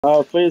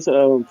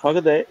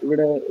ഫഹദെ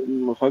ഇവിടെ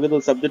ഫഹദ്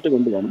സബ്ജക്റ്റ്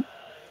കൊണ്ടുപോകണം.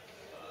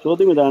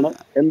 ചോദ്യം ഇതാണ്: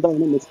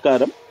 എന്താണ്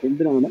നിസ്കാരം?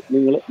 എന്തിനാണ്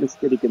നിങ്ങൾ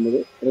നിസ്കരിക്കുന്നത്?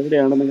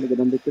 എവിടെയാണ് നിങ്ങളുടെ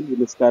ഗ്രന്ഥത്തിൽ ഈ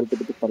നിസ്കാരത്തെ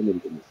പറ്റി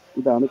പറഞ്ഞിരിക്കുന്നത്?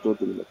 ഇതാണ്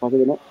ചോദ്യം.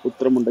 ഫഹദിന്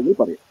ഉത്തരമുണ്ടെങ്കിൽ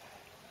പറയാം.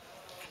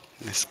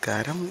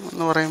 നിസ്കാരം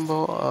എന്ന്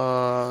പറയുമ്പോൾ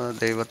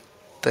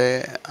ദൈവത്തെ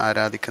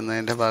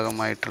ആരാധിക്കുന്നതിൻ്റെ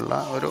ഭാഗമായിട്ടുള്ള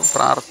ഒരു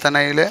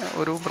പ്രാർത്ഥനയിലെ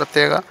ഒരു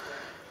പ്രത്യേക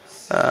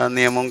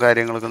നിയമവും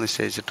കാര്യങ്ങളൊക്കെ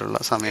നിശ്ചയിച്ചിട്ടുള്ള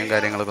സമയം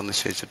കാര്യങ്ങളൊക്കെ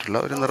നിശ്ചയിച്ചിട്ടുള്ള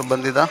ഒരു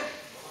നിർബന്ധിത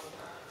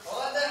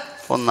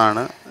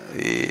ഒന്നാണ്.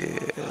 ഈ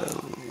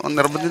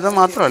നിർബന്ധിതം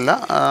മാത്രമല്ല,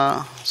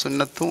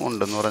 സുന്നത്തും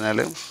ഉണ്ടെന്ന് പറഞ്ഞാൽ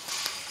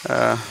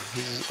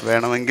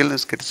വേണമെങ്കിൽ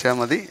നിസ്കരിച്ചാൽ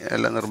മതി,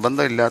 അല്ല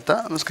നിർബന്ധമില്ലാത്ത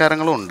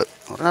നിസ്കാരങ്ങളും ഉണ്ട്.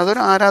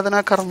 അതൊരു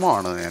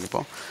ആരാധനാകർമ്മമാണ്.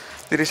 ഞാനിപ്പോൾ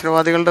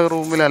നിരീശ്വരവാദികളുടെ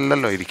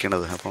റൂമിലല്ലല്ലോ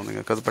ഇരിക്കുന്നത്, അപ്പോൾ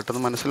നിങ്ങൾക്കത്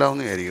പെട്ടെന്ന്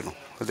മനസ്സിലാവുമെന്ന് വിചാരിക്കണം.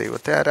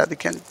 ദൈവത്തെ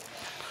ആരാധിക്കാൻ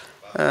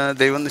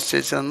ദൈവം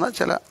നിശ്ചയിച്ചു തന്ന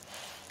ചില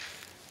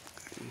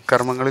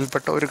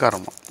കർമ്മങ്ങളിൽപ്പെട്ട ഒരു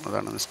കർമ്മം,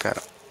 അതാണ്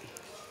നിസ്കാരം.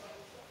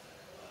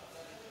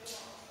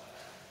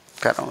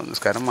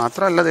 നിസ്കാരം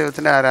മാത്രമല്ല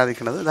ദൈവത്തിൻ്റെ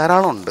ആരാധിക്കുന്നത്,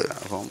 ധാരാളം ഉണ്ട്.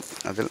 അപ്പം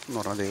അതിൽ എന്ന്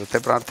പറഞ്ഞാൽ ദൈവത്തെ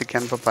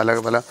പ്രാർത്ഥിക്കാൻ ഇപ്പോൾ പല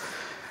പല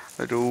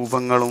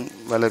രൂപങ്ങളും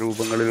പല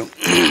രൂപങ്ങളിലും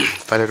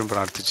പലരും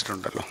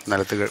പ്രാർത്ഥിച്ചിട്ടുണ്ടല്ലോ.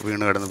 നിലത്ത്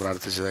വീണ് കിടന്ന്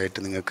പ്രാർത്ഥിച്ചതായിട്ട്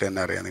നിങ്ങൾക്ക്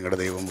തന്നെ അറിയാം, നിങ്ങളുടെ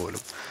ദൈവം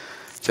പോലും.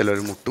 ചിലർ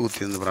മുട്ടുകുത്തി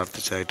നിന്ന്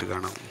പ്രാർത്ഥിച്ചതായിട്ട്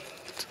കാണാം.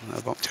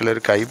 അപ്പം ചിലർ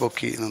കൈ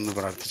പൊക്കി നിന്ന്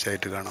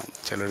പ്രാർത്ഥിച്ചതായിട്ട് കാണാം.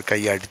 ചിലർ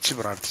കൈ അടിച്ച്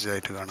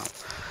പ്രാർത്ഥിച്ചതായിട്ട് കാണാം.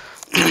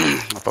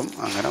 അപ്പം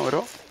അങ്ങനെ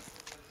ഓരോ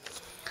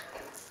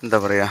എന്താ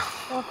പറയുക,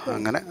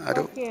 അങ്ങനെ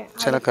ഒരു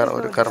ചില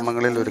ഒരു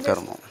കർമ്മങ്ങളിൽ ഒരു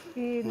കർമ്മം.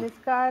 ഈ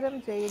നിസ്കാരം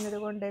ചെയ്യുന്നത്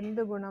കൊണ്ട്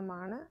എന്ത്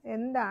ഗുണമാണ്?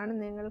 എന്താണ്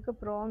നിങ്ങൾക്ക്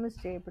പ്രോമിസ്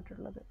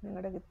ചെയ്യപ്പെട്ടുള്ളത്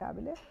നിങ്ങളുടെ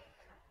കിതാബിൽ?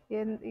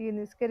 ഈ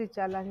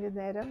നിസ്കരിച്ചാൽ 5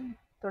 നേരം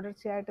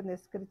തുടർച്ചയായിട്ട്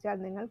നിസ്കരിച്ചാൽ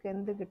നിങ്ങൾക്ക്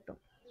എന്ത് കിട്ടും?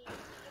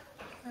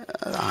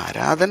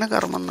 ആരാധന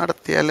കർമ്മം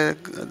നടത്തിയാൽ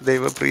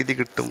ദൈവപ്രീതി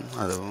കിട്ടും.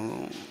 അത്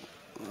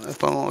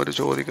ഇപ്പം ഒരു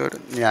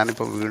ചോദിക്കും,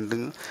 ഞാനിപ്പോൾ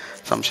വീണ്ടും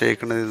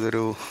സംശയിക്കുന്നത്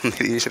ഇതൊരു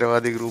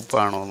നിരീശ്വരവാദി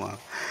ഗ്രൂപ്പാണോ എന്നാണ്.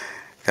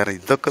 കാരണം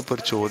ഇതൊക്കെ ഇപ്പോൾ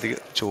ഒരു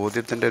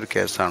ചോദ്യത്തിൻ്റെ ഒരു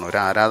കേസാണ്. ഒരു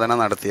ആരാധന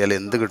നടത്തിയാൽ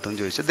എന്ത് കിട്ടും എന്ന്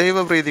ചോദിച്ചാൽ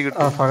ദൈവപ്രീതി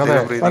കിട്ടും.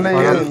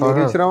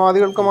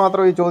 നിരീശ്വരവാദികൾക്ക്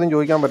മാത്രമേ ഈ ചോദ്യം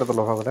ചോദിക്കാൻ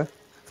പറ്റത്തുള്ളൂ ഫഹദെ?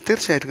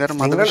 തീർച്ചയായിട്ടും. കാരണം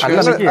നിങ്ങൾ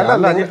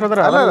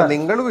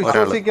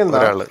വിശ്വസിക്കുന്ന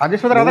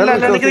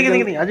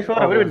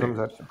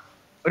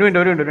ഒരു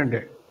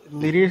മിനിറ്റ്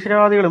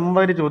നിരീശ്വരവാദികൾ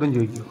എമ്പാതിരി ചോദ്യം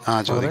ചോദിക്കും.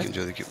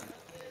 ചോദിക്കും.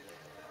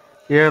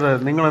 ഏത്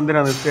നിങ്ങൾ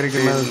എന്തിനാ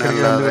നിസ്കരിക്കുന്നത്?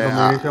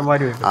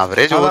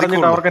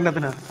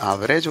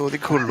 അവരെ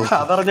ചോദിക്കുള്ളൂ.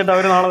 അതറിഞ്ഞിട്ട്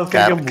അവര് നാളെ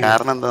നിസ്കരിക്കാൻ പോകും.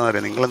 കാരണം എന്താ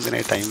പറയുക, നിങ്ങൾ എന്തിനാ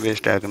ടൈം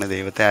വേസ്റ്റ് ആക്കുന്നത്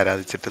ദൈവത്തെ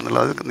ആരാധിച്ചിട്ട്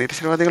എന്നുള്ളത്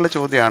നിരീശ്വരവാദികളുടെ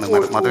ചോദ്യമാണ്,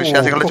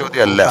 മതവിശ്വാസികളുടെ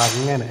ചോദ്യമല്ല.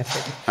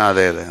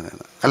 അതെ അതെ അതെ.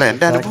 അല്ല,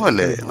 എന്റെ അനുഭവം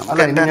അല്ലേ.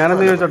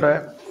 ഞാനെന്ത് ചോദിച്ചോട്ടെ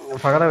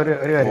ഫഹദ,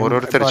 ഒരു കാര്യം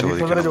ഓരോരുത്തർ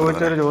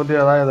ചോദിച്ചൊരു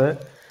ചോദ്യം, അതായത്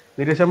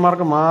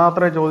നിരീശ്വരന്മാർക്ക്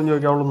മാത്രമേ ചോദ്യം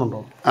ചോദിക്കാവുള്ളുന്നുണ്ടോ?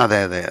 അതെ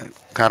അതെ.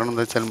 കാരണം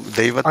എന്താ വെച്ചാൽ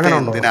ദൈവത്തെ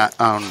എന്തിനാ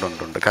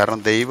ഉണ്ട്. കാരണം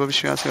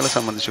ദൈവവിശ്വാസികളെ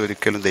സംബന്ധിച്ച്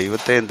ഒരിക്കലും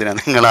ദൈവത്തെ എന്തിനാ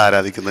നിങ്ങൾ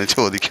ആരാധിക്കുന്നത്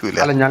ചോദിക്കൂല.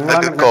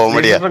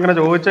 കോമഡിയാ. അങ്ങനെ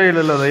ചോദിച്ചേ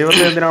ഇല്ലല്ലോ.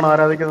 ദൈവത്തെ എന്തിനാണ്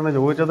ആരാധിക്കുന്നത്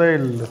ചോദിച്ചതേ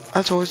ഇല്ലല്ലോ.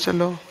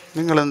 ചോദിച്ചല്ലോ,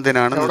 നിങ്ങൾ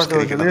എന്തിനാണ്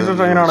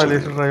എങ്ങനെയാണോ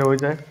ലീസ്റ്റർ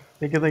ചോദിച്ചേ?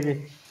 നിൽക്കി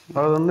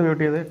അതൊന്ന്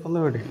മ്യൂട്ട് ചെയ്ത്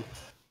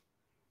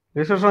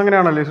ലീസ്റ്റർ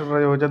എങ്ങനെയാണോ ലീസ്റ്റർ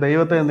ചോദിച്ചത്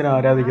ദൈവത്തെ എന്തിനാണ്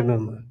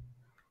ആരാധിക്കുന്നതെന്ന്?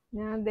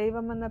 ഞാൻ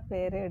ദൈവം എന്ന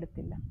പേരെ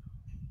എടുത്തില്ല.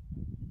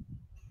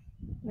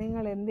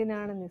 നിങ്ങൾ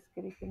എന്തിനാണ്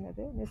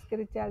നിസ്കരിക്കുന്നത്?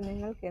 നിസ്കരിച്ചാൽ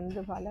നിങ്ങൾക്ക് എന്ത്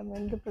ഫലം,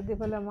 എന്ത്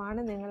പ്രതിഫലമാണ്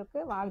നിങ്ങൾക്ക്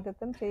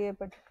വാഗ്ദത്തം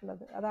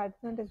ചെയ്യപ്പെട്ടിട്ടുള്ളത്?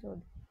 അതായിരുന്നു എൻ്റെ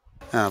ചോദ്യം.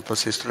 അപ്പോൾ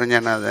സിസ്റ്റർ,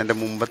 ഞാൻ എൻ്റെ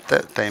മുമ്പത്തെ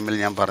ടൈമിൽ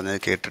ഞാൻ പറഞ്ഞത്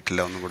കേട്ടിട്ടില്ല,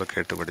 ഒന്നും കൂടെ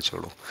കേട്ട്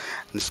പഠിച്ചോളൂ.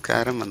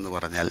 നിസ്കാരം എന്ന്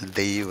പറഞ്ഞാൽ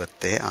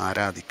ദൈവത്തെ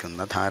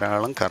ആരാധിക്കുന്ന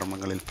ധാരാളം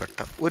കർമ്മങ്ങളിൽപ്പെട്ട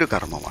ഒരു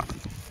കർമ്മമാണ്.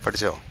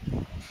 പഠിച്ചോ?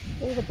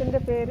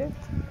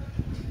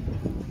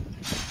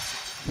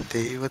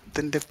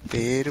 ദൈവത്തിൻ്റെ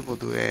പേര്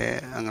പൊതുവെ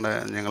അങ്ങനെ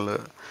ഞങ്ങൾ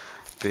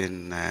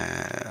പിന്നെ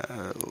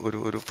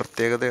ഒരു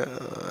പ്രത്യേകത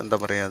എന്താ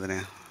പറയുക, അതിന്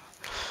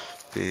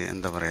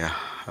എന്താ പറയുക,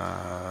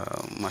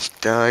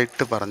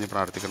 മസ്റ്റായിട്ട് പറഞ്ഞ്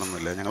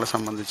പ്രാർത്ഥിക്കണമെന്നില്ല. ഞങ്ങളെ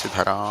സംബന്ധിച്ച്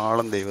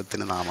ധാരാളം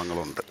ദൈവത്തിന്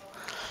നാമങ്ങളുണ്ട്.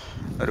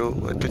 ഒരു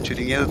ഏറ്റവും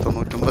ചുരുങ്ങിയത്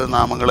 99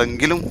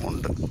 നാമങ്ങളെങ്കിലും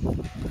ഉണ്ട്.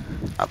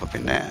 അപ്പം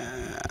പിന്നെ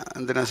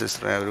എന്തിനാ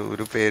സിസ്റ്ററെ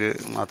ഒരു പേര്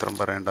മാത്രം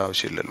പറയേണ്ട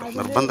ആവശ്യമില്ലല്ലോ,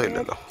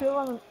 നിർബന്ധമില്ലല്ലോ.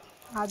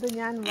 അത്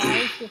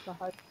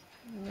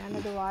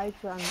ഞാനത്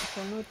വായിച്ചതാണ്.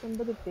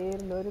 99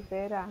 പേരിൽ ഒരു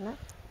പേരാണ്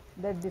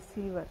ദ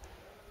ഡിസീവർ.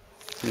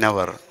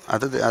 നെവർ.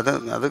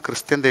 അത്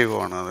ക്രിസ്ത്യൻ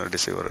ദൈവമാണ്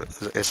ഡിസീവർ.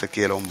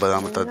 എസെക്കിയേൽ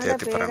 9-ാമത്തെ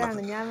അധ്യായത്തിൽ പറയുന്നത്.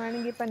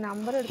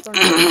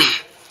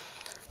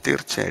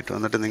 തീർച്ചയായിട്ടും.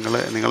 എന്നിട്ട്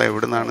നിങ്ങൾ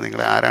എവിടെ നിന്നാണ്,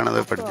 നിങ്ങളെ ആരാണത്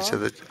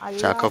പഠിപ്പിച്ചത്?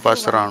 ചാക്കോ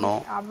പാസ്റ്റർ ആണോ?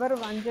 അവർ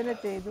വഞ്ചന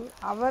ചെയ്തു,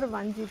 അവർ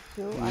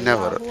വഞ്ചിച്ചു,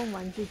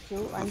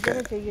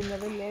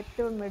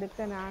 ഏറ്റവും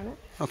മിടുക്കനാണ്.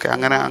 ഓക്കെ,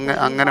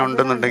 അങ്ങനെ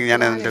ഉണ്ടെന്നുണ്ടെങ്കിൽ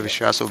ഞാൻ എൻ്റെ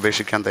വിശ്വാസം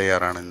ഉപേക്ഷിക്കാൻ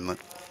തയ്യാറാണ് ഇന്ന്.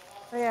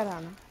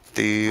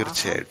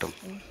 തീർച്ചയായിട്ടും.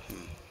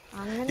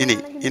 ഇനി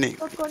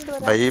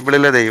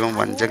ബൈബിളിലെ ദൈവം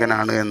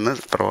വഞ്ചകനാണ് എന്ന്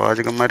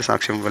പ്രവാചകന്മാർ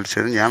സാക്ഷ്യം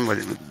വലിച്ചത് ഞാൻ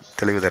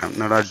തെളിവ് തരാം.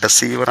 നിങ്ങളുടെ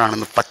ഡെസീവർ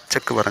ആണെന്ന്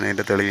പച്ചക്ക്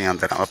പറഞ്ഞതിൻ്റെ തെളിവ് ഞാൻ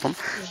തരാം. അപ്പം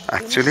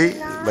ആക്ച്വലി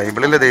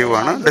ബൈബിളിലെ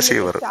ദൈവമാണ്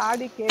ഡെസീവർ.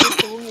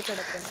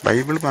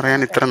 ബൈബിൾ പറയാൻ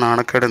ഇത്ര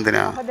നാണക്കേട്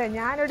എന്തിനാ?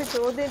 ഞാനൊരു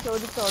ചോദ്യം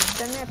ചോദിച്ച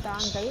ഉടനെ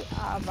താങ്കൾ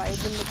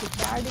ബൈബിളിലേക്ക്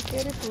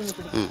ചാടിക്കേറി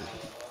തൂങ്ങിപ്പിടിക്കും.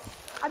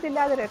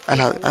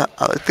 അല്ല,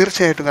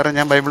 തീർച്ചയായിട്ടും. കാരണം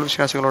ഞാൻ ബൈബിൾ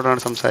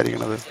വിശ്വാസികളോടാണ്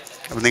സംസാരിക്കുന്നത്.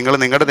 അപ്പം നിങ്ങൾ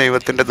നിങ്ങളുടെ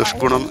ദൈവത്തിൻ്റെ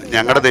ദുഷ്ഗുണം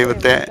ഞങ്ങളുടെ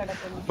ദൈവത്തെ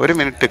ഒരു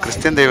മിനിറ്റ്.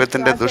 ക്രിസ്ത്യൻ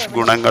ദൈവത്തിൻ്റെ ജോഷെ ഇവിടെ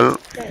ദുഷ്ഗുണങ്ങൾ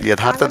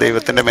യഥാർത്ഥ താങ്കളൊന്ന്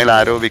ദൈവത്തിൻ്റെ മ്യൂട്ട് മേൽ ചെയ്യൂ.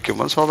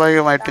 ആരോപിക്കുമ്പോൾ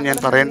സ്വാഭാവികമായിട്ടും ഞാൻ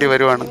താങ്കളൊന്ന് പറയേണ്ടി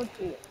വരുവാണ്. മ്യൂട്ട്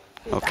ചെയ്യൂ.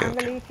 ഓക്കെ താങ്കൾ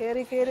ഓക്കെ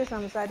ഈ കയറി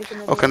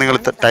സംസാരിക്കുന്നത് ഓക്കെ നിങ്ങൾ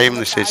കൊണ്ടാണ് ടൈം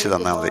താങ്കളുടെ നിശ്ചയിച്ച് താഴേക്ക്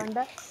തന്നാൽ മതി. പോകേണ്ട.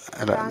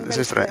 അല്ല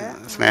സിസ്റ്ററെ,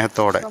 താങ്കൾക്ക്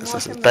സ്നേഹത്തോടെ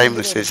പ്രൊമോഷൻ ടൈം വേണ്ടി വരും.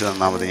 നിശ്ചയിച്ച്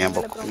തന്നാൽ അതിന് മതി. നിങ്ങൾ ഞാൻ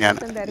പ്രൊമോഷൻ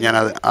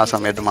ഞാനത് തരുന്നത് ആ ഈ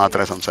സമയത്ത് ഇടയ്ക്ക്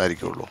മാത്രമേ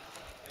സംസാരിക്കുകയുള്ളൂ.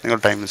 നിങ്ങൾ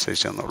ടൈം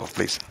നിശ്ചയിച്ച് തന്നോളൂ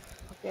പ്ലീസ്.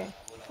 ഓക്കെ.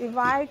 ഈ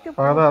വായ്ക്ക്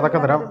ഫഹദ് അതൊക്കെ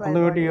തരാം. പൂട്ടില്ലാത്തൊരു ഒന്ന്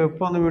മ്യൂട്ട് ചെയ്യോ, പരിപാടിയുണ്ട്.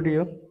 ഇപ്പോൾ ഒന്ന് മ്യൂട്ട്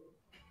ചെയ്യോ.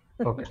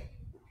 Okay, okay.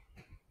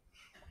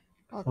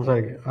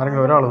 സംസാരിക്കുക.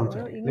 ആരെങ്കിലും താങ്കൾ ഒരാൾ പറഞ്ഞു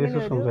സംസാരിക്കും. ഇങ്ങനെ യേശു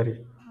ഒരു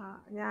സംസാരിക്കും.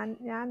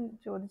 ഞാൻ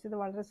ചോദിച്ചത്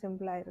വളരെ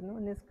സിമ്പിളായിരുന്നു.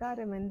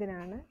 നിസ്കാരം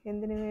എന്തിനാണ്,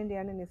 എന്തിനു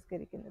വേണ്ടിയാണ്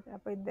നിസ്കരിക്കുന്നത്?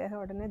 അപ്പോൾ ഇദ്ദേഹം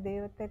ഉടനെ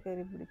ദൈവത്തെ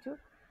കയറി പിടിച്ചു.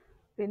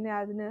 പിന്നെ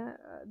അതിന്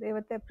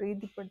ദൈവത്തെ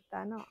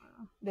പ്രീതിപ്പെടുത്താനോ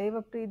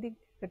ദൈവപ്രീതി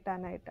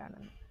കിട്ടാനായിട്ടാണ്.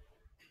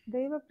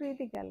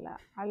 ദൈവപ്രീതിക്കല്ല,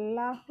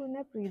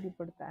 അള്ളാഹുവിനെ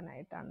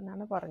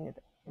പ്രീതിപ്പെടുത്താനായിട്ടാണെന്നാണ്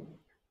പറഞ്ഞത്.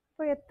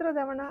 അപ്പോൾ എത്ര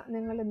തവണ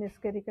നിങ്ങൾ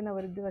നിസ്കരിക്കണ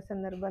ഒരു ദിവസം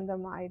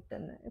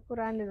നിർബന്ധമായിട്ടെന്ന്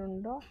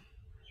ഖുറാനിലുണ്ടോ?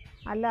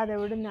 അല്ലാതെ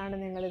എവിടെ നിന്നാണ്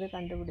നിങ്ങളിത്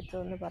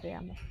കണ്ടുപിടിച്ചതെന്ന്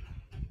പറയാമോ?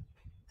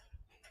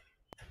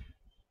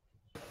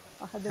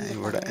 ഫഹദിൻ്റെ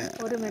ഇവിടെ സമയം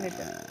 1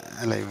 മിനിറ്റ്.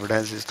 അല്ല, ഇവിടെ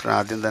സിസ്റ്റർ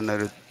ആദ്യം തന്നെ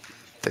ഒരു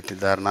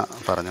തെറ്റിദ്ധാരണ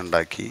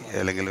പറഞ്ഞുണ്ടാക്കി,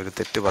 അല്ലെങ്കിൽ ഒരു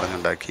തെറ്റ്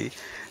പറഞ്ഞുണ്ടാക്കി.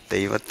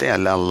 ദൈവത്തെ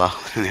അല്ല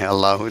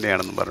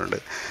അള്ളാഹുവിനെയാണെന്ന് പറഞ്ഞിട്ടുണ്ട്.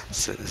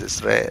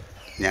 സിസ്റ്ററെ,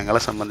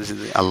 ഞങ്ങളെ സംബന്ധിച്ച്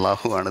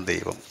അള്ളാഹുവാണ്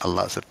ദൈവം.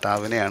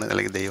 സിട്ടാവിനെയാണ്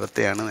അല്ലെങ്കിൽ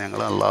ദൈവത്തെയാണ്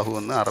ഞങ്ങൾ അള്ളാഹു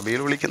എന്ന്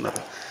അറബിയിൽ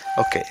വിളിക്കുന്നത്.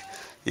 ഓക്കെ.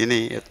 ഇനി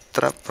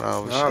എത്ര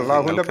പ്രാവശ്യം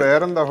അള്ളാഹുവിന്റെ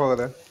പേരെന്താ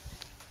ഫഹദേ?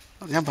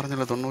 ഞാൻ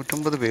പറഞ്ഞല്ലോ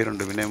 99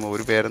 പേരുണ്ട്. പിന്നെ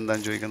ഒരു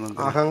പേരെന്താന്ന്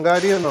ചോദിക്കുന്നത്?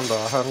 അഹങ്കാരി എന്നുണ്ടോ?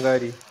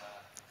 അഹങ്കാരി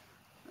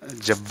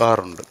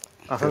ജബ്ബാറുണ്ട്.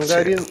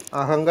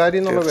 അഹങ്കാരി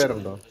എന്നുള്ള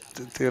പേരുണ്ടോ?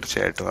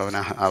 തീർച്ചയായിട്ടും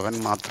അവൻ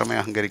മാത്രമേ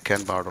അഹങ്കരിക്കാൻ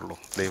പാടുള്ളൂ.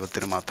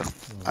 ദൈവത്തിന് മാത്രം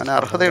അവന്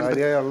അർഹതയുണ്ട്.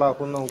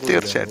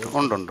 തീർച്ചയായിട്ടും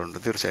ഉണ്ട്.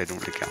 തീർച്ചയായിട്ടും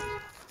വിളിക്കാം.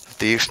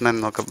 തീക്ഷ്ണൻ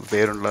എന്നൊക്കെ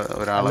പേരുള്ള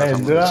ഒരാളെ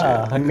സംബന്ധിച്ച്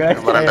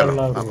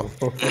പറയണ്ടല്ലോ. അപ്പം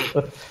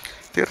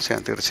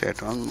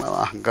തീർച്ചയായിട്ടും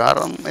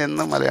അഹങ്കാരം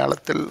എന്ന്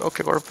മലയാളത്തിൽ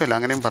ഒക്കെ കുഴപ്പമില്ല,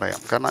 അങ്ങനെയും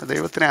പറയാം. കാരണം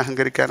ദൈവത്തിനെ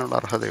അഹങ്കരിക്കാനുള്ള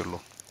അർഹതയുള്ളൂ.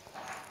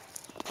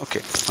 ഓക്കെ,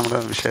 നമ്മുടെ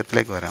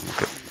വിഷയത്തിലേക്ക് വരാം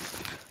നമുക്ക്.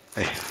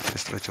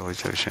 സിസ്റ്റർ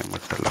ചോദിച്ച വിഷയം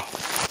വിട്ടല്ലോ.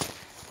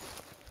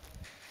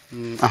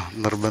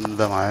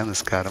 നിർബന്ധമായ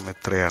നിസ്കാരം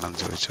എത്രയാണെന്ന്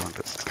ചോദിച്ചുകൊണ്ട്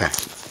അല്ലേ?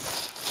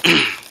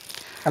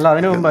 അല്ല,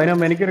 അതിനു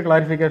മുമ്പ് എനിക്കൊരു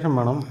ക്ലാരിഫിക്കേഷൻ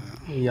വേണം.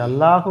 ഈ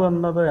അള്ളാഹു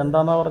എന്നത്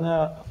എന്താണെന്നാ പറഞ്ഞ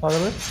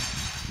പകത്?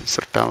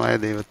 സൃഷ്ടാവായ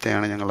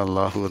ദൈവത്തെയാണ് ഞങ്ങൾ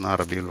അള്ളാഹു എന്ന്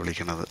അറബിയിൽ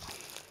വിളിക്കുന്നത്.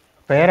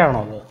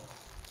 പേരാണോ അത്?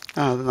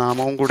 അത്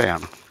നാമവും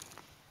കൂടെയാണ്.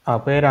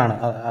 പേരാണ്.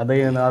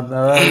 അതായത്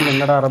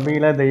നിങ്ങളുടെ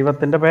അറബിയിലെ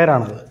ദൈവത്തിൻ്റെ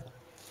പേരാണത്?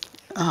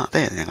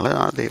 അതെ. ഞങ്ങൾ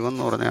ആ ദൈവം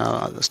എന്ന്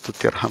പറഞ്ഞാൽ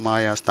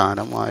സ്തുത്യർഹമായ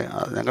സ്ഥാനമായ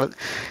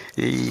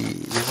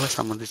ഞങ്ങളെ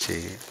സംബന്ധിച്ച്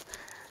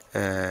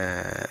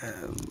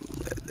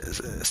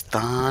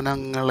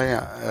സ്ഥാനങ്ങളെ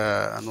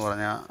എന്ന്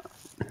പറഞ്ഞാൽ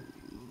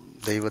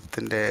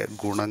ദൈവത്തിൻ്റെ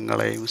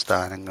ഗുണങ്ങളെയും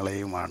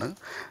സ്ഥാനങ്ങളെയുമാണ്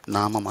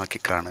നാമമാക്കി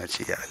കാണുക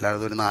ചെയ്യുക.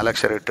 അല്ലാതെ ഒരു 4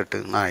 അക്ഷരം ഇട്ടിട്ട്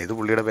ഇത്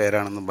പുള്ളിയുടെ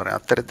പേരാണെന്നും പറയാം.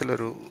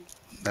 അത്തരത്തിലൊരു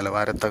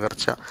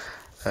നിലവാരത്തകർച്ച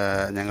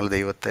ഞങ്ങൾ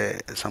ദൈവത്തെ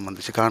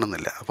സംബന്ധിച്ച്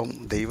കാണുന്നില്ല. അപ്പം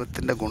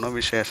ദൈവത്തിൻ്റെ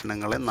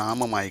ഗുണവിശേഷണങ്ങളെ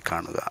നാമമായി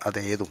കാണുക,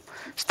 അതേതും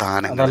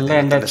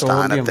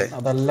സ്ഥാനത്തെ.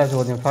 അതല്ല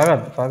ചോദ്യം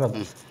ഫഹദ്.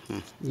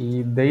 ഈ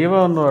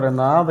ദൈവം എന്ന്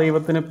പറയുന്ന ആ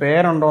ദൈവത്തിന്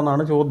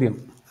പേരുണ്ടോന്നാണ് ചോദ്യം.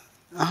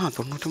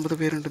 99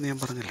 പേരുണ്ടെന്ന് ഞാൻ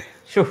പറഞ്ഞില്ലേ?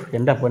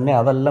 എൻ്റെ പൊന്നെ,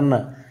 അതല്ലെന്ന്.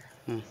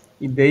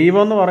 ഈ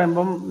ദൈവം എന്ന്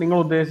പറയുമ്പം നിങ്ങൾ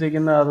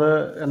ഉദ്ദേശിക്കുന്ന അത്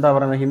എന്താ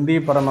പറയുന്നത്? ഹിന്ദി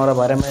പറയുന്ന പോലെ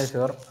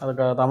പരമേശ്വർ, അത്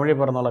തമിഴിൽ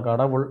പറയുന്ന പോലെ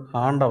കടവുൾ,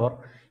 ആണ്ടവർ,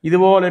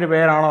 ഇതുപോലൊരു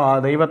പേരാണോ? ആ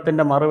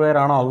ദൈവത്തിൻ്റെ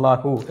മറുപേരാണോ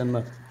അള്ളാഹു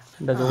എന്ന്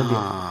എൻ്റെ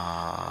ചോദ്യം.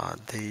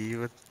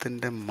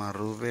 ദൈവത്തിൻ്റെ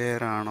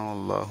മറുപേരാണോ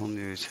അള്ളാഹു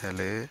എന്ന് ചോദിച്ചാൽ,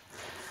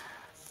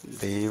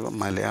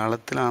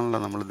 മലയാളത്തിലാണല്ലോ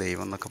നമ്മൾ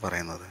ദൈവം എന്നൊക്കെ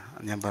പറയുന്നത്.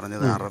 ഞാൻ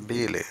പറഞ്ഞത്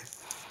അറബിയിൽ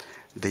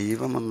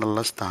ദൈവം എന്നുള്ള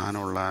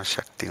സ്ഥാനമുള്ള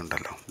ശക്തി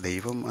ഉണ്ടല്ലോ.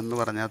 ദൈവം എന്ന്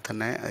പറഞ്ഞാൽ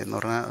തന്നെ എന്ന്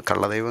പറഞ്ഞാൽ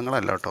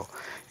കള്ളദൈവങ്ങളല്ല കേട്ടോ,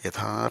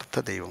 യഥാർത്ഥ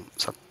ദൈവം,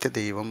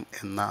 സത്യദൈവം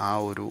എന്ന ആ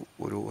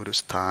ഒരു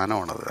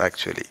സ്ഥാനമാണത്.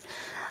 ആക്ച്വലി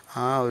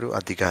ആ ഒരു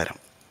അധികാരം,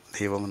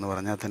 ദൈവം എന്ന്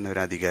പറഞ്ഞാൽ തന്നെ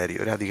ഒരു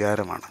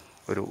അധികാരമാണ്.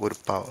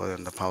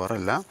 എന്താ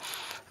പവറല്ല,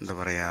 എന്താ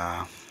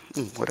പറയുക,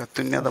 ഒരു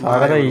അത്യുന്നതമായ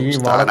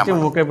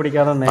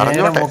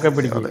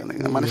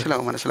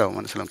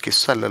മനസ്സിലാവും.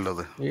 കിസ്സല്ലല്ലോ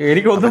അത്.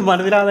 എനിക്കൊന്നും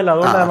മനസ്സിലാകുന്നില്ല,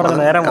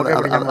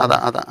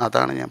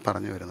 അതാണ് ഞാൻ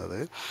പറഞ്ഞു വരുന്നത്.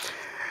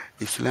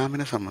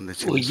 ഇസ്ലാമിനെ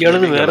സംബന്ധിച്ച്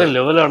വേറെ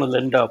ലെവലാണല്ലോ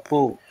എൻ്റെ അപ്പോ.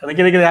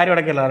 ആരും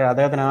അടക്കില്ല,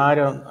 അദ്ദേഹത്തിന്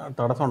ആരും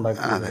തടസ്സം ഉണ്ടാക്കി.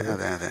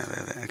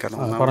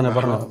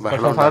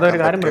 ഒരു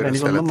കാര്യം പറയാം,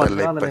 എനിക്കൊന്നും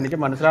മനസ്സിലാകുന്നില്ല. എനിക്ക്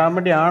മനസ്സിലാകാൻ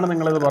വേണ്ടിയാണ്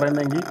നിങ്ങളിത്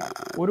പറയുന്നതെങ്കിൽ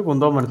ഒരു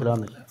കുന്തവും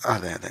മനസ്സിലാകുന്നില്ല.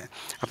 അതെ.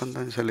 അപ്പം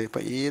എന്താണെന്ന് വെച്ചാൽ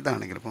ഇപ്പം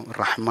ഏതാണെങ്കിലും ഇപ്പം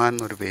റഹ്മാൻ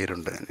എന്നൊരു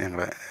പേരുണ്ട്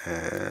ഞങ്ങളുടെ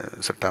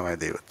സൃഷ്ടാവായ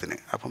ദൈവത്തിന്.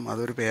 അപ്പം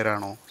അതൊരു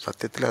പേരാണോ?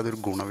 സത്യത്തിൽ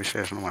അതൊരു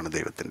ഗുണവിശേഷണമാണ്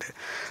ദൈവത്തിൻ്റെ.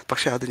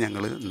 പക്ഷെ അത്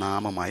ഞങ്ങൾ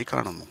നാമമായി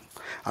കാണുന്നു.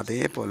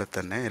 അതേപോലെ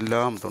തന്നെ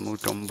എല്ലാം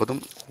 99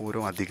 ഓരോ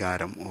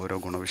അധികാരം, ഓരോ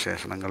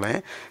ഗുണവിശേഷണങ്ങളെ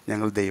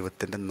ഞങ്ങൾ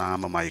ദൈവത്തിൻ്റെ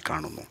നാമമായി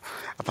കാണുന്നു.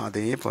 അപ്പോൾ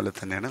അതേപോലെ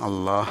തന്നെയാണ്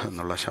അള്ളാഹ്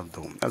എന്നുള്ള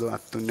ശബ്ദവും. അത്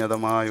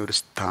അത്യുന്നതമായ ഒരു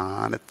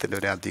സ്ഥാനത്തിൻ്റെ,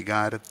 ഒരു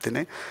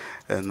അധികാരത്തിന്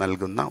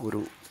നൽകുന്ന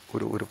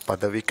ഒരു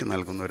പദവിക്ക്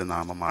നൽകുന്ന ഒരു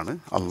നാമമാണ്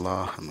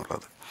അള്ളാഹ്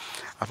എന്നുള്ളത്.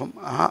 അപ്പം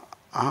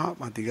ആ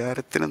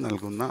അധികാരത്തിന്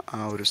നൽകുന്ന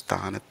ആ ഒരു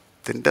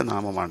സ്ഥാനത്തിൻ്റെ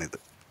നാമമാണിത്.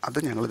 അത്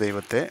ഞങ്ങൾ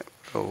ദൈവത്തെ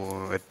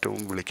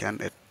വിളിക്കാൻ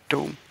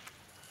ഏറ്റവും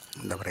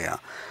എന്താ പറയുക,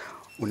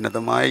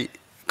 ഉന്നതമായി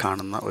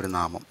കാണുന്ന ഒരു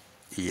നാമം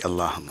ഈ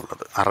അള്ളാഹ്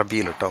എന്നുള്ളത്.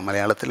 അറബിയിൽ കേട്ടോ,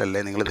 മലയാളത്തിലല്ലേ.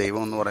 നിങ്ങൾ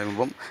ദൈവം എന്ന്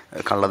പറയുമ്പം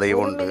ഒരു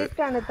കള്ളദൈവമുണ്ട്,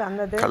 മിനിറ്റാണ്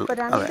തന്നത്, ഇപ്പൊ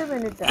അതെ. 2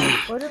 മിനിറ്റായി.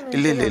 ഒരു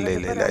ഇല്ല മിനിറ്റ് ഇല്ല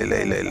ഇല്ല തന്നത് ഇല്ല ഇപ്പൊ ഇല്ല 2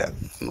 ഇല്ല ഇല്ല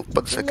മിനിറ്റായി.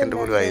 30 സെക്കൻഡ്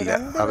പോലും ഇല്ലില്ല, ആയില്ല. 2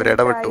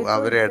 അവരിടപെട്ടു മിനിറ്റായി. ഇപ്പൊ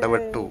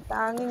അവരിടപെട്ടു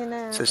താങ്ങിങ്ങനെ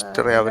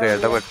സിസ്റ്ററെ, എന്താ പറയാ,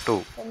 അവരിടപെട്ടു.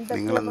 എന്തൊക്കെയോ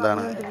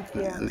നിങ്ങളെന്താണ്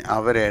പറഞ്ഞുകൊണ്ടിരിക്കുക.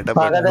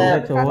 അവരിടപെട്ടു. എൻ്റെ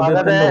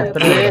ചോദ്യത്തിൻ്റെ ഉത്തരം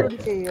കൺക്ലൂഡ് പറയട്ടെ.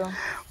 ചെയ്യോ?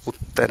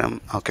 ഉത്തരം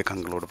ഓക്കെ,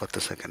 കൺക്ലൂഡ്. 10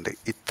 സെക്കൻഡ്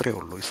ഇത്രയേ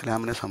ഉള്ളൂ.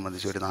 ഇസ്ലാമിനെ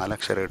സംബന്ധിച്ച് ഒരു 4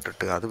 അക്ഷരം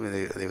ഇട്ടിട്ട് അത്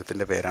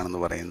ദൈവത്തിൻ്റെ പേരാണെന്ന്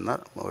പറയുന്ന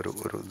ഒരു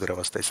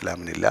ദുരവസ്ഥ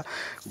ഇസ്ലാമിനില്ല.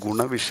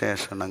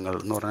 ഗുണവിശേഷണങ്ങൾ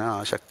എന്ന് പറഞ്ഞാൽ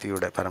ആ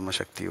ശക്തിയുടെ,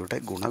 പരമശക്തിയുടെ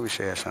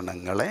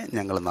ഗുണവിശേഷണങ്ങളെ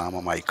ഞങ്ങൾ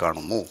നാമമായി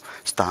കാണുന്നു,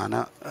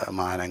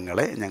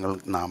 സ്ഥാനമാനങ്ങളെ ഞങ്ങൾ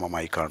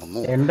നാമമായി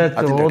കാണുന്നു. എൻ്റെ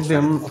അതിൻ്റെ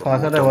ചോദ്യം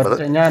ഫഹദ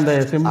 99. ഞാൻ എൻ്റെ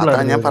അതാ സിമ്പിളായിട്ട്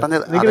ഞാൻ ചോദിക്കാം.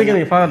 പറഞ്ഞത്.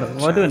 നിൽക്കി ഫഹദ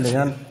ഒന്നുമില്ല,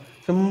 ഞാൻ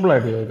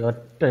സിമ്പിളായിട്ട് ചോദിക്കാം.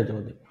 ഒറ്റ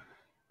ചോദ്യം.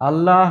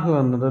 അള്ളാഹു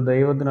എന്നത്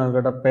ദൈവത്തിന്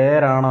നൽകേണ്ട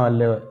പേരാണോ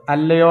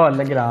അല്ലയോ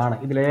അല്ലെങ്കിൽ ആണ്?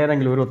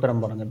 ഇതിലേതെങ്കിലും ഒരു ഉത്തരം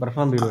പറഞ്ഞു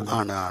പ്രശ്നം തീരുമല്ലോ.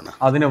 ആണ് ആണ്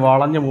അതിന്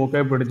വളഞ്ഞ് മൂക്കെ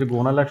പിടിച്ച്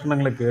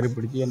ഗുണലക്ഷണങ്ങൾ കയറി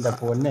പിടിച്ച് എൻ്റെ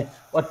പൊന്നെ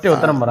ഒറ്റ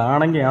ഉത്തരം പറ.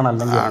 ആണെങ്കിൽ ആണ്,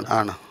 അല്ലെങ്കിൽ ആണ്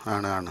ആണ്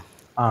ആണ് ആണ്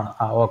ആണ്.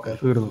 ഓക്കെ,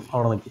 തീർന്നു,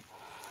 അവിടെ നിൽക്കി.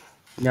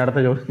 ഇനി അടുത്ത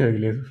ചോദ്യം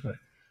ചോദിക്കില്ലേ സിസ്റ്ററെ?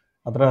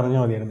 അത്ര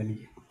അറിഞ്ഞാൽ മതിയായിരുന്നു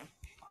എനിക്ക്.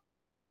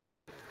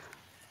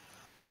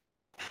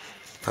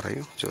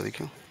 പറയൂ,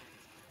 ചോദിക്കൂ.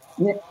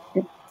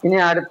 ഇനി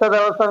അടുത്ത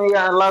ദിവസം ഈ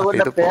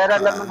അള്ളാഹുവിന്റെ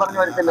പേരല്ലെന്നും പറഞ്ഞു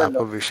വരത്തില്ലല്ലോ.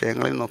 അപ്പൊ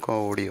വിഷയങ്ങളിൽ നോക്കാം.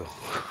 ഓഡിയോ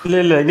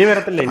ഇല്ല ഇനി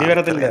വരത്തില്ല.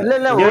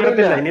 അല്ല,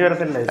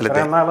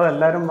 ഇത്രയും നാളും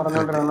എല്ലാവരും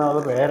പറഞ്ഞോണ്ടിരുന്ന അത്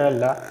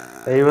പേരല്ല,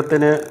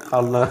 ദൈവത്തിന്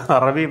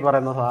അറബി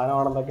പറയുന്ന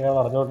സാധനമാണെന്നൊക്കെയാ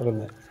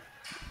പറഞ്ഞോണ്ടിരുന്നത്.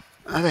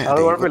 അതെ, അത്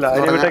കുഴപ്പമില്ല,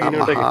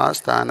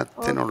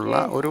 മഹാസ്ഥാനത്തിനുള്ള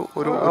ഒരു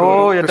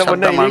എന്റെ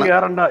പൊന്നെ ഇനിയും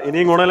കേറണ്ട,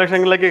 ഇനിയും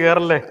ഗുണലക്ഷങ്ങളിലേക്ക്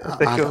കേറല്ലേ.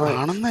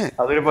 ആണെന്ന്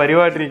അതൊരു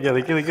പരിപാടിയിരിക്കുക.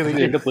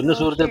 എന്റെ പൊന്നു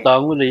സുഹൃത്തെ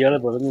താങ്ങൂല,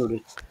 ഇയാളെ പറഞ്ഞുവിട്.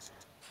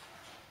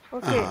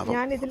 ഓക്കെ,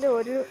 ഞാൻ ഇതിൽ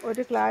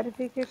ഒരു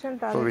ക്ലാരിഫിക്കേഷൻ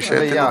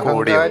ഈ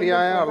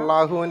അഹങ്കാരിയായ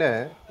അള്ളാഹുവിനെ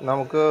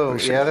നമുക്ക്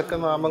ഏതൊക്കെ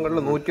നാമങ്ങളിൽ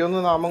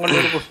 101 നാമങ്ങളുടെ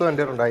ഒരു പുസ്തകം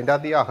എൻ്റെ ഉണ്ട്. അതിൻ്റെ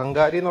അകത്ത് ഈ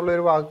അഹങ്കാരി എന്നുള്ള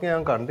ഒരു വാക്ക്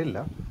ഞാൻ കണ്ടില്ല.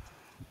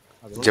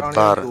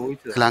 ജബ്ബാർ.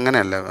 അല്ല,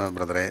 അങ്ങനെയല്ല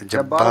ബ്രദറെ.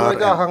 ജബ്ബാർ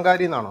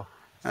അഹങ്കാരി എന്നാണോ?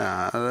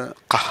 അത്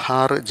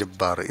ഖഹാർ,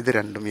 ജബ്ബാർ, ഇത്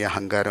രണ്ടും ഈ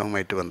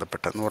അഹങ്കാരവുമായിട്ട്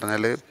ബന്ധപ്പെട്ടെന്ന്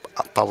പറഞ്ഞാൽ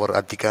പവർ,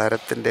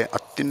 അധികാരത്തിൻ്റെ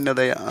അത്യുന്നത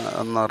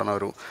എന്ന് പറഞ്ഞ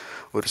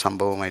ഒരു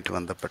സംഭവമായിട്ട്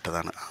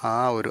ബന്ധപ്പെട്ടതാണ്.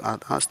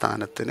 ആ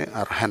സ്ഥാനത്തിന്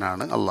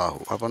അർഹനാണ് അള്ളാഹു.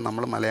 അപ്പം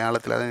നമ്മൾ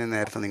മലയാളത്തിൽ, അത് ഞാൻ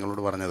നേരത്തെ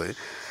നിങ്ങളോട് പറഞ്ഞത്,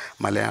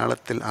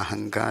 മലയാളത്തിൽ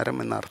അഹങ്കാരം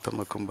എന്ന അർത്ഥം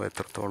വെക്കുമ്പോൾ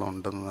എത്രത്തോളം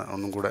ഉണ്ടെന്ന്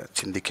ഒന്നും കൂടെ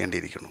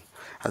ചിന്തിക്കേണ്ടിയിരിക്കുന്നു.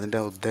 അതിൻ്റെ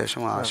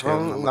ഉദ്ദേശം,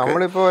 ആശയം.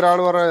 നമ്മളിപ്പോൾ ഒരാൾ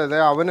പറയുന്നത്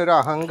അവനൊരു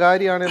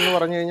അഹങ്കാരിയാണ് എന്ന്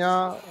പറഞ്ഞു കഴിഞ്ഞാൽ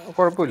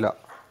കുഴപ്പമില്ല.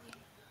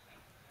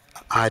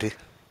 ആര്?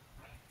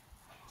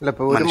 അല്ല,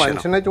 ഇപ്പോൾ ഒരു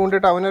മനുഷ്യനെ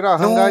ചൂണ്ടിയിട്ട് അവനൊരു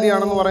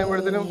അഹങ്കാരിയാണെന്ന്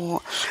പറയുമ്പോഴത്തേനും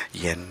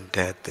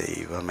എൻ്റെ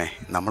ദൈവമേ,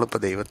 നമ്മളിപ്പോൾ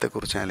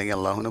ദൈവത്തെക്കുറിച്ച് അല്ലെങ്കിൽ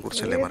അള്ളാഹുവിനെ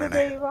കുറിച്ചല്ലേ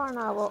പറയണേ?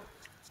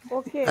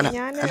 അല്ല,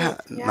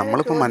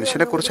 നമ്മളിപ്പോൾ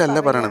മനുഷ്യനെ കുറിച്ചല്ല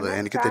പറയണത്.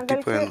 എനിക്ക്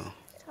തെറ്റിപ്പോയെന്ന്.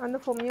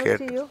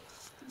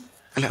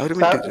 അല്ല, ഒരു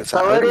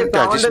മിനിറ്റ്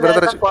അജീഷ്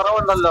ബ്രദർ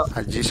കുറവുണ്ടല്ലോ.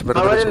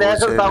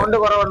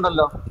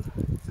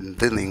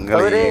 ഇത് നിങ്ങൾ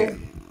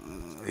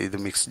ഇത്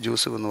മിക്സ്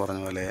ജ്യൂസ് എന്ന് പറഞ്ഞ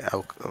പോലെ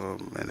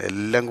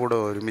എല്ലാം കൂടെ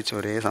ഒരുമിച്ച്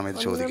ഒരേ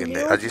സമയത്ത്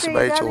ചോദിക്കല്ലേ? അജീഷ്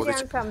ഭായി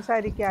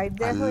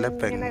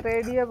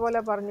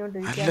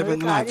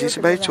അജീഷ്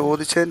ഭായി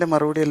ചോദിച്ചതിന്റെ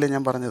മറുപടി അല്ലേ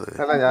ഞാൻ പറഞ്ഞത്?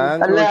 അല്ല, ഞാൻ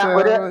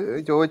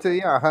ചോദിച്ചത്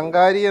ഈ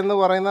അഹങ്കാരി എന്ന്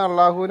പറയുന്ന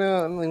അള്ളാഹുവിന്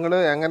നിങ്ങൾ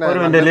എങ്ങനെ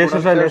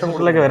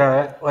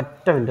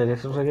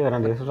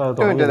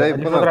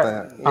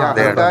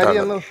അഹങ്കാരി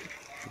എന്ന്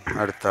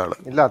അടുത്ത ആള്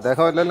ഇല്ല,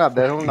 അദ്ദേഹം അല്ലല്ലോ,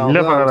 അദ്ദേഹം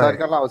നമുക്ക്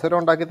സംസാരിക്കാനുള്ള അവസരം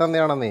ഉണ്ടാക്കി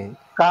തന്നെയാണെന്നേ.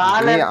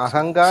 ഈ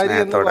അഹങ്കാരി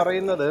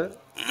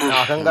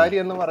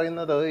എന്ന്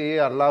പറയുന്നത് ഈ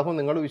അള്ളാഹു,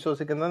 നിങ്ങൾ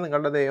വിശ്വസിക്കുന്ന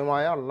നിങ്ങളുടെ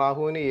ദൈവമായ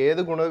അള്ളാഹുവിന്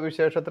ഏത്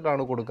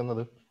ഗുണവിശേഷത്തിലാണ്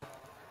കൊടുക്കുന്നത്?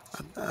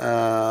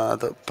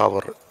 അത്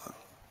പവർ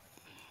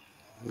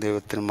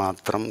ദൈവത്തിന്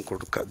മാത്രം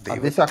കൊടുക്കുക.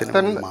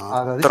 അതിശക്തൻ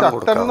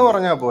എന്ന്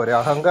പറഞ്ഞാൽ പോരെ,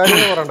 അഹങ്കാരി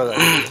എന്ന് പറയേണ്ടത്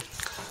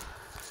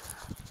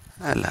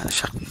അല്ല.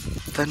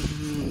 ശക്തൻ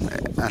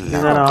അല്ല.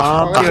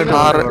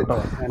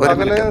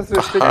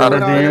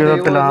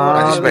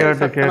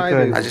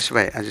 അജീഷ്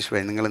ഭായ്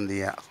നിങ്ങൾ എന്ത്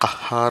ചെയ്യുക?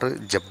 ഖഹാർ,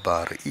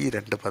 ജബ്ബാർ, ഈ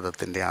രണ്ട്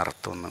പദത്തിൻ്റെ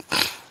അർത്ഥം ഒന്ന്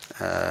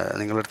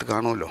നിങ്ങളടുത്ത്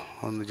കാണുമല്ലോ,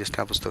 ഒന്ന് ജസ്റ്റ്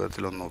ആ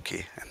പുസ്തകത്തിലൊന്ന്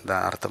നോക്കിയേ എന്താ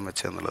അർത്ഥം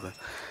വെച്ചതെന്നുള്ളത്.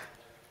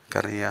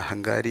 കാരണം ഈ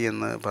അഹങ്കാരി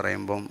എന്ന്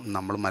പറയുമ്പം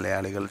നമ്മൾ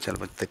മലയാളികൾ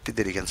ചിലപ്പോൾ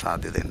തെറ്റിദ്ധരിക്കാൻ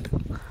സാധ്യതയുണ്ട്.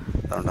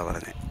 അതുകൊണ്ടാണ്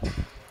പറഞ്ഞത്.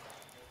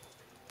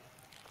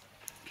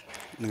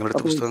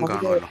 നിങ്ങളടുത്ത് പുസ്തകം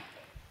കാണുമല്ലോ.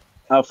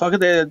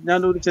 ഫഹദ്,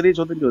 ഞാനൊരു ചെറിയ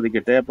ചോദ്യം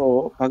ചോദിക്കട്ടെ. അപ്പോ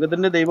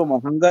ഫഹദിന്റെ ദൈവം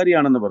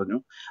അഹങ്കാരിയാണെന്ന് പറഞ്ഞു.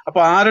 അപ്പൊ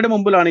ആരുടെ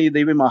മുമ്പിലാണ് ഈ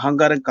ദൈവം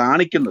അഹങ്കാരം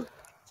കാണിക്കുന്നത്?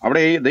 അവിടെ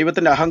ഈ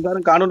ദൈവത്തിന്റെ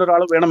അഹങ്കാരം കാണുന്ന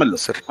ഒരാൾ വേണമല്ലോ.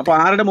 അപ്പൊ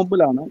ആരുടെ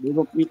മുമ്പിലാണ്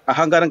ദൈവം ഈ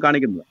അഹങ്കാരം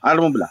കാണിക്കുന്നത്?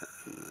 ആരുടെ മുമ്പിലാണ്?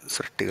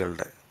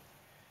 സൃഷ്ടികളുടെ.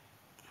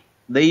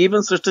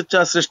 ദൈവം സൃഷ്ടിച്ച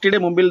സൃഷ്ടിയുടെ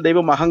മുമ്പിൽ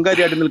ദൈവം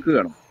അഹങ്കാരിയായിട്ട്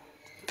നിൽക്കുകയാണ്.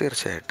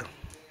 തീർച്ചയായിട്ടും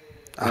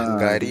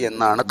അഹങ്കാരി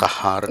എന്നാണ്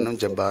ഖഹാറിനും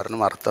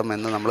ജബ്ബാറിനും അർത്ഥം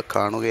എന്ന് നമ്മൾ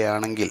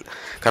കാണുകയാണെങ്കിൽ,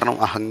 കാരണം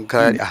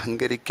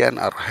അഹങ്കരിക്കാൻ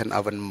അർഹൻ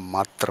അവൻ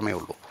മാത്രമേ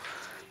ഉള്ളൂ.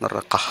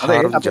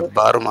 ഖഹാറും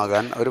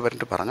ജബ്ബാറുമാകാൻ അവർ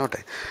പറഞ്ഞോട്ടെ,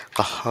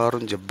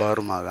 ഖഹാറും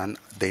ജബ്ബാറുമാകാൻ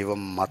ദൈവം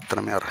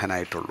മാത്രമേ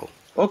അർഹനായിട്ടുള്ളൂ.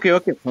 ഓക്കെ,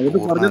 ഫഹദ്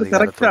പറഞ്ഞത്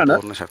കറക്റ്റ് ആണ്.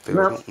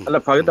 അല്ല,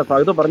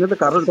 ഫഹദ് പറഞ്ഞത്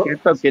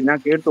കേട്ടോ, ഞാൻ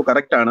കേട്ടു,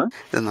 കറക്റ്റ് ആണ്.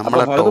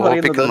 നമ്മളെ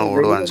ടോപ്പിക്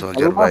ഓടുവാൻ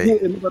സോൾജർ ഭായ്.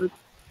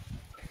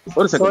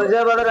 ഒരു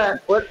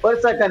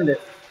സെക്കൻഡ്.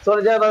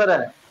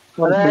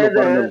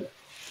 അതായത്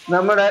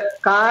നമ്മുടെ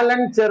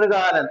കാലൻ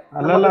ചെറുകാലൻ,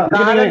 അല്ലല്ല,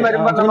 നമുക്ക് കാലൻ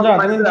വരുമ്പോ നമുക്ക്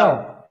മനസ്സിലാവും.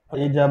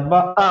 ഈ ജബ്ബ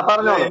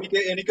പറഞ്ഞോളൂ.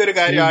 എനിക്കൊരു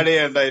കാര്യം ആഡ്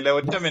ചെയ്യണ്ടായില്ല.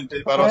 ഒറ്റ മിനിറ്റ്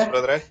ഫറോസ്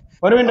ബ്രദറെ.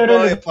 ഒരു അപ്പൊ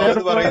മിനിറ്റ്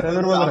ഫഹദ്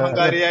പറയുന്നത്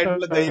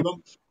അഹങ്കാരിയായിട്ടുള്ള ദൈവം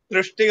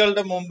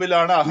സൃഷ്ടികളുടെ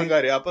മുമ്പിലാണ്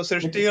അഹങ്കാരി. അപ്പൊ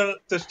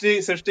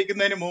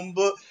സൃഷ്ടിക്കുന്നതിന്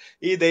മുമ്പ്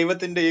ഈ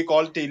ദൈവത്തിന്റെ ഈ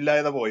ക്വാളിറ്റി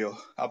ഇല്ലാതെ പോയോ?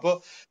 അപ്പൊ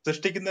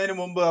സൃഷ്ടിക്കുന്നതിന്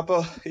മുമ്പ് അപ്പൊ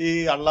ഈ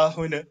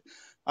അള്ളാഹുവിന്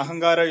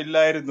അഹങ്കാരം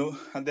ഇല്ലായിരുന്നു,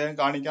 അദ്ദേഹം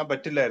കാണിക്കാൻ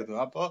പറ്റില്ലായിരുന്നു.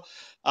 അപ്പൊ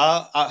ആ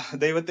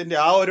ദൈവത്തിന്റെ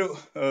ആ ഒരു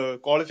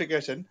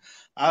ക്വാളിഫിക്കേഷൻ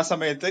ആ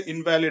സമയത്ത്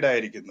ഇൻവാലിഡ്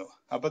ആയിരിക്കുന്നു.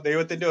 അപ്പൊ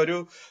ദൈവത്തിന്റെ ഒരു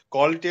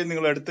ക്വാളിറ്റിയെ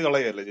നിങ്ങൾ എടുത്തു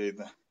കളയല്ലേ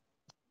ചെയ്യുന്നത്?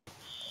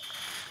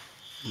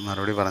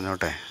 മറുപടി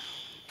പറഞ്ഞോട്ടെ.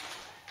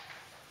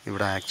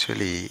 ഇവിടെ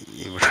ആക്ച്വലി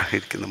ഇവിടെ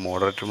ഇരിക്കുന്ന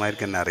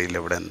മോഡറേറ്റർമാർക്ക് തന്നെ അറിയില്ല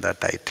ഇവിടെ എന്താ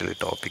ടൈറ്റിൽ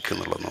ടോപ്പിക്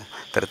എന്നുള്ളതൊന്നും.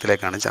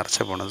 തരത്തിലേക്കാണ് ചർച്ച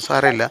പോണത്.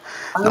 സാരമില്ല,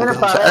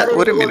 നമുക്ക്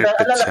ഒരു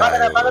മിനിറ്റ്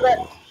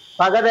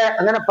പകരെ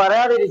അങ്ങനെ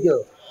പറയാതിരിക്കോ?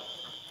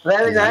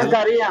 അതായത്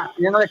ഞങ്ങൾക്കറിയാം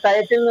ഞങ്ങൾ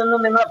ടൈറ്റിൽ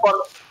നിന്നും നിങ്ങൾ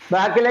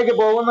ബാക്കിലേക്ക്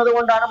പോകുന്നത്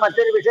കൊണ്ടാണ്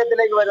മറ്റൊരു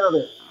വിഷയത്തിലേക്ക്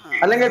വരുന്നത്.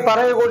 അല്ലെങ്കിൽ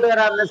പറയൂ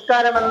കൂട്ടുകാരാ,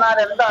 നിസ്കാരം എന്നാൽ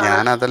എന്താണ്?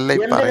 ഞാനതല്ല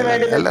ഈ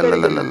പറയുന്നത്.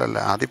 അല്ലല്ലല്ല,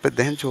 അതിപ്പോ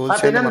ഇദ്ദേഹം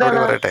ചോദിച്ചതിന് മറുപടി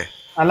പറയട്ടെ.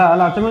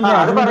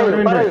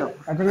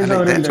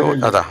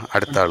 അതാ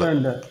അടുത്ത ആള്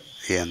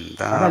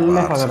എന്താ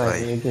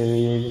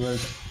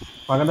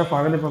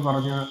പകല് ഇപ്പൊ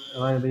പറഞ്ഞ,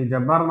 അതായത് ഈ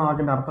ജബ്ബാർ എന്ന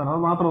വാക്കിന്റെ അർത്ഥം അത്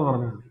മാത്രം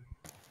പറഞ്ഞു.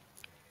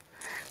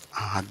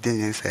 ആദ്യം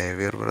ഞാൻ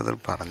സേവിയർ ബ്രദർ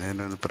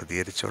പറഞ്ഞതിനൊന്ന്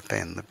പ്രതികരിച്ചോട്ടെ,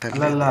 എന്നിട്ടല്ല.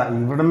 അല്ലല്ല,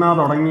 ഇവിടുന്നാ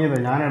തുടങ്ങിയത്.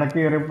 ഞാൻ ഇടയ്ക്ക്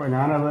കയറിയപ്പോ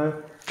ഞാനത്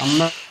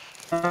അന്ന്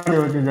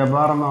ചോദിച്ചു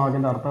ജബ്ബാർ എന്ന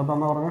വാക്കിന്റെ അർത്ഥം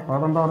പറഞ്ഞു.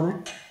 അതെന്താ പറഞ്ഞു?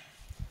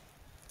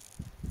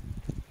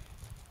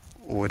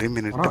 ഒരു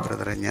മിനിറ്റ്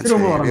ബ്രദറെ, ഞാൻ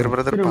സേവിയർ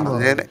ബ്രദർ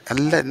പറഞ്ഞതിന്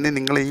അല്ല, എന്നെ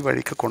നിങ്ങൾ ഈ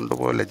വഴിക്ക്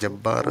കൊണ്ടുപോകല്ലേ.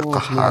 ജബ്ബാർ,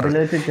 ഖഹാർ,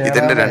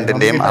 ഇതിന്റെ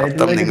രണ്ടിന്റെയും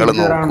അർത്ഥം നിങ്ങൾ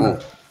നോക്കൂ.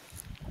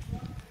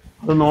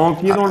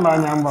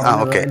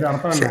 ഓക്കെ,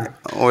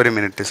 ഒരു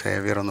മിനിറ്റ്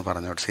സേവിയർ ഒന്ന്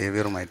പറഞ്ഞോട്ടെ.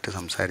 സേവിയറുമായിട്ട്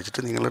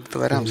സംസാരിച്ചിട്ട് നിങ്ങളടുത്ത്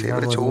വരാം.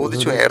 സേവിയർ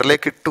ചോദിച്ചു,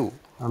 എയറിലേക്ക് ഇട്ടു.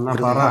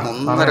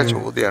 1.5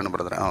 ചോദ്യമാണ്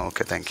brother.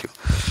 Okay, thank you.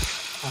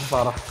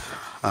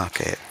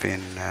 Okay,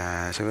 പിന്നെ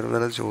സേവിയർ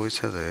ബ്രദർ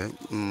ചോദിച്ചത്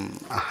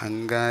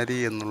അഹങ്കാരി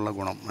എന്നുള്ള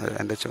ഗുണം,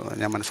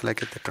 ഞാൻ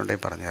മനസ്സിലാക്കി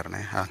തെറ്റുണ്ടെങ്കിൽ പറഞ്ഞു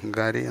തരണേ.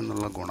 അഹങ്കാരി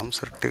എന്നുള്ള ഗുണം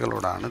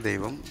സൃഷ്ടികളോടാണ്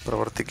ദൈവം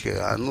പ്രവർത്തിക്കുക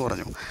എന്ന്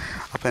പറഞ്ഞു.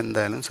 അപ്പോൾ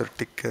എന്തായാലും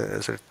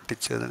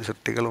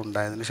സൃഷ്ടികൾ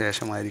ഉണ്ടായതിന്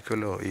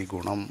ശേഷമായിരിക്കുമല്ലോ ഈ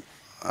ഗുണം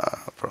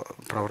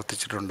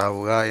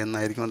പ്രവർത്തിച്ചിട്ടുണ്ടാവുക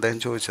എന്നായിരിക്കും അദ്ദേഹം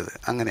ചോദിച്ചത്.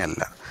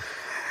 അങ്ങനെയല്ല.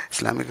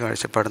 ഇസ്ലാമിക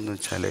കാഴ്ചപ്പാടെന്ന്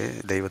വെച്ചാൽ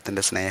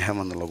ദൈവത്തിൻ്റെ സ്നേഹം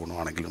എന്നുള്ള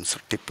ഗുണമാണെങ്കിലും,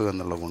 സൃഷ്ടിപ്പ്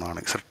എന്നുള്ള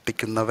ഗുണമാണെങ്കിലും,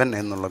 സൃഷ്ടിക്കുന്നവൻ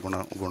എന്നുള്ള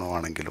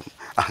ഗുണമാണെങ്കിലും,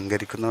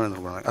 അഹങ്കരിക്കുന്നവൻ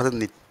എന്നുള്ള ഗുണം, അത്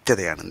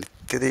നിത്യതയാണ്,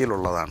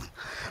 നിത്യതയിലുള്ളതാണ്.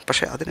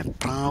 പക്ഷേ അതിനെ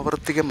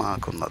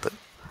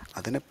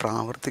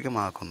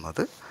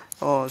പ്രാവർത്തികമാക്കുന്നത്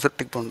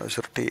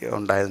സൃഷ്ടി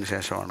ഉണ്ടായതിനു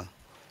ശേഷമാണ്.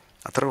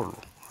 അത്രേ ഉള്ളൂ.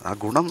 ആ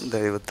ഗുണം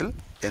ദൈവത്തിൽ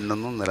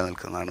എന്നും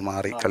നിലനിൽക്കുന്നതാണ്,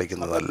 മാറി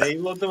കളിക്കുന്നതല്ല.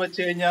 ദൈവം എന്ന് വെച്ച്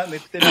കഴിഞ്ഞാൽ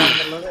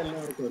നിത്യനാണെന്നുള്ളത്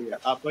എല്ലാവർക്കും അറിയാം.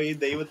 അപ്പൊ ഈ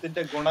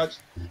ദൈവത്തിന്റെ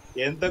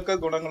എന്തൊക്കെ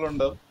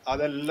ഗുണങ്ങളുണ്ടോ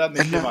അതെല്ലാം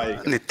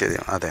നിത്യമായിരിക്കും.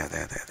 നിത്യതയും, അതെ അതെ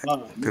അതെ അതെ,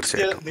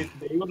 തീർച്ചയായിട്ടും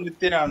ദൈവം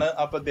നിത്യനാണ്.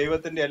 അപ്പൊ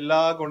ദൈവത്തിന്റെ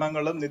എല്ലാ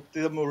ഗുണങ്ങളും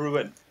നിത്യം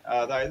മുഴുവൻ,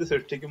 അതായത്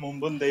സൃഷ്ടിക്ക്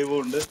മുമ്പും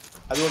ദൈവമുണ്ട്.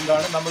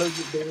 അതുകൊണ്ടാണ് നമ്മൾ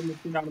ദൈവം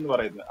നിത്യനാണെന്ന്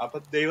പറയുന്നത്. അപ്പൊ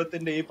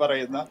ദൈവത്തിന്റെ ഈ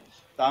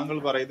താങ്കൾ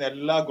പറയുന്ന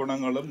എല്ലാ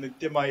ഗുണങ്ങളും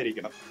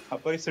നിത്യമായിരിക്കണം.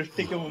 അപ്പൊ ഈ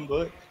സൃഷ്ടിക്ക് മുമ്പ്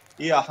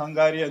ഈ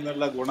അഹങ്കാരി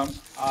എന്നുള്ള ഗുണം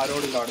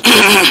ആരോട്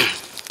കാണുന്നു?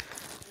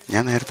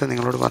 ഞാൻ നേരത്തെ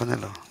നിങ്ങളോട്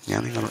പറഞ്ഞല്ലോ,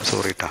 ഞാൻ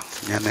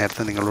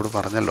നേരത്തെ നിങ്ങളോട്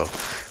പറഞ്ഞല്ലോ,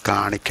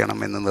 കാണിക്കണം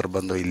എന്ന്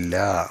നിർബന്ധമില്ല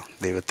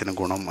ദൈവത്തിന്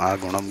ആ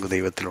ഗുണം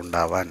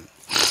ദൈവത്തിലുണ്ടാവാൻ.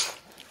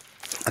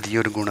 അത് ഈ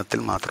ഒരു ഗുണത്തിൽ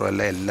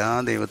മാത്രമല്ല, എല്ലാ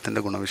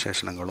ദൈവത്തിൻ്റെ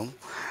ഗുണവിശേഷണങ്ങളും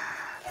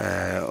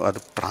അത്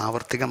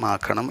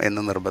പ്രാവർത്തികമാക്കണം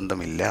എന്ന്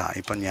നിർബന്ധമില്ല.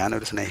 ഇപ്പം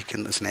ഞാനൊരു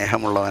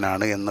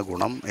സ്നേഹമുള്ളവനാണ് എന്ന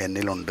ഗുണം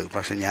എന്നിലുണ്ട്.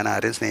 പക്ഷെ ഞാൻ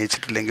ആരെയും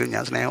സ്നേഹിച്ചിട്ടില്ലെങ്കിലും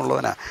ഞാൻ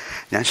സ്നേഹമുള്ളവനാണ്,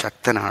 ഞാൻ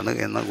ശക്തനാണ്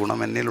എന്ന ഗുണം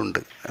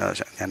എന്നിലുണ്ട്.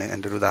 ഞാൻ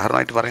എൻ്റെ ഒരു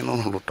ഉദാഹരണമായിട്ട്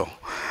പറയുന്നുള്ളൂ കേട്ടോ.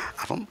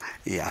 അപ്പം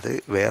അത്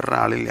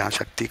വേറൊരാളിൽ ആ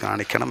ശക്തി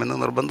കാണിക്കണമെന്ന്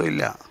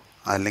നിർബന്ധമില്ല.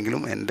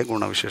 അല്ലെങ്കിലും എൻ്റെ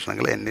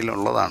ഗുണവിശേഷണങ്ങൾ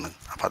എന്നിലുള്ളതാണ്.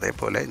 അപ്പം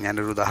അതേപോലെ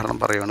ഞാനൊരു ഉദാഹരണം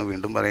പറയുകയാണ്,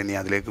 വീണ്ടും പറയാൻ നീ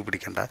അതിലേക്ക്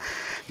പിടിക്കേണ്ട.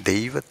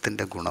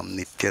 ദൈവത്തിൻ്റെ ഗുണം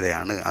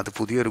നിത്യതയാണ്. അത്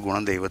പുതിയൊരു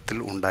ഗുണം ദൈവത്തിൽ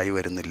ഉണ്ടായി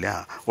വരുന്നില്ല,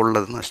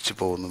 ഉള്ളത് നശിച്ചു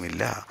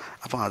പോകുന്നുമില്ല.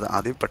 അപ്പം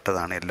അതിൽ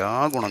പെട്ടതാണ് എല്ലാ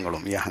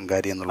ഗുണങ്ങളും. ഈ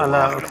അഹങ്കാരി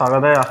എന്നുള്ള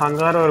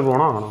അഹങ്കാരം ഒരു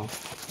ഗുണമാണോ?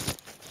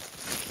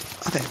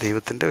 അതെ,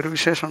 ദൈവത്തിൻ്റെ ഒരു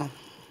വിശേഷണം.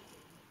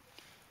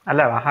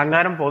 അല്ല,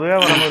 അഹങ്കാരം പൊതുവെ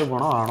പറയുന്ന ഒരു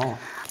ഗുണമാണോ?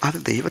 അത്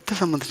ദൈവത്തെ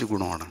സംബന്ധിച്ച്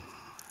ഗുണമാണ്.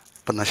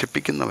 ഇപ്പം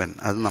നശിപ്പിക്കുന്നവൻ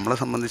അത് നമ്മളെ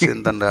സംബന്ധിച്ച്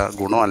എന്താ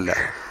ഗുണമല്ല.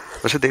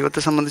 പക്ഷെ ദൈവത്തെ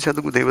സംബന്ധിച്ച് അത്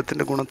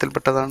ദൈവത്തിൻ്റെ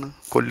ഗുണത്തിൽപ്പെട്ടതാണ്.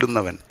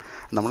 കൊല്ലുന്നവൻ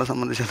നമ്മളെ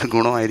സംബന്ധിച്ച് അത്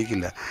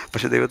ഗുണമായിരിക്കില്ല,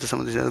 പക്ഷെ ദൈവത്തെ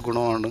സംബന്ധിച്ച് അത്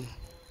ഗുണമാണ്.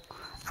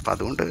 അപ്പം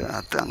അതുകൊണ്ട്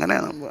അത് അങ്ങനെ,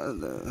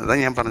 അതാ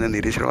ഞാൻ പറഞ്ഞ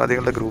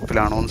നിരീശ്വരവാദികളുടെ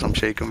ഗ്രൂപ്പിലാണോ എന്ന്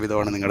സംശയിക്കും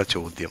വിധമാണ് നിങ്ങളുടെ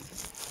ചോദ്യം,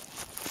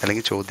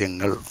 അല്ലെങ്കിൽ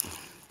ചോദ്യങ്ങൾ.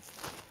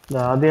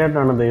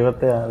 ആദ്യമായിട്ടാണ്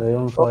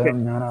ദൈവം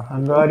സ്വയം ഞാൻ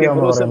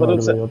അഹങ്കാരിയാണെന്ന്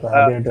പറയുന്നത് ദൈവത്തെ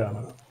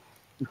ആദ്യമായിട്ടാണ്.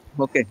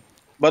 ഓക്കെ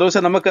ബറൂസ,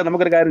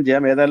 നമുക്കൊരു കാര്യം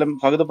ചെയ്യാം. ഏതായാലും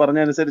ഭഗത്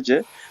പറഞ്ഞനുസരിച്ച്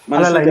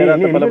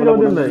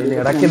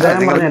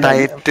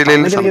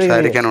ടൈറ്റിലിൽ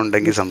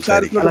സംസാരിക്കാനുണ്ടെങ്കിൽ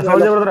സംസാരിക്കും.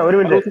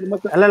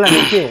 അല്ലല്ല,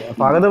 എനിക്ക്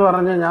ഭഗത്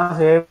പറഞ്ഞ ഞാൻ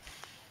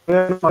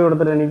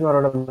കൊടുത്തിട്ട് എനിക്ക്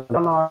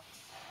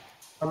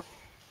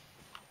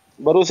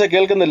ബറൂസെ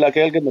കേൾക്കുന്നില്ല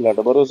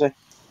കേട്ടോ ബറൂസെ,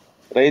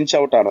 റേഞ്ച്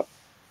ഔട്ടാണ്.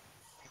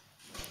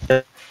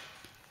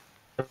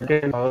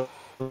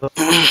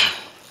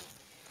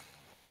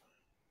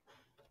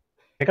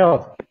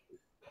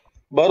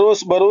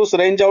 ബറൂസ്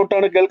റേഞ്ച്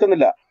ഔട്ടാണ്,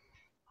 കേൾക്കുന്നില്ല.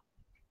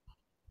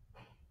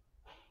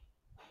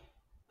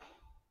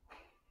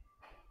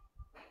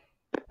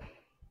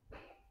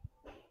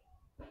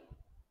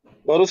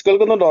 ബറൂസ്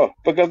കേൾക്കുന്നുണ്ടോ?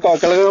 ഇപ്പൊ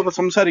കേൾക്കാം,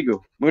 സംസാരിക്കൂ,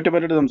 വീട്ടിൽ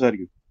പറ്റിട്ട്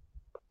സംസാരിക്കൂ.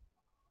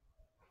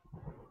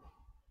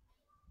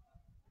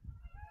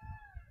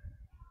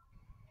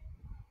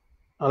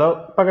 ഹലോ,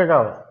 ഇപ്പൊ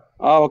കേൾക്കാവോ?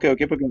 ഓക്കെ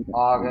ഇപ്പൊ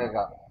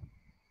കേൾക്കാം.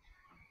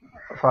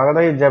 സ്വാഗത,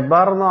 ഈ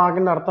ജബ്ബാർ എന്ന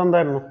വാക്കിന്റെ അർത്ഥം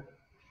എന്തായിരുന്നു?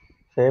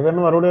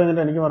 സേവ്യറിന് മറുപടി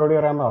കഴിഞ്ഞിട്ട് എനിക്ക് മറുപടി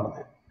പറയാമെന്ന്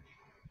പറഞ്ഞു.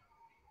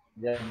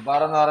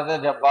 ജബ്ബാർ എന്ന് പറഞ്ഞ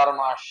ജബ്ബാർ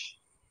മാഷ്.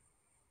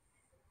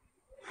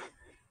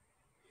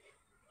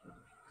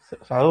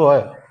 അത്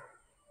പോയോ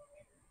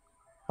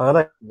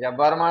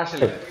ജബ്ബാർ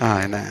മാഷില്ലേ?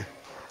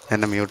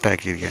 എന്നെ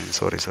മ്യൂട്ടാക്കിയിരിക്കാൻ.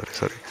 സോറി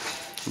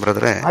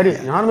ബ്രദറെ,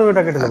 ഞാനൊന്നും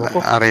വീട്ടാക്കിട്ടില്ല.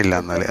 അറിയില്ല.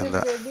 എന്നാലും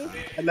എന്താ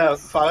അല്ല,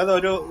 ഫഹദ്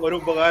ഒരു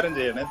ഉപകാരം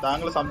ചെയ്യണേ.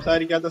 താങ്കൾ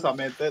സംസാരിക്കാത്ത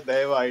സമയത്ത്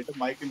ദയവായിട്ട്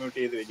മൈക്ക് മ്യൂട്ട്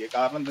ചെയ്ത് വെക്കുക.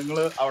 കാരണം നിങ്ങൾ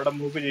അവിടെ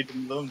മൂക്ക്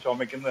ചീറ്റുന്നതും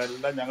ചുമക്കുന്നതും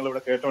എല്ലാം ഞങ്ങൾ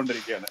ഇവിടെ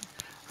കേട്ടോണ്ടിരിക്കുകയാണ്.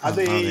 അത്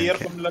ഈ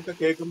ഇയർഫോണിലൊക്കെ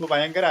കേൾക്കുമ്പോൾ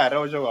ഭയങ്കര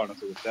അരോചകമാണ്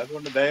സുഹൃത്തെ.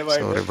 അതുകൊണ്ട്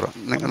ദയവായിട്ട്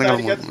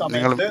സംസാരിക്കാത്ത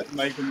സമയത്ത്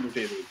മൈക്ക് മ്യൂട്ട്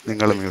ചെയ്ത് വെക്കുക.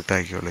 നിങ്ങൾ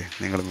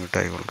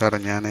മ്യൂട്ടായിക്കോളൂ.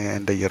 കാരണം ഞാൻ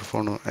എൻ്റെ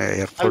എയർപോഡ്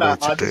അത്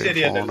വെച്ചിട്ട്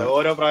ശരിയല്ലല്ലോ.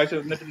 ഓരോ പ്രാവശ്യം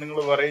എന്നിട്ട് നിങ്ങൾ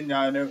പറയും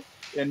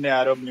എന്നെ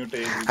ആരോ മ്യൂട്ട്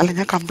ചെയ്തു. അല്ല,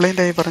 ഞാൻ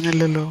കംപ്ലൈന്റ് ആയി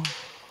പറഞ്ഞില്ലല്ലോ.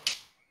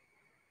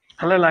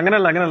 അല്ലല്ല,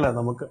 അങ്ങനല്ല.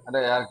 നമുക്ക്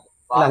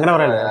അങ്ങനെ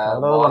പറയല്ലേ.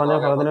 ഫഹദ് പറഞ്ഞ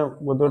ഫഹദിന്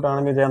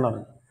ബുദ്ധിമുട്ടാണെങ്കിൽ ചെയ്യാൻ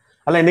പറഞ്ഞു.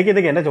 അല്ല, എനിക്ക്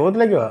എന്റെ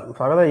ചോദ്യത്തിലേക്ക് വാ.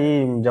 ഫഹദ്, ഈ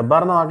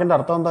ജബ്ബാർ എന്ന വാക്കിന്റെ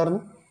അർത്ഥം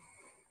എന്തായിരുന്നു?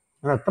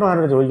 ഞാൻ എത്ര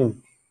നേരം ചോദിക്കുന്നു.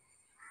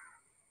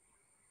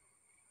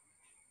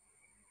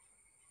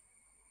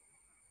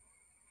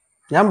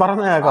 ഞാൻ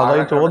പറഞ്ഞ കേൾക്കാം.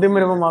 അതായത് ചോദ്യം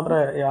വരുമ്പോൾ മാത്രമേ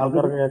ഈ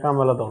ആൾക്കാർക്ക് കേൾക്കാൻ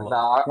പറ്റത്തുള്ളൂ.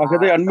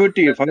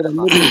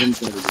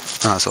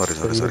 സോറി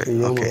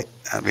ഓക്കെ,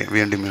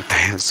 വീണ്ടും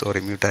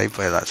മ്യൂട്ടായി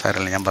പോയതാ.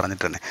 സാരല്ല, ഞാൻ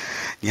പറഞ്ഞിട്ട് തന്നെ.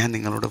 ഞാൻ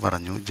നിങ്ങളോട്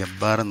പറഞ്ഞു,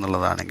 ജബ്ബാർ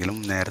എന്നുള്ളതാണെങ്കിലും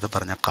നേരത്തെ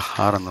പറഞ്ഞ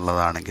ഖഹാർ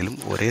എന്നുള്ളതാണെങ്കിലും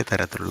ഒരേ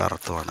തരത്തിലുള്ള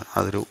അർത്ഥമാണ്.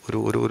 അതൊരു ഒരു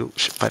ഒരു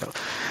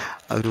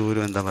ഒരു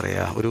എന്താ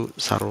പറയുക, ഒരു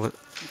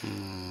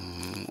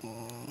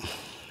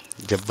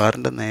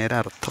ജബ്ബാറിൻ്റെ നേരെ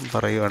അർത്ഥം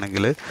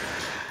പറയുകയാണെങ്കിൽ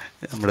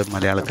നമ്മുടെ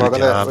മലയാളത്തിൽ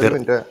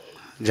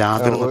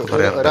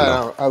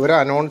ഒരു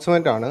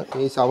അനൗൺസ്മെന്റ് ആണ്.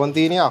 ഈ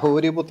ശവന്തീനി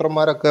അഹോരി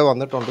പുത്രന്മാരൊക്കെ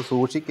വന്നിട്ടുണ്ട്,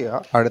 സൂക്ഷിക്കുക.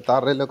 അടുത്ത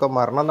ആരുടെയൊക്കെ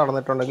മരണം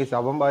നടന്നിട്ടുണ്ടെങ്കിൽ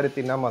ശവം വാരി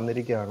തിന്നാൻ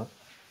വന്നിരിക്കുകയാണ്,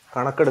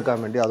 കണക്കെടുക്കാൻ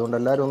വേണ്ടി. അതുകൊണ്ട്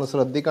എല്ലാവരും ഒന്ന്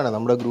ശ്രദ്ധിക്കണേ.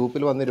 നമ്മുടെ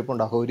ഗ്രൂപ്പിൽ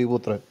വന്നിരിപ്പുണ്ട് അഹോരി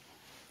പുത്രൻ,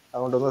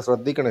 അതുകൊണ്ടൊന്ന്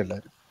ശ്രദ്ധിക്കണം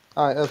എല്ലാവരും.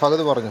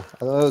 ഫഹദ് പറഞ്ഞു,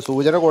 അത്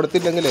സൂചന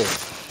കൊടുത്തില്ലെങ്കിലേ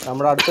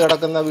നമ്മുടെ അടുത്ത്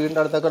കിടക്കുന്ന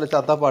വീടിൻ്റെ അടുത്തൊക്കെ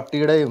ചത്ത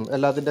പട്ടിയുടെയും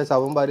എല്ലാത്തിൻ്റെ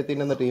ശവം വാരി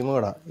തിന്നുന്ന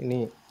ടീമുകളാണ്. ഇനി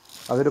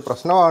അതൊരു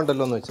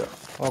പ്രശ്നമാകണ്ടല്ലോ എന്ന് വെച്ചാൽ.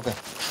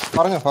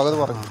 പറഞ്ഞു ഫഹദ്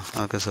പറഞ്ഞു.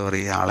 ഓക്കെ, സോറി,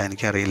 ആളെ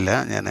എനിക്കറിയില്ല,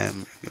 ഞാൻ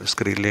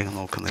സ്ക്രീനിലേക്ക്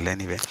നോക്കുന്നില്ല.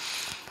 എനിവേ,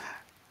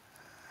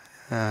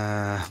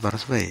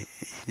 ബറസ് ഭായ്,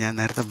 ഞാൻ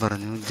നേരത്തെ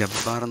പറഞ്ഞു,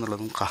 ജബ്ബാർ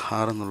എന്നുള്ളതും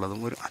ഖഹാർ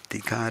എന്നുള്ളതും ഒരു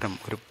അധികാരം,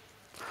 ഒരു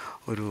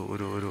ഒരു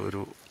ഒരു ഒരു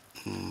ഒരു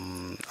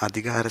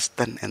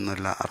അധികാരസ്ഥൻ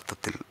എന്നുള്ള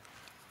അർത്ഥത്തിൽ,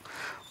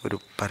 ഒരു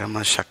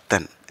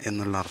പരമശക്തൻ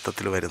എന്നുള്ള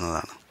അർത്ഥത്തിൽ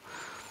വരുന്നതാണ്.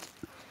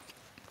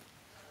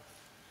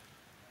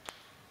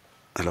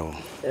 ഹലോ,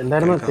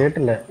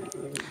 കേട്ടില്ല.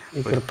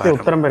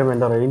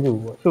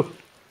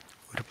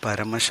 ഒരു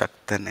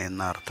പരമശക്തൻ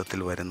എന്ന അർത്ഥത്തിൽ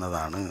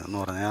വരുന്നതാണ് എന്ന്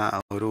പറഞ്ഞാൽ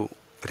ഒരു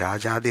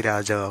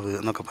രാജാതിരാജാവ്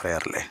എന്നൊക്കെ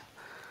പറയാറില്ലേ?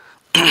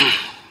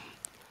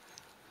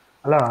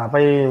 അല്ല, അപ്പൊ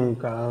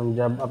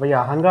ഈ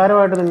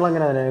അഹങ്കാരമായിട്ട് നിങ്ങൾ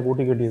എങ്ങനെ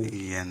കൂട്ടിക്കെട്ടിയത്?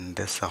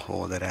 എൻ്റെ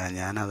സഹോദര,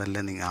 ഞാൻ അതല്ല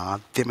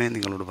ആദ്യമേ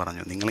നിങ്ങളോട്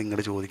പറഞ്ഞു. നിങ്ങൾ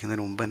ഇങ്ങോട്ട്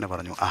ചോദിക്കുന്നതിന് മുമ്പ് തന്നെ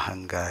പറഞ്ഞു,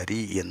 അഹങ്കാരി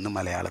എന്ന്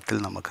മലയാളത്തിൽ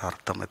നമുക്ക്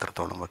അർത്ഥം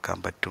എത്രത്തോളം വെക്കാൻ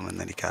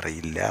പറ്റുമെന്ന്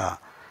എനിക്കറിയില്ല.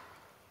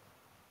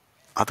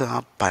 അത് ആ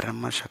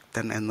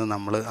പരമശക്തൻ എന്ന്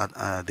നമ്മൾ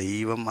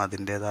ദൈവം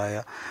അതിൻ്റേതായ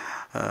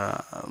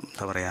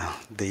എന്താ പറയുക,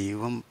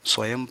 ദൈവം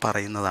സ്വയം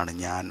പറയുന്നതാണ്.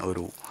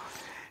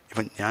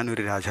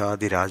 ഞാനൊരു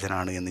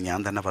രാജാതിരാജനാണ് എന്ന് ഞാൻ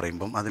തന്നെ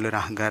പറയുമ്പം അതിലൊരു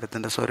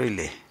അഹങ്കാരത്തിൻ്റെ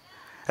സ്വരമില്ലേ?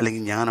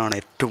 അല്ലെങ്കിൽ ഞാനാണ്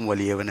ഏറ്റവും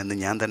വലിയവൻ എന്ന്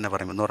ഞാൻ തന്നെ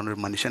പറയുമ്പോൾ എന്ന്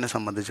പറഞ്ഞൊരു മനുഷ്യനെ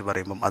സംബന്ധിച്ച്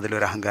പറയുമ്പം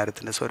അതിലൊരു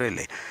അഹങ്കാരത്തിൻ്റെ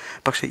സ്വരമില്ലേ?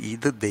 പക്ഷേ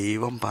ഇത്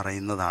ദൈവം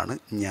പറയുന്നതാണ്,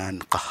 ഞാൻ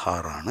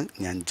ഖഹാറാണ്,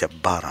 ഞാൻ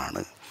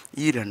ജബ്ബാറാണ്.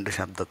 ഈ രണ്ട്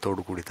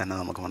ശബ്ദത്തോടു കൂടി തന്നെ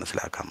നമുക്ക്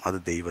മനസ്സിലാക്കാം അത്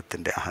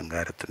ദൈവത്തിൻ്റെ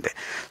അഹങ്കാരത്തിൻ്റെ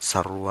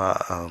സർവ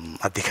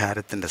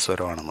അധികാരത്തിൻ്റെ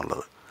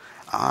സ്വരമാണെന്നുള്ളത്.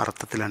 ആ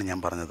അർത്ഥത്തിലാണ് ഞാൻ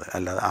പറഞ്ഞത്.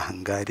 അല്ലാതെ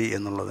അഹങ്കാരി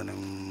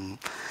എന്നുള്ളതിനും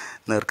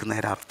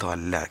നേർക്കുനേരെ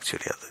അർത്ഥമല്ല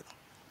ആക്ച്വലി. അത്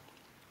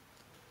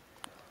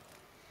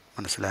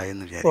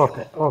മനസ്സിലായെന്ന്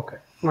വിചാരിക്കും.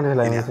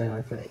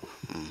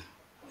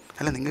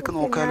 അല്ല, നിങ്ങൾക്ക്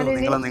നോക്കാലോ,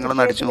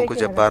 നിങ്ങളൊന്ന് അടിച്ചു നോക്കൂ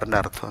ജബ്ബാറിന്റെ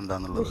അർത്ഥം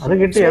എന്താന്നുള്ളത്.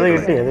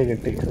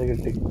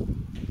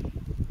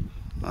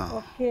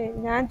 ഓക്കെ,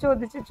 ഞാൻ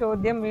ചോദിച്ച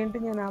ചോദ്യം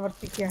വീണ്ടും ഞാൻ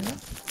ആവർത്തിക്കുകയാണ്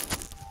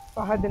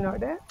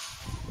ഫഹദിനോട്.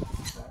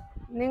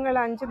 നിങ്ങൾ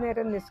 5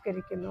 നേരം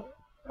നിസ്കരിക്കുന്നു,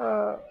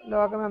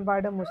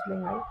 ലോകമെമ്പാടും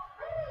മുസ്ലിങ്ങൾ.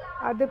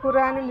 അത്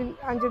ഖുറാനിൽ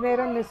 5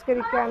 നേരം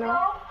നിസ്കരിക്കാനോ?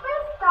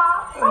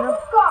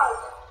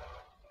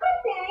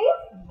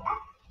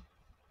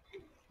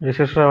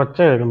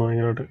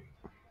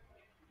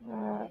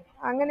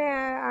 അങ്ങനെ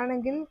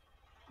ആണെങ്കിൽ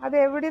അത്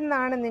എവിടെ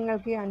നിന്നാണ്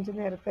നിങ്ങൾക്ക് ഈ 5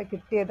 നേരത്തെ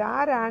കിട്ടിയത്?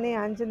 ആരാണ് ഈ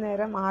 5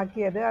 നേരം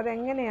ആക്കിയത്?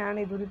 അതെങ്ങനെയാണ്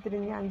ഇത്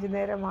ഉരുത്തിരിഞ്ഞ് 5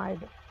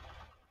 നേരമായത്?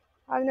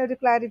 അതിനൊരു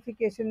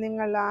ക്ലാരിഫിക്കേഷൻ,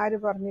 നിങ്ങൾ ആര്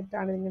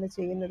പറഞ്ഞിട്ടാണ് നിങ്ങൾ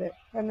ചെയ്യുന്നത്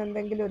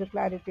എന്നെന്തെങ്കിലും ഒരു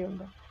ക്ലാരിറ്റി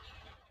ഉണ്ടോ?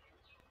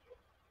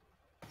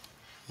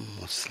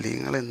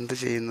 മുസ്ലിങ്ങൾ എന്ത്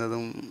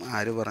ചെയ്യുന്നതും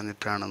ആര്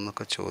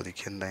പറഞ്ഞിട്ടാണെന്നൊക്കെ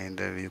ചോദിക്കേണ്ട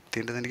അതിൻ്റെ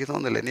യുക്തിയുണ്ടെന്ന് എനിക്ക്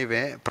തോന്നുന്നില്ല. ഇനി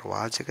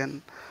പ്രവാചകൻ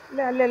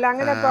അല്ല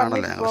അങ്ങനെ ആണല്ലോ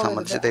പറഞ്ഞിട്ട് ഞങ്ങളെ പോകരുത്,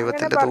 സംബന്ധിച്ച് അങ്ങനെ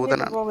ദൈവത്തിൻ്റെ പറഞ്ഞിട്ട്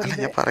ദൂതനാണ്. അല്ല, പോകരുത്.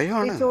 ഞാൻ ഈ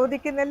പറയുവാണ്.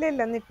 ചോദിക്കുന്നല്ലേ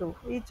ഇല്ല നിൽക്കൂ,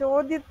 ഈ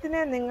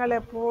ചോദ്യത്തിന് നിങ്ങൾ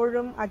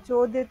എപ്പോഴും ആ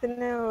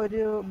ചോദ്യത്തിന്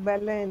ഒരു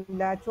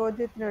ബലമില്ല,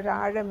 ചോദ്യത്തിന് ഒരു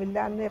ആഴമില്ല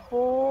എന്ന്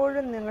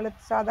എപ്പോഴും നിങ്ങൾ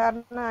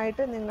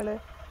സാധാരണയായിട്ട് നിങ്ങൾ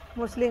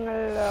മുസ്ലിം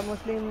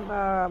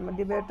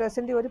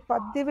ഡിബേറ്റേഴ്സിൻ്റെ ഒരു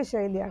പതിവ്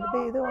ശൈലിയാണ്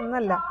ഇത്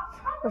ഒന്നല്ല.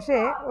 പക്ഷേ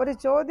ഒരു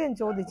ചോദ്യം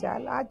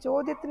ചോദിച്ചാൽ ആ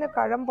ചോദ്യത്തിന്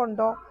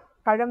കഴമ്പുണ്ടോ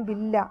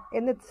കഴമ്പില്ല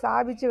എന്ന്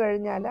സ്ഥാപിച്ചു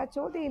കഴിഞ്ഞാൽ ആ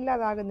ചോദ്യം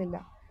ഇല്ലാതാകുന്നില്ല.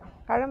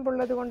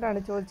 കഴമ്പുള്ളത് കൊണ്ടാണ്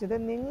ചോദിച്ചത്.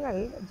 നിങ്ങൾ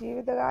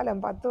ജീവിതകാലം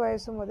 10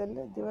 വയസ്സ് മുതൽ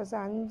ദിവസം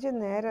 5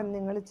 നേരം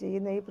നിങ്ങൾ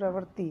ചെയ്യുന്ന ഈ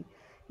പ്രവൃത്തി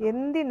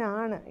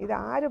എന്തിനാണ്, ഇത്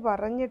ആര്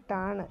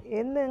പറഞ്ഞിട്ടാണ്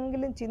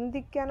എന്നെങ്കിലും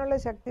ചിന്തിക്കാനുള്ള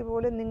ശക്തി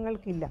പോലും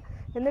നിങ്ങൾക്കില്ല.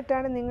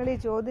 എന്നിട്ടാണ് നിങ്ങൾ ഈ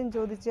ചോദ്യം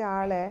ചോദിച്ച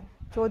ആളെ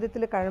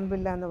ചോദ്യത്തിൽ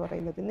കഴമ്പില്ല എന്ന്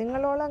പറയുന്നത്.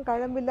 നിങ്ങളോളം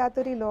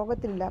കഴമ്പില്ലാത്തൊരു ഈ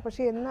ലോകത്തിലില്ല.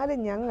 പക്ഷേ എന്നാലും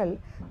ഞങ്ങൾ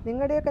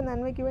നിങ്ങളുടെയൊക്കെ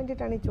നന്മയ്ക്ക്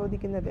വേണ്ടിയിട്ടാണ് ഈ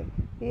ചോദിക്കുന്നത്.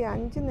 ഈ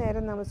 5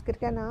 നേരം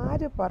നമസ്കരിക്കാൻ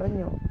ആര്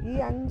പറഞ്ഞു? ഈ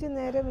 5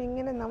 നേരം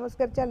ഇങ്ങനെ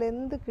നമസ്കരിച്ചാൽ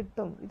എന്ത്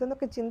കിട്ടും?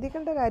 ഇതൊന്നൊക്കെ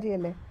ചിന്തിക്കേണ്ട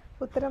കാര്യമല്ലേ?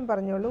 ഉത്തരം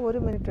പറഞ്ഞോളൂ.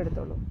 1 മിനിറ്റ്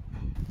എടുത്തോളൂ.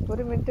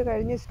 1 മിനിറ്റ്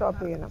കഴിഞ്ഞ്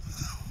സ്റ്റോപ്പ് ചെയ്യണം.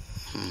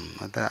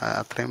 അത്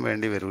അത്രയും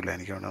വേണ്ടി വരില്ല,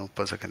 എനിക്ക് വേണം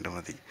 30 സെക്കൻഡ്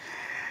മതി.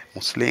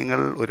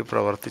 മുസ്ലിങ്ങൾ ഒരു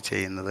പ്രവൃത്തി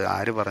ചെയ്യുന്നത്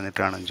ആര്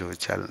പറഞ്ഞിട്ടാണെന്ന്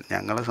ചോദിച്ചാൽ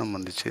ഞങ്ങളെ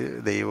സംബന്ധിച്ച്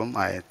ദൈവം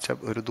അയച്ച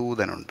ഒരു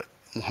ദൂതനുണ്ട്.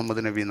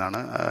 മുഹമ്മദ് നബി എന്നാണ്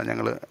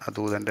ഞങ്ങൾ ആ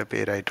ദൂതൻ്റെ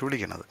പേരായിട്ട്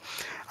വിളിക്കുന്നത്.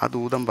 ആ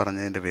ദൂതൻ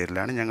പറഞ്ഞതിൻ്റെ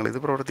പേരിലാണ് ഞങ്ങളിത്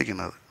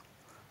പ്രവർത്തിക്കുന്നത്.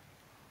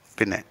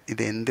 പിന്നെ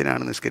ഇത്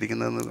എന്തിനാണ്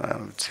നിസ്കരിക്കുന്നതെന്ന്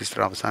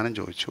സിസ്റ്റർ അവസാനം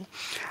ചോദിച്ചു.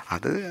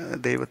 അത്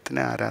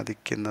ദൈവത്തിനെ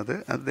ആരാധിക്കുന്നത്,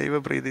 അത്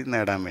ദൈവപ്രീതി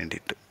നേടാൻ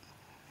വേണ്ടിയിട്ട്.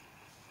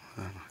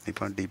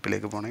 ഇപ്പം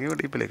ഡീപ്പിലേക്ക് പോകണമെങ്കിൽ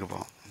ഡീപ്പിലേക്ക്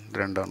പോകാം.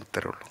 രണ്ടാം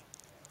ഉത്തരവുള്ളൂ.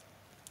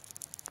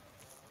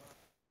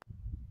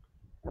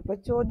 അപ്പോൾ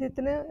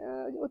ചോദ്യത്തിന്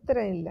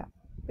ഉത്തരമില്ല.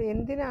 അപ്പോൾ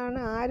എന്തിനാണ്,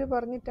 ആര്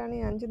പറഞ്ഞിട്ടാണ്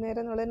ഈ 5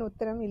 നേരം എന്നുള്ളതിന്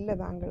ഉത്തരം ഇല്ല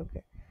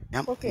താങ്കൾക്ക്.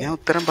 ഞാൻ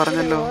ഉത്തരം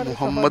പറഞ്ഞല്ലോ.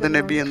 മുഹമ്മദ്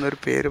നബി എന്നൊരു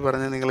പേര്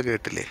പറഞ്ഞ് നിങ്ങൾ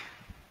കേട്ടില്ലേ?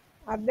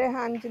 അദ്ദേഹം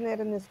 5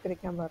 നേരം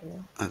നിസ്കരിക്കാൻ പറഞ്ഞു.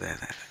 അതെ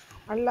അതെ,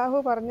 അള്ളാഹു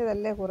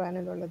പറഞ്ഞതല്ലേ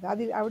ഖുറാനിലുള്ളത്.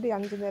 അവിടെ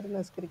 5 നേരം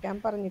നിസ്കരിക്കാൻ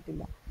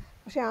പറഞ്ഞിട്ടില്ല.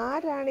 പക്ഷെ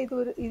ആരാണ് ഇത്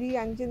ഈ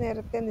 5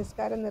 നേരത്തെ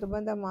നിസ്കാരം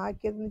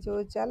നിർബന്ധമാക്കിയതെന്ന്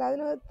ചോദിച്ചാൽ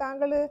അതിന്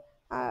താങ്കൾ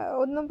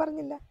ഒന്നും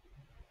പറഞ്ഞില്ല.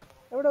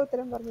 എവിടെ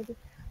ഉത്തരം പറഞ്ഞത്?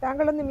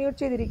 താങ്കളൊന്ന് മ്യൂട്ട്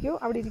ചെയ്തിരിക്കൂ,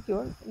 അവിടെ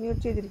ഇരിക്കുമോ,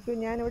 മ്യൂട്ട് ചെയ്തിരിക്കൂ.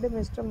 ഞാനിവിടെ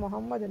മിസ്റ്റർ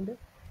മുഹമ്മദ് ഉണ്ട്,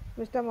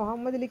 മിസ്റ്റർ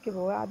മുഹമ്മദിലേക്ക്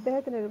പോവുക.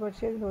 അദ്ദേഹത്തിന് ഒരു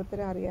പക്ഷേ ഇതിന്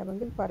ഉത്തരം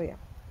അറിയാമെങ്കിൽ പറയാം.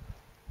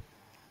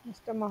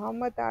 മിസ്റ്റർ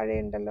മുഹമ്മദ് താഴെ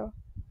ഉണ്ടല്ലോ.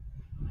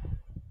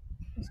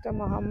 മിസ്റ്റർ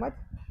മുഹമ്മദ്,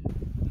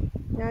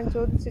 ഞാൻ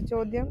ചോദിച്ച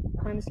ചോദ്യം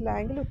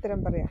മനസ്സിലായെങ്കിൽ ഉത്തരം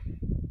പറയാം.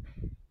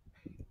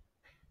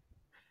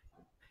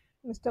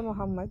 മിസ്റ്റർ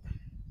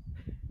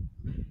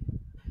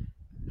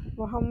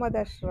മുഹമ്മദ്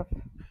അഷ്റഫ്.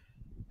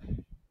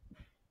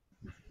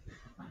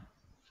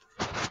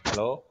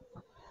 ഹലോ,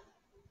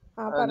 ആ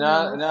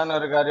പറഞ്ഞോളൂ. ഞാൻ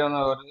ഒരു കാര്യം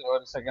ഒന്ന്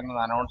ഒരു സെക്കൻഡ്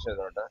ഒന്ന് അനൗൺസ്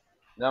ചെയ്തോട്ടെ.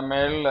 ഞാൻ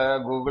മേളില്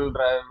ഗൂഗിൾ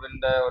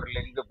ഡ്രൈവിന്റെ ഒരു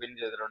ലിങ്ക് പിൻ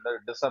ചെയ്തിട്ടുണ്ട്.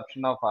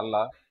 ഡിസെപ്ഷൻ ഓഫ് അല്ല,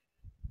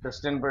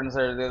 ക്രിസ്ത്യൻ പ്രിൻസ്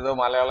എഴുതിയത്,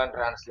 മലയാളം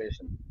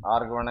ട്രാൻസ്ലേഷൻ.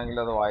 ആർക്ക്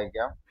വേണമെങ്കിലും അത്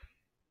വായിക്കാം.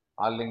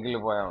 ആ ലിങ്കിൽ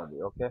പോയാൽ മതി.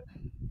 ഓക്കെ,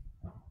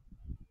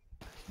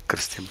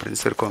 ക്രിസ്ത്യൻ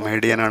പ്രിൻസ് ഒരു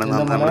കൊമേഡിയൻ ആണെന്ന്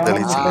നമ്മൾ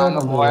തെളിയിച്ചില്ല.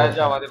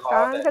 വായിച്ചാൽ മതി.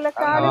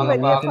 താങ്കളെക്കാളും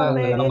വലിയ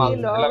കൊമേഡിയൻ ഈ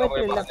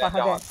ലോകത്തിലില്ല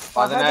ഫഹദെ.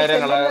 ഫഹദ്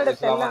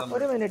ചെല്ലുന്നിടത്തെല്ലാം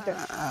ഒരു മിനിറ്റ്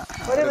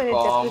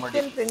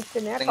ക്രിസ്ത്യൻ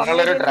പ്രിൻസിനെ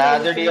കൊമേഡിയൻ,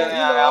 ഈ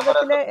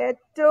ലോകത്തിലെ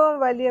ഏറ്റവും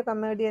വലിയ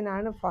കൊമേഡിയൻ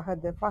ആണ്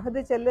ഫഹദ്. ഫഹദ്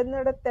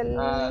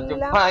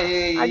ചെല്ലുന്നിടത്തെല്ലാം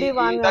അടി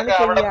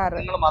വാങ്ങുകയാണ് ചെയ്യാറ്.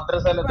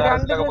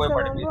 2 ദിവസം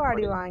മുമ്പ്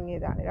അടി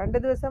വാങ്ങിയതാണ്, 2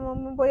 ദിവസം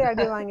മുമ്പ് പോയി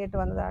അടി വാങ്ങിയിട്ട്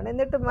വന്നതാണ്.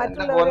 എന്നിട്ട്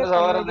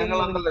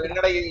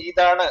മറ്റുള്ളവരെ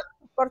ഇതാണ്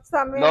കുറച്ച്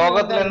സമയം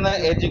ലോകത്തിൽ നിന്ന്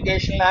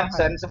educational and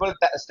sensible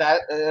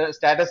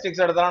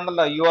statistics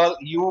എടുത്താണല്ലോ.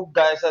 You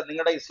guys,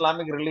 നിങ്ങളുടെ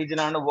ഇസ്ലാമിക് റിലീജിയൻ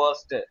ആണ്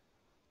വേർസ്റ്റ്.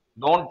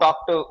 Don't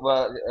talk to.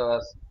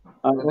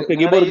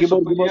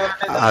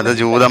 അത്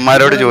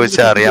ജൂതന്മാരോട്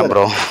ചോദിച്ചാൽ അറിയാം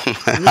ബ്രോ,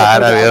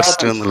 ആരാ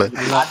വേസ്റ്റ് എന്നുള്ളത്.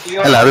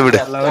 അല്ല, അത് വിട്.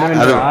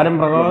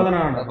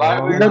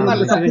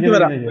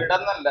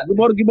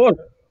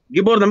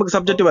 ഗിബോർ, നമുക്ക്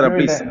സബ്ജക്റ്റ് വരാം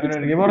പ്ലീസ്.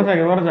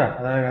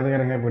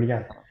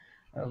 പിടിക്കാൻ.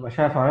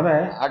 പക്ഷെ ഫഹദെ,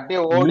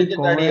 ഈ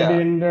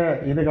കൊമേഡിയന്റെ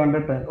ഇത്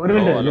കണ്ടിട്ട് ഒരു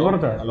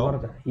മിനിറ്റ്,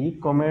 ഈ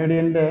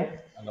കൊമേഡിയന്റെ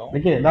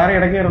ഇതാരെ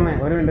ഇടയ്ക്ക് വരുന്നേ,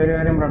 ഒരു മിനിറ്റ്, ഒരു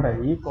കാര്യം പറയട്ടെ.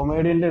 ഈ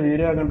കൊമേഡിയന്റെ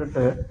വീഡിയോ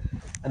കണ്ടിട്ട്,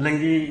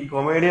 അല്ലെങ്കിൽ ഈ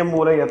കൊമേഡിയൻ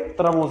മൂലം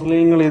എത്ര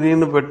മുസ്ലിങ്ങൾ ഇതിൽ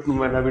നിന്ന്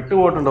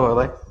വിട്ടുപോയിട്ടുണ്ട്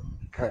ഫഹദെ?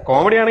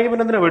 കോമഡി ആണെങ്കിൽ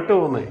പിന്നെ എന്തിനാ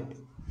വിട്ടുപോകുന്നേ?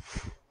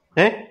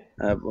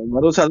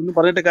 അതൊന്നും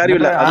പറഞ്ഞിട്ട്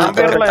കാര്യമില്ല.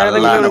 ആംബിയറുള്ള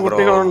ഏതെങ്കിലും ഒരു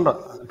കുട്ടികളുണ്ടോ?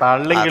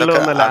 തള്ളിങ്കില്ലോ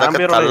ഒന്നല്ല,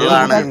 ആംബിയറുള്ള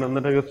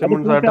എന്നിട്ട്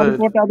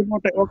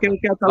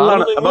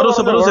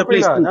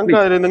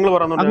നിങ്ങൾ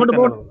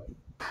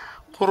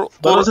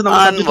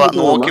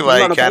നോക്കി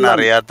വായിക്കാൻ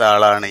അറിയാത്ത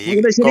ആളാണ് ഈ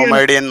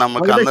കൊമേഡിയൻ.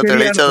 നമുക്ക് അന്ന്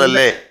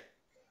തെളിയിച്ചതല്ലേ.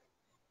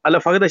 അല്ല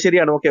ഫഹദ,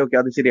 ശരിയാണ്. ഓക്കെ,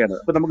 അത് ശരിയാണ്.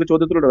 അപ്പൊ നമുക്ക്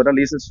ചോദ്യത്തിലൂടെ വരാം.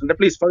 ലീസിന്റെ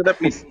പ്ലീസ് ഫഹദ,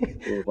 പ്ലീസ്.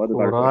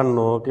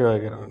 നോക്കി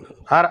വായിക്കണം.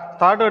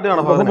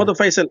 മുഹമ്മദ്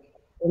ഫൈസൽ,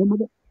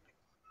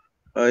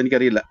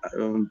 എനിക്കറിയില്ല.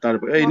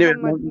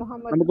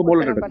 നമുക്ക്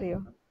മുകളിലുണ്ട്.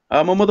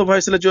 മുഹമ്മദ്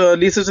ഫൈസൽ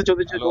ലീസസ്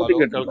ചോദിച്ച ചോദ്യം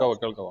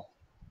കേട്ടിരുന്നോ?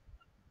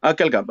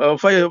 കേൾക്കാം.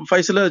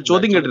 ഫൈസൽ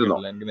ചോദ്യം കേട്ടിരുന്നോ?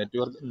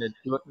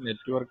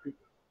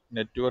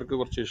 നെറ്റ്വർക്ക്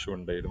കുറച്ച് ഇഷ്യൂ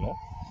ഉണ്ടായിരുന്നു.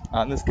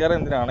 നിസ്കാരം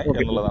എന്തിനാണ്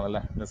ഓക്കെ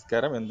എന്നുള്ളതാണല്ലേ,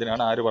 നിസ്കാരം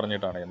എന്തിനാണ്, ആര്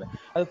പറഞ്ഞിട്ടാണ് എന്ന്.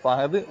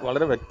 അത്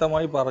വളരെ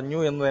വ്യക്തമായി പറഞ്ഞു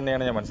എന്ന്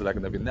തന്നെയാണ് ഞാൻ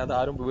മനസ്സിലാക്കുന്നത്. പിന്നെ അത്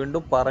ആരും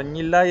വീണ്ടും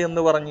പറഞ്ഞില്ല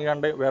എന്ന് പറഞ്ഞു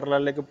കണ്ട്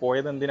വേറൊരാളിലേക്ക്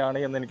പോയത് എന്തിനാണ്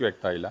എന്ന് എനിക്ക്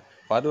വ്യക്തമായില്ല.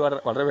 അപ്പം അത്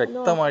വളരെ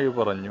വ്യക്തമായി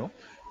പറഞ്ഞു,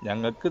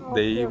 ഞങ്ങൾക്ക് ഓക്കെ, മിസ്റ്റർ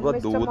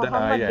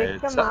ദൈവദൂതനായി മുഹമ്മദ്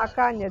അയച്ച.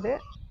 വ്യക്തമാക്കാഞ്ഞത്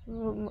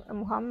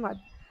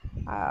മുഹമ്മദ്,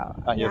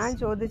 ഞാൻ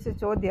യെസ് ചോദിച്ച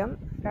ചോദ്യം,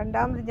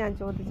 രണ്ടാമത് ഞാൻ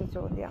ചോദിച്ച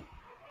ചോദ്യം,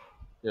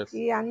 യെസ്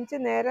ഈ 5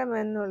 നേരം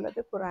എന്നുള്ളത്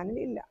ഖുറാനിൽ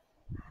ഇല്ല.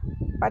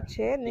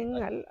 പക്ഷേ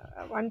നിങ്ങൾ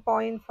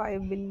 1.5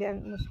 ബില്യൺ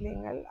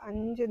മുസ്ലിങ്ങൾ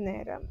 5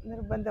 നേരം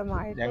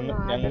നിർബന്ധമായിട്ടും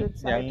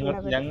ആഡൽസ്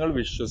ആയിട്ടുള്ളവർ. ഞങ്ങൾ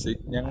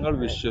ഞാൻ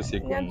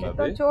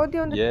വിശ്വസിക്കുന്നത്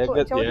ചോദ്യം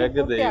പൂർത്തിയാക്കട്ടെ.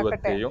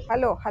 ഏകദൈവത്തെയും.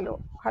 Hello hello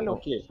hello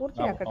okay,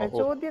 പൂർത്തിയാക്കട്ടെ.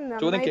 ചോദ്യം ചോദ്യം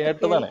നന്നായിട്ട്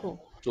കേട്ടതാണ്, കേൾക്കൂ.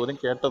 ചോദ്യം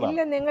കേട്ടതാണ്,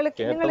 ഇല്ല, നിങ്ങൾ ഒരുപാട്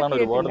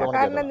കേട്ടില്ല. തവണ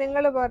കാരണം കേട്ടതാണ്.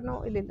 നിങ്ങൾ പറഞ്ഞു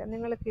ഇല്ലില്ല,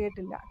 നിങ്ങൾ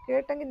കേട്ടില്ല.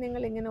 കേട്ടെങ്കിൽ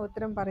നിങ്ങൾ ഇങ്ങനെ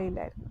ഉത്തരം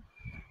പറയില്ലായിരുന്നു.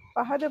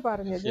 ഫഹദ്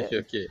പറഞ്ഞത്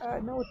ഓക്കെ,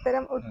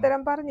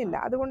 ഉത്തരം പറഞ്ഞില്ല.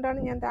 അതുകൊണ്ടാണ്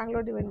ഞാൻ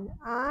താങ്കളോട് വേണ്ടത്,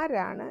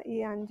 ആരാണ് ഈ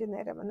 5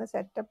 നേരം എന്ന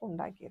സെറ്റപ്പ്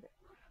ഉണ്ടാക്കിയത്?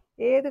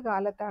 ഏത്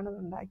കാലത്താണ്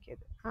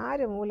ഉണ്ടാക്കിയത്?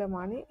 ആര്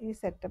മൂലമാണ് ഈ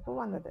സെറ്റപ്പ്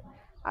വന്നത്?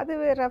 അത്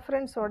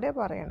റെഫറൻസോടെ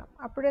പറയണം,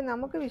 അപ്പോഴേ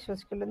നമുക്ക്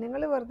വിശ്വസിക്കുള്ളൂ.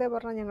 നിങ്ങൾ വെറുതെ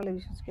പറഞ്ഞാൽ ഞങ്ങൾ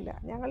വിശ്വസിക്കില്ല.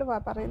 ഞങ്ങൾ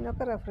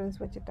പറയുന്നതൊക്കെ റെഫറൻസ്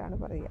വെച്ചിട്ടാണ്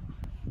പറയുക.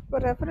 ഇപ്പോൾ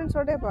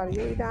റെഫറൻസോടെ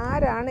പറയൂ,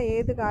 ഇതാരാണ്,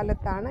 ഏത്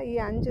കാലത്താണ് ഈ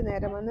 5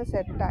 നേരമെന്ന്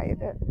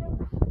സെറ്റായത്?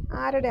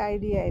 ആരുടെ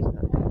ഐഡിയ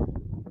ആയിരുന്നു?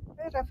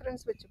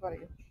 റെഫറൻസ് വെച്ച്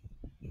പറയൂ.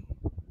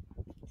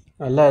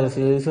 അല്ല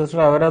സിസ്റ്റർ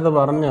അവരത്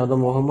പറഞ്ഞു, അത്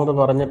മുഹമ്മദ്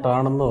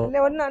പറഞ്ഞിട്ടാണെന്നോ. അല്ല,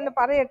 ഒന്ന്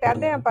പറയട്ടെ,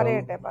 അദ്ദേഹം അപ്പം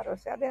പറയട്ടെ.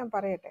 ബറോസെ അദ്ദേഹം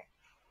പറയട്ടെ,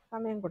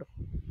 സമയം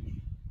കൊടുക്കും.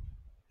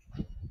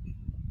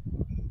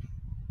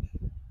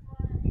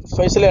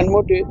 ഫൈസൽ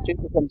അൺമ്യൂട്ട്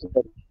ചെയ്ത്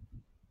സംസാരിക്കും.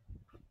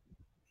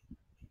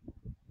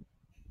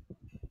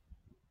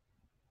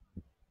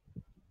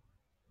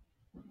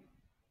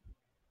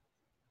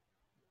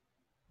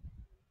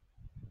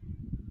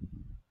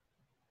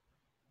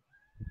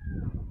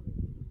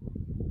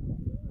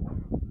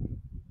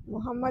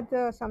 മുഹമ്മദ്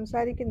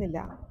സംസാരിക്കുന്നില്ല.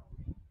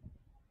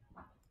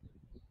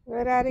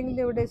 വേറെ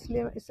ആരെങ്കിലും ഇവിടെ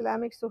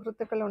ഇസ്ലാമിക്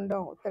സുഹൃത്തുക്കളുണ്ടോ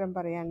ഉത്തരം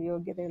പറയാൻ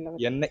യോഗ്യതയുള്ളവർ?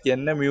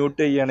 എന്നെ മ്യൂട്ട്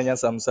ചെയ്യാണ്, ഞാൻ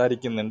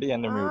സംസാരിക്കുന്നുണ്ട്,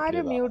 എന്നെ മ്യൂട്ട്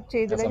ആരും മ്യൂട്ട്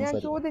ചെയ്തില്ല. ഞാൻ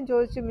ചോദ്യം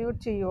ചോദിച്ചു,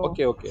 മ്യൂട്ട് ചെയ്യുമോ?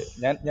 ഓക്കെ,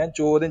 ഞാൻ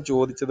ചോദ്യം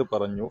ചോദിച്ചത്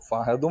പറഞ്ഞു,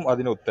 ഫഹദും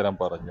അതിന് ഉത്തരം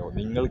പറഞ്ഞു.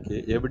 നിങ്ങൾക്ക്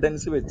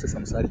എവിഡൻസ് വെച്ച്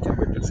സംസാരിക്കാൻ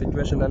പറ്റും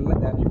സിറ്റുവേഷനിലല്ല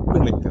ഞാൻ ഇപ്പൊ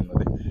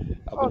നിൽക്കുന്നത്.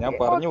 അപ്പൊ ഞാൻ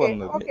പറഞ്ഞു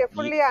വന്നത്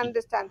ഫുള്ളി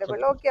അണ്ടർസ്റ്റാൻഡബിൾ.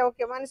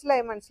 ഓക്കെ,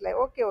 മനസ്സിലായി.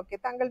 ഓക്കെ,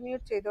 താങ്കൾ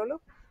മ്യൂട്ട് ചെയ്തോളൂ.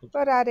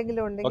 വേറെ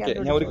ആരെങ്കിലും ഉണ്ടെങ്കിൽ ഓക്കെ,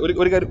 ഞാൻ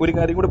ഒരു കാര്യം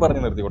കൂടി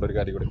പറഞ്ഞു നിർത്തിക്കോട്ടെ. ഒരു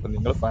കാര്യം കൂടി, ഇപ്പൊ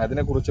നിങ്ങൾ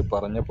ഫഹദിനെ കുറിച്ച്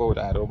പറഞ്ഞപ്പോൾ, ഒരു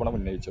ആരോപണം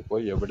ഉന്നയിച്ചപ്പോൾ,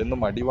 എവിടുന്ന്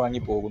മടി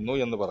വാങ്ങി പോകുന്നു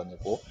എന്ന്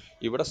പറഞ്ഞപ്പോൾ,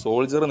 ഇവിടെ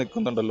സോൾജർ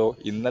നിൽക്കുന്നുണ്ടല്ലോ.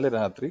 ഇന്നലെ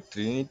രാത്രി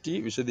ട്രിനിറ്റി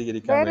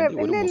വിശദീകരിക്കാൻ വേണ്ടി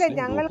ഒരു മുസ്ലിം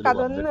ഞങ്ങൾക്ക് ഗ്രൂപ്പിൽ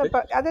അതൊന്നും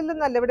വന്നിട്ട്,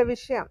 അതൊന്നല്ല ഇവിടെ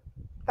വിഷയം.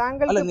 അല്ല,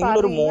 താങ്കൾക്ക്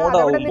നിങ്ങളൊരു പറയാം,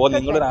 അതവിടെ മോഡാവുമ്പോ, നിൽക്കട്ടെ.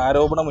 നിങ്ങളൊരു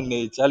ആരോപണം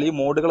ഉന്നയിച്ചാൽ ഈ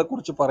മോഡുകളെ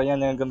കുറിച്ച് പറയാൻ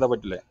ഞങ്ങൾക്ക് എന്താ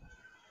പറ്റില്ലേ?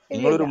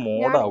 നിങ്ങളൊരു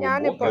മോഡാവുമ്പോ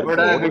ഞാനിപ്പോ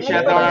ഇവിടെ ഞങ്ങൾക്ക്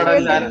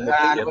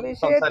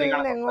വിഷയത്തിൽ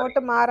നിന്ന്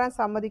എങ്ങോട്ട് മാറാൻ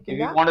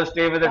സമ്മതിക്കില്ല.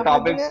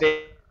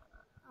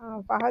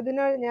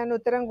 ഫഹദിന് ഞാൻ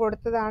ഉത്തരം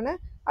കൊടുത്തതാണ്.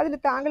 അതിൽ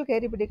താങ്കൾ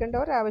കയറി പിടിക്കേണ്ട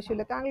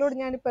ഒരാവശ്യമില്ല. താങ്കളോട്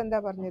ഞാനിപ്പോ എന്താ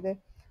പറഞ്ഞത്?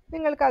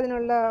 നിങ്ങൾക്ക്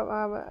അതിനുള്ള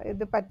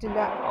ഇത് പറ്റില്ല.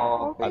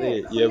 അതെ,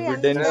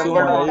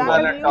 എവിഡൻസുമായി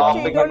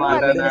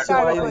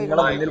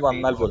നിങ്ങളെ മുന്നിൽ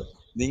വന്നാൽ പോലും,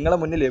 നിങ്ങളെ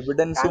മുന്നിൽ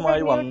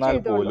എവിഡൻസുമായി വന്നാൽ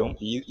പോലും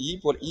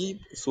ഈ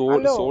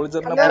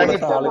സോൾജറിനെ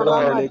പോലത്തെ ആളുകളുടെ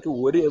മുന്നിലേക്ക്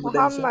ഒരു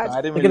എവിഡൻസും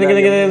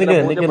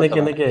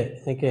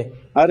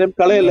ആരും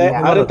കളയല്ലേ,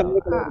 ആരും താഴെ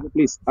കളയരുത്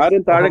പ്ലീസ്,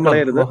 ആരും താഴെ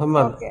കളയരുത്.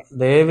 മുഹമ്മദ്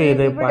ദേവി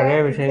ഇത് പഴയ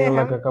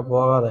വിഷയങ്ങളിലേക്കൊക്കെ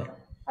പോകാതെ,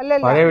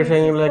 പഴയ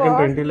വിഷയങ്ങളിലേക്കും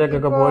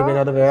ട്രെൻഡിലേക്കൊക്കെ പോയി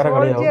കഴിഞ്ഞാൽ അത് വേറെ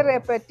കളിയാവും.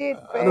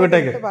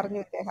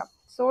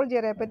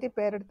 സോൾജിയറെ പറ്റി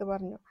പേരെടുത്ത്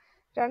പറഞ്ഞു.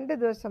 2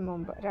 ദിവസം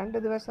മുമ്പ്, 2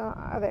 ദിവസം,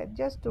 അതെ,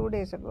 ജസ്റ്റ് 2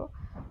 days ago,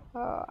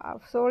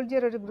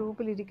 സോൾജിയർ ഒരു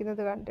ഗ്രൂപ്പിൽ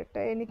ഇരിക്കുന്നത്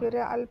കണ്ടിട്ട് എനിക്കൊരു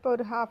അല്പം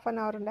ഒരു ഹാഫ് ആൻ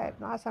അവർ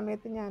ഉണ്ടായിരുന്നു. ആ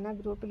സമയത്ത് ഞാൻ ആ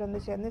ഗ്രൂപ്പിലൊന്ന്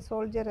ചെന്ന്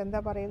സോൾജിയർ എന്താ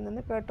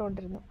പറയുന്നതെന്ന്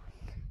കേട്ടുകൊണ്ടിരുന്നു.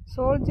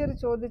 സോൾജിയർ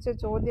ചോദിച്ച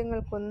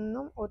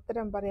ചോദ്യങ്ങൾക്കൊന്നും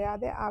ഉത്തരം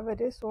പറയാതെ അവർ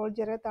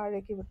സോൾജിയറെ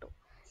താഴേക്ക് വിട്ടു.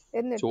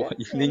 എന്നിട്ട്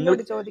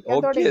എന്നോട് ചോദിക്കാൻ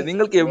തുടങ്ങി.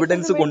 നിങ്ങൾക്ക്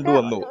എവിഡൻസ്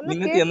കൊണ്ടുവന്നു.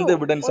 നിങ്ങൾക്ക് എന്ത്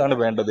എവിഡൻസ് ആണ്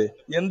വേണ്ടത്?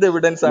 എന്ത്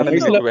എവിഡൻസ് ആണ്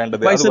നിങ്ങൾക്ക്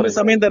വേണ്ടത്?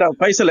 സമയം തരാം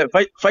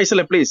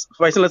ഫൈസലെ പ്ലീസ്,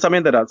 ഫൈസലെ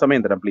സമയം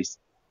തരാം പ്ലീസ്.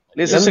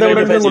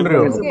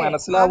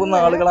 മനസ്സിലാവുന്ന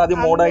ആളുകൾ ആദ്യം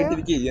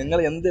മോഡായിട്ടിരിക്കും. നിങ്ങൾ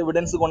എന്ത്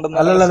എവിഡൻസ്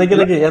കൊണ്ടുവന്നാലും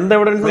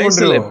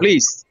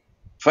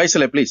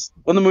ഫൈസലെ പ്ലീസ്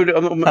ഒന്ന്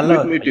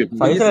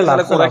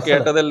കുറെ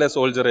കേട്ടതല്ലേ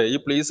സോൾജറെ? ഈ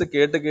പ്ലീസ്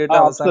കേട്ട്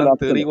അവസാനം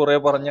തെറി കുറെ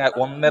പറഞ്ഞ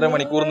 1.5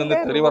 മണിക്കൂർ നിന്ന്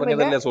തെറി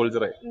പറഞ്ഞതല്ലേ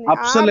സോൾജറെ?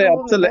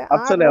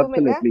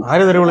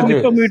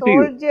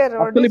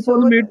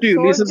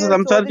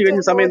 സംസാരിച്ചു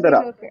കഴിഞ്ഞ് സമയം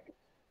തരാം.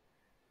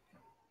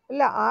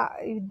 അല്ല,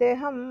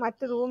 ഇദ്ദേഹം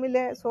മറ്റു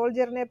റൂമിലെ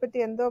സോൾജിയറിനെ പറ്റി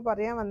എന്തോ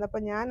പറയാൻ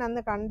വന്നപ്പോൾ ഞാൻ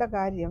അന്ന് കണ്ട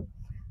കാര്യം,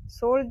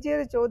 സോൾജിയർ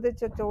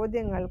ചോദിച്ച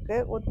ചോദ്യങ്ങൾക്ക്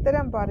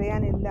ഉത്തരം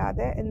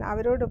പറയാനില്ലാതെ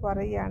അവരോട്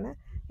പറയുകയാണ്,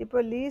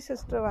 ഇപ്പോൾ ലീ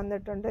സിസ്റ്റർ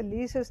വന്നിട്ടുണ്ട്,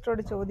 ലീ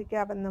സിസ്റ്ററോട്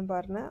ചോദിക്കാമെന്നും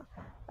പറഞ്ഞ്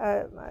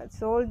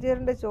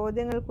സോൾജിയറിൻ്റെ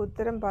ചോദ്യങ്ങൾക്ക്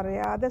ഉത്തരം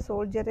പറയാതെ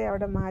സോൾജിയറെ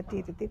അവിടെ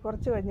മാറ്റിയിരുത്തി.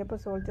 കുറച്ച് കഴിഞ്ഞപ്പോൾ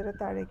സോൾജിയറെ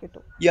താഴേക്കിട്ടു.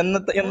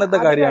 എന്നത്തെ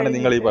കാര്യമാണ്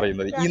നിങ്ങൾ ഈ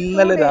പറയുന്നത്?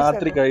 ഇന്നലെ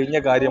രാത്രി കഴിഞ്ഞ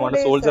കാര്യമാണ്.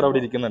 സോൾജിയർ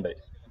അവിടെ ഇരിക്കുന്നുണ്ട്.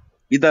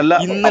 ഇതല്ല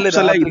ഇന്നലെ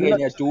രാത്രി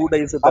കഴിഞ്ഞ 2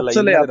 days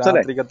ഇന്നലെ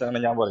രാത്രിക്കത്താണ്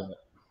ഞാൻ പറയുന്നത്.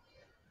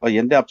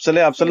 എന്റെ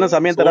അഫ്സലിന്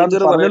സമയം തരാമെന്ന്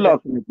സോൾജർ പറഞ്ഞല്ലോ.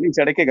 പറയട്ടെ. പ്ലീസ്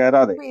ഇടയ്ക്ക്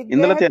കയറാതെ. അപ്പൊ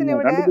ഇന്നലത്തെ ഇദ്ദേഹത്തിന്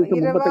ഇവിടെ 2 ദിവസം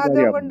മുമ്പത്തെ ഇരവാദം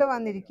കാര്യമാണ്. കൊണ്ട്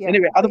വന്നിരിക്കുകയാണ്.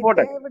 എനിവേ അത് അപ്പൊ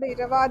പോട്ടെ. ഇദ്ദേഹം ഇവിടെ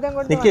ഇരവാദം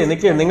കൊണ്ട് നിക്ക്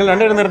വന്നിരിക്കുകയാണ്. നിങ്ങൾ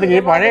രണ്ടുപേരും ഞങ്ങൾക്ക് നിർത്തി. ഈ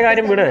പഴയ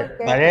കാര്യം വിട്,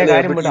 ഇരവാദത്തിന്റെ പഴയ അല്ല,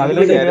 കാര്യം വിട്.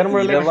 അതിലേക്ക്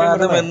കയറുമ്പോഴല്ലേ വിഷയം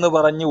ഇരവാദം വരുന്നത്. എന്ന്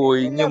പറഞ്ഞു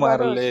ഒഴിഞ്ഞു ഇല്ല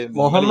മാറല്ലേ ബറോസ്,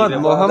 നിങ്ങൾ. മുഹമ്മദ്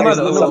ഇരവാദം മുഹമ്മദ്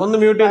എന്ന് ഒന്ന് പറഞ്ഞു ഒന്ന്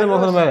മ്യൂട്ട് ചെയ്ത്, ബറോസ്,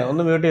 മുഹമ്മദ്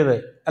ഒന്ന് മ്യൂട്ട് ചെയ്ത്.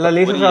 അല്ല ഒരു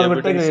ലീസസ് അത്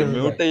വിട്ടേക്ക് എവിഡൻസ് ലീസസ്.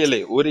 മ്യൂട്ട് ചെയ്യല്ലേ,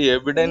 ഒരു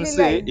എവിഡൻസ്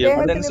ഇല്ലില്ല, ഇദ്ദേഹത്തിന്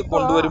എവിഡൻസ് ഇപ്പോ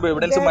കൊണ്ടുവരുമ്പോ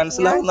എവിഡൻസ് ഞാൻ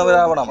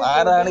മനസ്സിലാവുന്നവരാവണം. ചോദിച്ച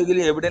ആരാണ് ചോദ്യം ഇതിൽ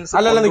എവിഡൻസ്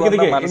അല്ലല്ല നിക്ക്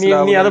കൊണ്ടുവന്ന നിക്ക്,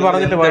 ഇനി അത് മനസ്സിലാവുന്നില്ലെങ്കിൽ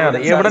പറഞ്ഞിട്ട് എന്ത് പോയാൽ മതി.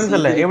 എവിഡൻസ് ആണ് എവിഡൻസ്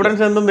അല്ലേ, സ്വീകരിക്കുക?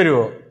 എവിഡൻസ് എന്തും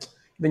തരുമോ?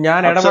 ഇത് ഞാൻ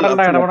അഫ്സൽ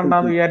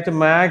ഇടപെടണ്ടെന്ന് വിചാരിച്ച്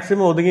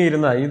മാക്സിമം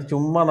ഒതുങ്ങിയിരുന്ന ഇത്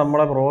ചുമ്മാ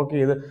നമ്മളെ പ്രൊവോക്ക്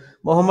ചെയ്ത്.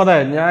 മുഹമ്മദേ,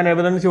 ഞാൻ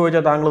എവിഡൻസ്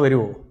ചോദിച്ചാൽ താങ്കൾ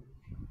തരുമോ?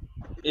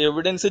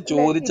 എവിഡൻസ് ഇല്ല,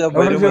 ചോദിച്ചാൽ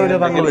എവിഡൻസ്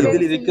ചോദിച്ചാൽ താങ്കൾ വരുമെന്നുണ്ടെങ്കിൽ വരുമോ?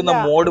 ഇതിലിരിക്കുന്ന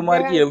ഇല്ല.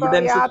 മോഡുമാർക്ക് ഇദ്ദേഹം ഇപ്പൊ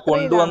എവിഡൻസ്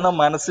കൊണ്ടുവന്ന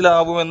യാത്രയിലാണ്.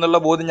 മനസ്സിലാവും എന്നുള്ള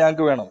ബോധ്യം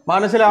ഞങ്ങൾക്ക് വേണം. ഒരു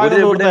മനസ്സിലാകുന്ന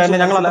സുഹൃത്തെ, എവിഡൻസും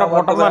ഞങ്ങൾ അത്ര മനസ്സിലാവാത്തവരാണ്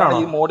പൊട്ടന്മാരാണോ?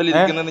 ഈ മോഡൽ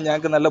ഇരിക്കുന്നത്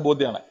ഞങ്ങൾക്ക് നല്ല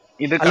ബോധ്യമാണ്.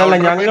 ഇത് അല്ലല്ല കൗണ്ടർ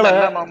പെയിന്റ് ഞങ്ങള്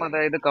അല്ല മുഹമ്മദ്,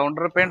 ഇത്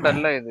കൗണ്ടർ പെയിന്റ്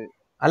അല്ല ഇത്.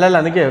 അല്ലല്ല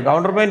നിക്ക്,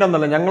 കൗണ്ടർ പെയിന്റ്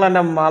ഒന്നല്ല. ഞങ്ങൾ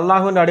എന്നെ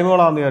അള്ളാഹുവിന്റെ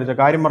അടിമകളാന്ന് വിചാരിച്ച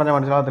കാര്യം പറഞ്ഞാൽ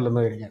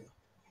മനസ്സിലാകത്തില്ലെന്ന് വിചാരിക്കാൻ.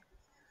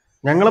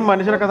 ഞങ്ങളും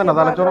മനുഷ്യരൊക്കെ തന്നെ,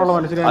 ഓക്കെ തലച്ചോറുള്ള ബറോസ്,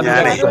 മനുഷ്യരെ അത് ഞാൻ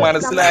ഞങ്ങൾക്ക് ബറോസ്, നമുക്ക്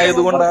മനസ്സിലായത്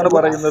കൊണ്ടാണ് മുമ്പോട്ട് പോകാം.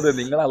 പറയുന്നത്.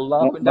 നിങ്ങൾ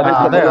അള്ളാഹുവിന്റെ അതെ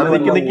അതെ, അത് അടിമകളൊന്നും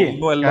നിക്ക് അല്ല, നിക്ക്,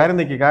 ഒന്നുമല്ല. കാര്യം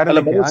നിക്ക്.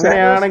 അല്ല ബറോസ്, ബറോസ്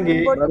അങ്ങനെയാണെങ്കിൽ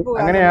മുമ്പോട്ട് പോകാം.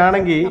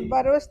 അങ്ങനെയാണെങ്കിൽ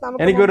ബറോസ്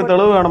നമുക്ക് എനിക്കൊരു മുമ്പോട്ട്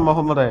തെളിവ് പോകാം. വേണം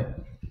മുഹമ്മദേ.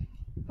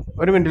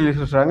 ഒരു മിനിറ്റ്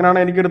സിസ്റ്റർ,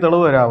 അങ്ങനെയാണെങ്കിൽ എനിക്കൊരു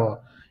തെളിവ് തരാമോ?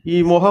 ഈ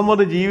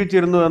മുഹമ്മദ്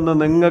ജീവിച്ചിരുന്നു എന്ന്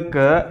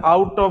നിങ്ങൾക്ക്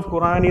ഔട്ട് ഓഫ്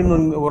ഖുറാനിൽ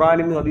നിന്ന്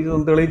ഹദീസിൽ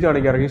നിന്ന് തെളിയിച്ച്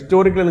കാണിക്കാറ്,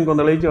 ഹിസ്റ്റോറിക്കലി നിങ്ങൾക്ക്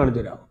ഒന്ന് തെളിയിച്ച്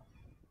കാണിച്ചു തരാം.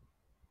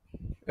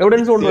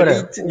 എവിഡൻസ് കൊണ്ടുവരെ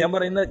ഞാൻ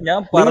പറയുന്നത്, ഞാൻ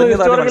നിങ്ങൾ പറഞ്ഞത്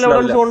ഹിസ്റ്റോറിക്കൽ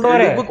എവിഡൻസ്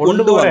കൊണ്ടുവരെ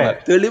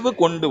തെളിവ്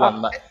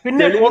കൊണ്ടുവന്ന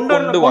പിന്നെ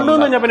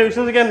കൊണ്ടുവന്നു ഞാൻ പിന്നെ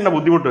വിശ്വസിക്കാൻ തന്നെ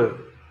ബുദ്ധിമുട്ട്.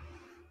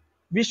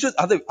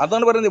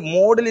 അതാണ് പറയുന്നത്.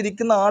 മോഡൽ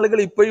ഇരിക്കുന്ന ആളുകൾ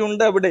ഇപ്പോഴും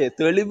ഉണ്ട് അവിടെ.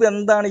 തെളിവ്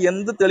എന്താണ്,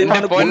 എന്ത്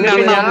തെളിവാണ്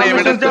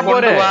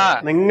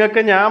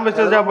നിങ്ങൾക്ക് ഞാൻ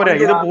വിശ്വസിച്ചാ പോരെ?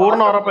 ഇത്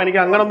പൂർണ്ണ ഉറപ്പ്.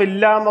 എനിക്ക് അങ്ങനെ ഒന്നും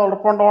ഇല്ലാന്ന്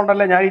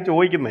ഉറപ്പുണ്ടോണ്ടല്ലേ ഞാൻ ഈ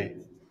ചോദിക്കുന്നേ.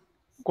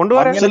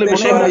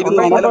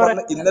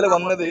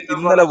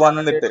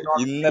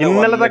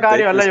 ഇന്നലത്തെ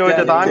കാര്യമല്ല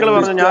ചോദിച്ചത്. താങ്കൾ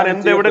പറഞ്ഞു ഞാൻ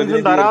എന്ത്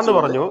എവിഡൻസും തരാന്ന്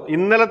പറഞ്ഞു.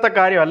 ഇന്നലത്തെ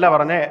കാര്യമല്ല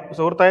പറഞ്ഞേ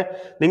സുഹൃത്തെ.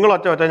 നിങ്ങൾ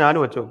ഒച്ച വെച്ചാൽ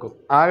ഞാനും ഒച്ച വെക്കും.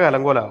 ആകെ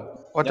അലങ്കോലാവും.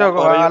 ഒച്ച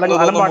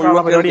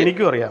അലമ്പാക്കാനുള്ള പരിപാടി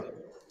എനിക്കും അറിയാം.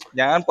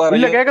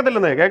 ഇല്ല,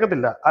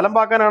 കേൾക്കത്തില്ല.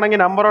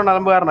 അലമ്പാക്കാനാണെങ്കിൽ നമ്പർ 1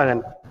 അലമ്പുകാരനാണ്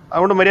ഞാൻ.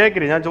 അതുകൊണ്ട്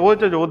മര്യാദക്കില്ല. ഞാൻ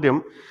ചോദിച്ച ചോദ്യം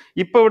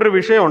ഇപ്പൊ ഇവിടെ ഒരു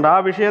വിഷയമുണ്ട്. ആ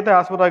വിഷയത്തെ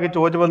ആസ്പദമാക്കി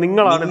ചോദിച്ചപ്പോൾ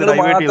നിങ്ങളാണ് ഇത്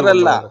ഡൈവേർട്ട് ചെയ്തത്.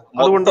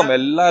 അതുകൊണ്ട്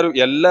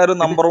എല്ലാരും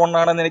നമ്പർ 1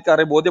 ആണെന്ന്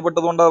എനിക്ക്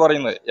ബോധ്യപ്പെട്ടത് കൊണ്ടാണ്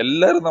പറയുന്നത്.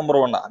 എല്ലാരും നമ്പർ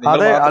 1 ആണ്.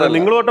 അതെ, അത്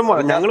നിങ്ങൾ തൊട്ടും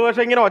ഞങ്ങൾ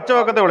പക്ഷെ ഇങ്ങനെ ഒച്ച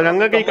വെക്കത്തേ ഉള്ളൂ.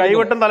 ഞങ്ങൾക്ക് ഈ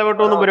കൈവെട്ടും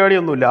തലവെട്ടും ഒന്നും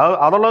പരിപാടിയൊന്നുമില്ല.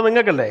 അതുള്ളത്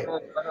നിങ്ങൾക്കല്ലേ.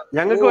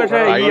 ഞങ്ങൾക്ക്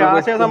പക്ഷേ ഈ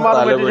ആശയ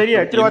സംവാദം വെച്ച്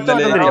ശരിയാ ഇച്ചിരി ഒച്ച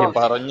വെച്ചിരിക്കും.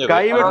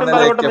 കൈവെട്ടും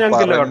തലവെട്ടും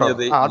ഞങ്ങൾക്കില്ല കേട്ടോ.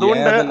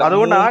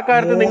 അതുകൊണ്ട് ആ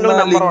കാര്യത്തിൽ നിങ്ങൾ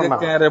നമ്പർ 1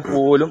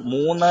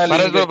 ആണ്.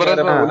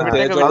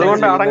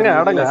 അതുകൊണ്ട് അടങ്ങ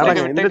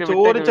എന്നിട്ട്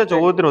ചോദിച്ച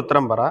ചോദ്യത്തിന്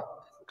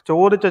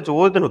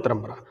ഉത്തരം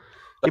പറ.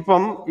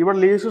 ഇപ്പം ഇവിടെ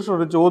ലീസസ്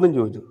ഒരു ചോദ്യം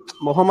ചോദിച്ചു.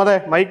 മുഹമ്മദേ,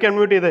 മൈക്ക്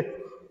അൺമ്യൂട്ട് ചെയ്തേ.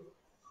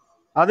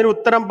 അതിന്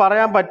ഉത്തരം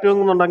പറയാൻ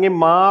പറ്റുമെന്നുണ്ടെങ്കിൽ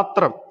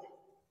മാത്രം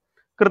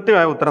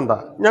കൃത്യമായ ഉത്തരം താ.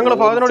 ഞങ്ങൾ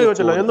ഫഹദിനോട്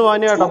ചോദിച്ചല്ലോ, എന്ത്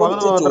മാന്യമായിട്ടാ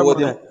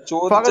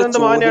ഫഹദ് എന്ത്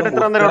മാന്യമായിട്ട്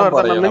ഇത്ര നേരം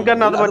വർത്തണം. നിങ്ങൾക്ക്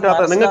തന്നെ അത്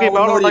പറ്റാത്ത, നിങ്ങൾക്ക് ഈ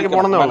ബഹളം ഉണ്ടാക്കി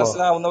പോണെന്നേ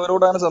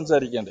മനസ്സിലാവുന്നവരോടാണ്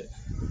സംസാരിക്കേണ്ടത്.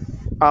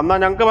 എന്നാ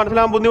ഞങ്ങൾക്ക്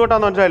മനസ്സിലാവാൻ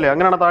ബുദ്ധിമുട്ടാന്ന് മനസ്സിലായില്ലേ?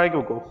 അങ്ങനെയാണ് താഴേക്ക്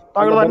വെക്കൂ.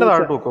 താങ്കൾ തന്നെ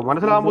താഴ്ത്തു വെക്കൂ.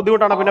 മനസ്സിലാവാൻ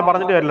ബുദ്ധിമുട്ടാണ് പിന്നെ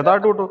പറഞ്ഞിട്ട് കാര്യമില്ല.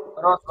 താഴ്ത്തു വെക്കൂ.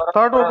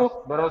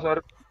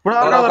 ഇവിടെ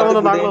ആർക്കാണ്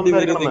ഇറങ്ങുന്നത്? താങ്കൾ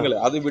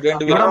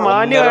സംസാരിക്കുന്നത് ഇവിടെ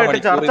മാന്യമായിട്ട്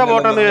ചർച്ച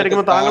പോട്ടെന്ന്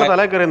വിചാരിക്കുമ്പോൾ താങ്കൾ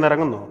തലേ കയറി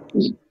ഇറങ്ങുന്നു.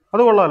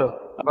 അത് കൊള്ളാലോ.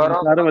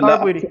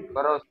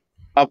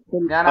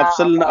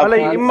 അല്ല,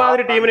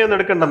 ഇമാതിരി ടീമിനെ ഒന്നും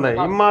എടുക്കണ്ടെന്നേ.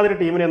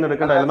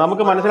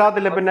 നമുക്ക്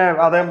മനസ്സിലാകത്തില്ല. പിന്നെ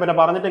അദ്ദേഹം പിന്നെ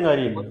പറഞ്ഞിട്ടും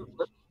കാര്യമില്ല.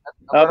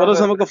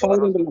 നമുക്ക്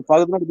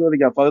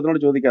ഫഹദിനോട്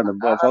ചോദിക്കാം.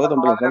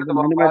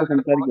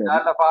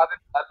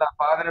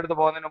 ഫഹദിനടുത്ത്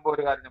പോകുന്നതിന് മുമ്പ്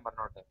ഒരു കാര്യം ഞാൻ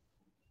പറഞ്ഞോട്ടെ.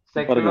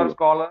 Secular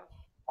scholar,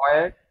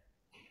 poet,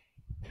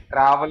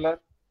 traveller,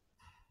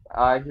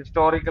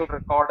 historical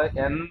record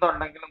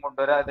എന്തുണ്ടെങ്കിലും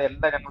കൊണ്ടുവരാം.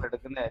 അതെല്ലാം ഞങ്ങൾ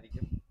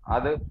എടുക്കുന്നതായിരിക്കും.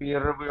 അത്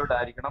പിയർ റിവ്യൂഡ്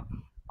ആയിരിക്കണം.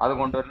 അത്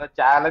കൊണ്ടുവരുന്ന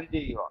ചാലഞ്ച്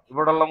ചെയ്യുക.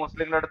 ഇവിടെയുള്ള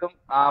മുസ്ലിങ്ങളുടെ അടുത്തും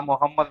ആ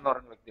മുഹമ്മദ് എന്ന്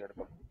പറഞ്ഞ വ്യക്തി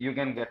എടുക്കും. You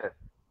can get it,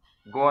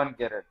 go and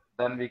get it,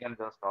 then we can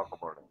just talk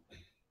about it.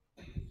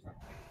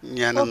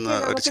 ഞാനൊന്ന്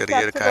ഒരു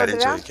ചെറിയൊരു കാര്യം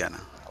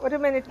ചോദിക്കാനാണ്. ഒരു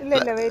മിനിറ്റ്.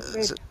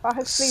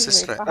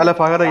 അല്ല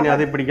ഫഹദ, ഇനി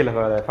അത് പിടിക്കില്ല.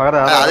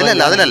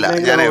 അതിലല്ല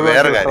ഞാൻ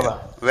വേറെ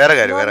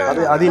കാര്യം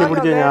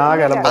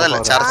അതല്ല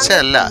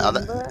ചർച്ചയല്ല.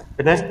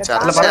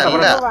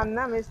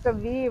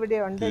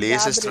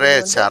 ലീസിസ്റ്ററെ,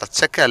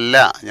 ചർച്ചക്കല്ല,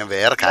 ഞാൻ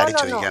വേറെ കാര്യം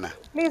ചോദിക്കാനാ.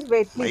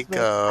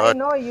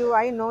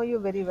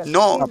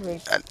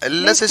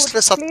 എല്ലാ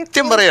സിസ്റ്ററെ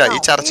സത്യം പറയാ, ഈ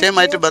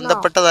ചർച്ചയുമായിട്ട്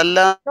ബന്ധപ്പെട്ടതല്ല.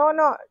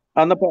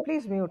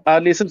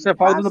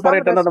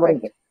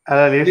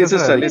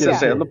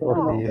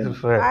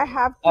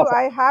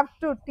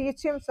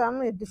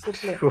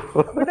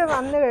 ഇവിടെ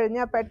വന്നു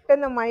കഴിഞ്ഞാൽ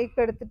പെട്ടെന്ന് മൈക്ക്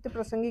എടുത്തിട്ട്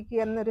പ്രസംഗിക്കുക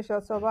എന്നൊരു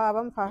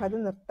സ്വഭാവം ഫഹദ്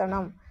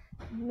നിർത്തണം.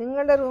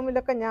 നിങ്ങളുടെ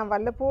റൂമിലൊക്കെ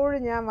വല്ലപ്പോഴും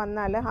ഞാൻ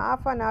വന്നാൽ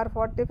ഹാഫ് ആൻ അവർ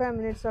 45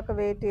 minutes ഒക്കെ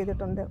വെയിറ്റ്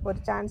ചെയ്തിട്ടുണ്ട്. ഒരു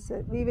chance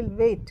we will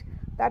wait.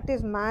 That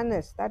is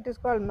manners. That is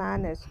called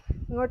manners.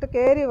 ഇങ്ങോട്ട്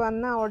കയറി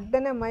വന്നാൽ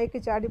ഉടനെ മൈക്ക്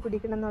ചാടി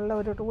പിടിക്കണം എന്നുള്ള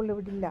ഒരു റൂൾ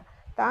ഇവിടെ ഇല്ല.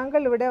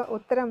 താങ്കൾ ഇവിടെ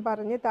ഉത്തരം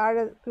പറഞ്ഞ്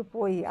താഴേക്ക്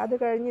പോയി. അത്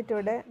കഴിഞ്ഞിട്ട്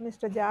ഇവിടെ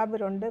മിസ്റ്റർ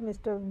ജാബിറുണ്ട്,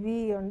 മിസ്റ്റർ വി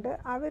ഉണ്ട്.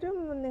 അവരും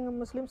നിങ്ങൾ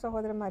മുസ്ലിം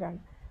സഹോദരന്മാരാണ്.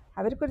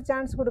 അവർക്കൊരു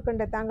ചാൻസ്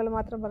കൊടുക്കണ്ടേ? താങ്കൾ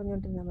മാത്രം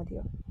പറഞ്ഞുകൊണ്ടിരുന്നാൽ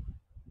മതിയോ?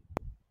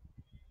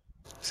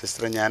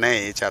 സിസ്റ്റർ, ഞാൻ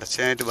ഈ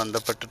ചർച്ചയായിട്ട്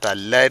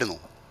ബന്ധപ്പെട്ടിട്ടല്ലായിരുന്നു.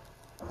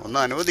 ഒന്ന്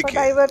അനുവദിക്കുക.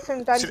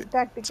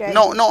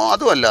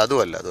 അതുമല്ല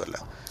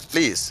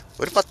പ്ലീസ്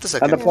ഒരു 10 അല്ല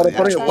സെക്കൻഡ് ഞാൻ ഞാൻ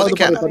പറയൂ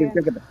ചോദിക്കാൻ. പറയാം.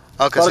 കേൾക്കട്ടെ.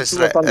 ഓക്കെ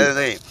സിസ്റ്ററെ,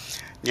 പറഞ്ഞു.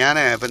 ഞാൻ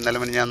ഇപ്പം ഇന്നലെ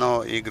മിനിഞ്ഞാന്നോ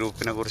ഈ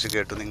ഗ്രൂപ്പിനെ കുറിച്ച്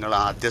കേട്ടു. നിങ്ങൾ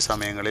ആദ്യ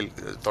സമയങ്ങളിൽ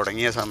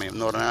തുടങ്ങിയ സമയം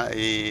എന്ന് പറഞ്ഞാൽ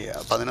ഈ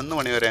 11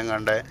 മണി വരെ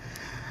കണ്ട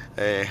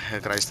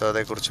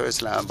ക്രൈസ്തവതയെക്കുറിച്ചോ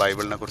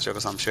ബൈബിളിനെ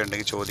കുറിച്ചൊക്കെ സംശയം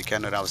ഉണ്ടെങ്കിൽ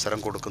ചോദിക്കാൻ ഒരു അവസരം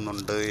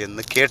കൊടുക്കുന്നുണ്ട്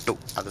എന്ന് കേട്ടു.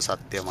 അത്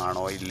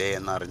സത്യമാണോ ഇല്ലേ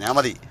എന്ന് അറിഞ്ഞാൽ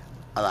മതി.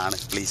 അതാണ്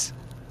പ്ലീസ്,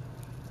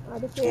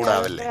 അത്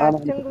ചൂടാവല്ലേ.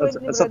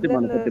 അച്ചൻകുഞ്ഞ്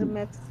സത്യമാണ് ബ്രദറിന് ഒരു സത്യമാണ്.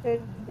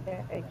 മെസ്സേജ്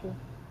അയക്കും.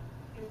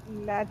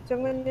 ഇല്ല,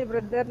 അച്ചൻകുഞ്ഞ്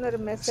ബ്രദറിന് ഒരു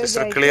മെസ്സേജ്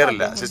സിസ്റ്റർ അയക്കൂ, ക്ലിയർ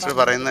ഇല്ല. അദ്ദേഹം സിസ്റ്റർ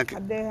പറഞ്ഞുതരും. പറയുന്ന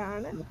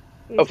അദ്ദേഹമാണ്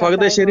ഈ ഫഹദ്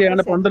ടൈമൊക്കെ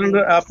ശരിയാണ്. സെറ്റ്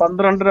ചെയ്യുന്നത്.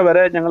 12:30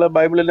 വരെ ഞങ്ങൾ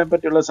ബൈബിളിനെ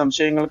പറ്റിയുള്ള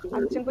സംശയങ്ങൾക്ക്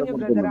അച്ചൻകുഞ്ഞ്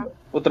ബ്രദറാ.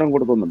 ഉത്തരം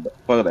കൊടുക്കുന്നുണ്ട്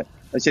ഫഹദെ.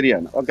 അത്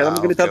ശരിയാണ്. ഓക്കെ,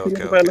 നമുക്ക് ഇനി ഓക്കെ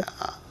ചർച്ചയിലേക്ക് ഓക്കെ പോയാലോ?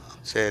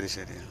 ശരി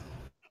ശരി.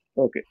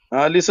 ഓക്കെ,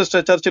 ലിസിസ്റ്റർ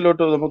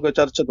ചർച്ചിലോട്ട് നമുക്ക്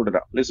ചർച്ച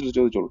തുടരാം. ലിസിസ്റ്റർ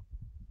ചോദിച്ചോളൂ.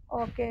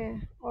 ഓക്കെ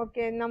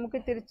ഓക്കെ, നമുക്ക്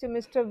തിരിച്ച്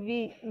മിസ്റ്റർ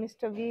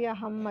വി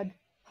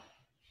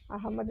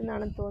അഹമ്മദ്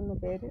എന്നാണ് തോന്നുന്നു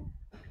പേര്.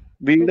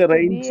 വീട് മിസ്റ്റർ വി,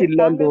 റേഞ്ച്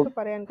ഇല്ലാന്ന് താങ്കൾക്ക്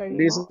പറയാൻ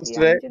കഴിയുമോ ഈ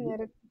സിസ്റ്ററെ? 5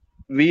 നേരം?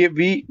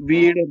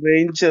 വീട്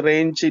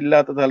റേഞ്ച്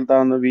ഇല്ലാത്ത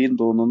സ്ഥലത്താണെന്ന് വീൻ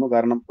തോന്നുന്നു.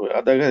 കാരണം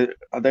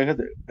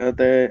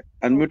അദ്ദേഹത്തെ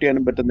അൺമ്യൂട്ട്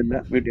ചെയ്യാനും പറ്റുന്നില്ല,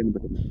 മ്യൂട്ട് ചെയ്യാനും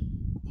പറ്റുന്നില്ല.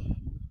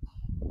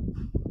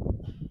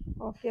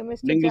 ഓക്കെ,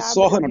 മിസ്റ്റർ അല്ലെങ്കിൽ ജാബിർ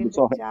സോഹൻ ഇവിടെ ഉണ്ട്.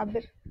 ഉണ്ട്.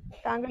 ജാബിർ,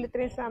 താങ്കൾ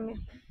ഇത്രയും സമയം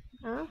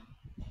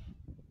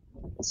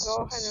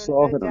സോഹനുണ്ട്,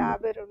 സോഹനുണ്ട്.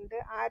 ജാബിറുണ്ട്.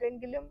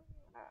 ആരെങ്കിലും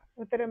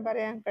ഉത്തരം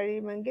പറയാൻ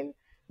കഴിയുമെങ്കിൽ,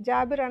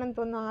 ജാബിറാണെന്ന്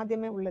തോന്നുന്നു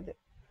ആദ്യമേ ഉള്ളത്.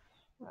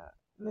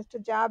 മിസ്റ്റർ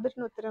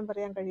ജാബിറിന് ഉത്തരം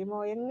പറയാൻ കഴിയുമോ?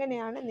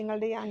 എങ്ങനെയാണ്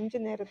നിങ്ങളുടെ ഈ 5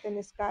 നേരത്തെ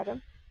നിസ്കാരം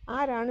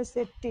ആരാണ്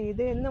സെറ്റ്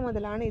ചെയ്ത്? എന്ന്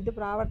മുതലാണ് ഇത്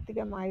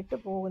പ്രാവർത്തികമായിട്ട്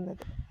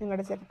പോകുന്നത്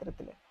നിങ്ങളുടെ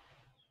ചരിത്രത്തിൽ?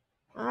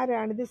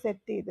 ആരാണിത്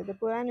സെറ്റ് ചെയ്തത്?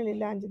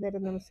 ഖുറാനിലില്ല 5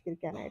 നേരം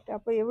നമസ്കരിക്കാനായിട്ട്.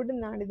 അപ്പോൾ എവിടെ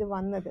നിന്നാണ് ഇത്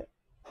വന്നത്?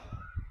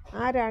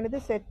 ആരാണിത്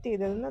സെറ്റ്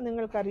ചെയ്തതെന്ന്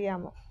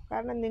നിങ്ങൾക്കറിയാമോ?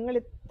 കാരണം നിങ്ങൾ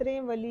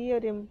ഇത്രയും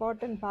വലിയൊരു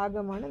ഇമ്പോർട്ടൻ്റ്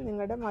ഭാഗമാണ്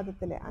നിങ്ങളുടെ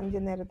മതത്തിലെ 5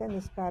 നേരത്തെ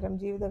നിസ്കാരം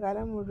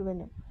ജീവിതകാലം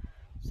മുഴുവനും.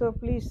 So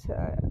please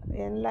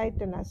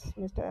enlighten us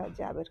mister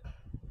Jabir.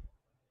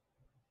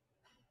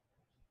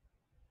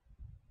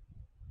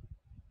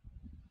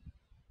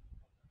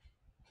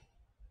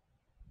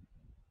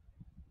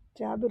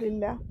 Jabir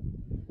ഇല്ല.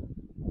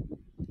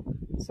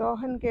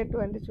 സോഹൻ കേട്ടു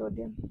എൻ്റെ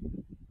ചോദ്യം.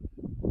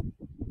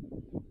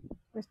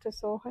 മിസ്റ്റർ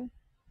സോഹൻ,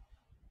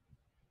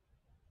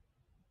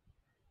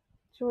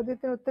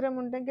 ചോദ്യത്തിന്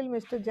ഉത്തരമുണ്ടെങ്കിൽ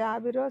മിസ്റ്റർ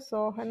ജാബിറോ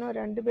സോഹനോ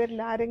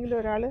രണ്ടുപേരിൽ ആരെങ്കിലും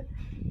ഒരാൾ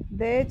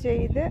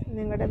ദയചെയ്ത്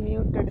നിങ്ങളുടെ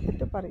മ്യൂട്ട്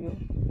എടുത്തിട്ട് പറയൂ.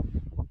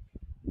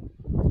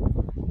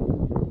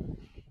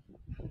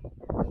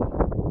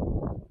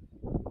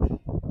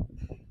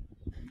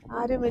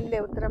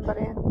 ആരുമില്ലേ ഉത്തരം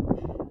പറയാൻ?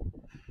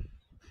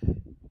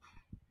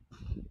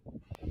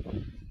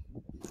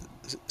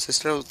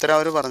 സിസ്റ്റർ ഉത്തരം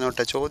അവർ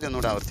പറഞ്ഞോട്ടെ. ചോദ്യം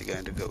ഒന്നുകൂടെ ആവർത്തിക്കാൻ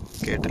എനിക്ക്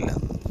കേട്ടില്ല.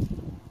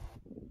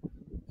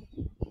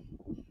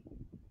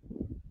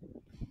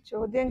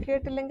 ചോദ്യം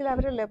കേട്ടില്ലെങ്കിൽ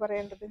അവരല്ലേ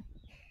പറയേണ്ടത്?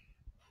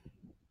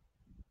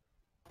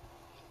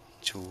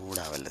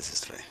 ചൂടാവല്ലേ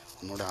സിസ്റ്ററെ,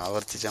 ഒന്നുകൂടെ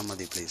ആവർത്തിച്ചാൽ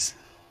മതി പ്ലീസ്.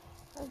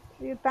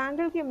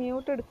 താങ്കൾക്ക്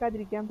മ്യൂട്ട്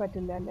എടുക്കാതിരിക്കാൻ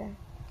പറ്റില്ല അല്ലേ?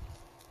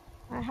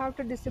 I have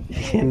to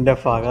discipline. എൻ്റെ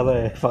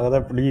ഫഹദ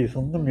പ്ലീസ്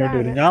ഒന്ന് മ്യൂട്ട്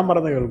ചെയ്തു. ഞാൻ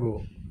പറഞ്ഞ കേൾക്കുമോ?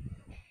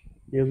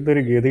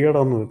 എന്തൊരു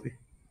ഗതികേടാന്ന് നോക്കി.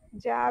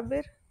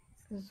 ജാബിർ,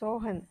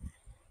 സോഹൻ,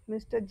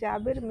 മിസ്റ്റർ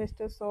ജാബിർ,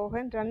 മിസ്റ്റർ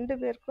സോഹൻ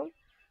രണ്ടുപേർക്കും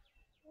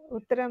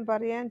ഉത്തരം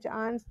പറയാൻ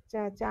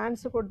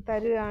ചാൻസ്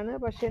തരികയാണ്.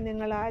 പക്ഷെ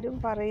നിങ്ങൾ ആരും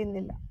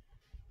പറയുന്നില്ല.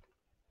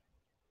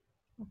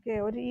 ഓക്കെ,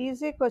 ഒരു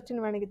ഈസി ക്വസ്റ്റ്യൻ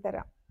വേണമെങ്കിൽ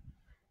തരാം.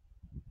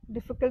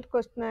 ഡിഫിക്കൽട്ട്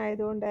ക്വസ്റ്റ്യൻ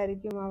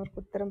ആയതുകൊണ്ടായിരിക്കും അവർക്ക്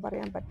ഉത്തരം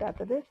പറയാൻ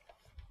പറ്റാത്തത്.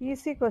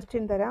 ഈസി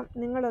ക്വസ്റ്റ്യൻ തരാം.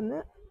 നിങ്ങളൊന്ന്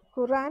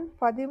ഖുറാൻ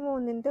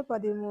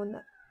 13:13,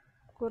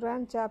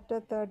 ഖുറാൻ ചാപ്റ്റർ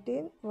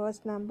 13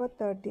 വേഴ്സ് നമ്പർ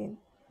 13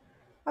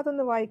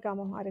 അതൊന്ന്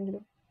വായിക്കാമോ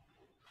ആരെങ്കിലും?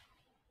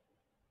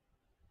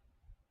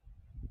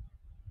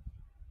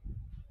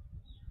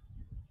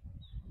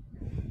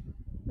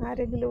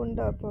 ആരെങ്കിലും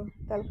ഉണ്ടോ ഇപ്പോൾ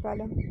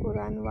തൽക്കാലം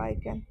ഖുറാൻ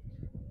വായിക്കാൻ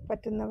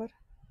പറ്റുന്നവർ?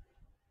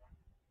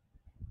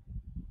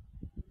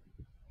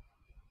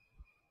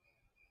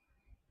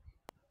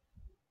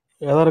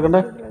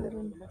 ഏതാർക്കണ്ടേ?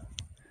 ബ്രദറുണ്ട്.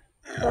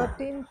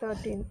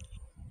 13.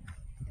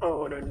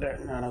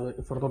 ഞാനത്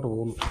ഇപ്പുറത്തോട്ട്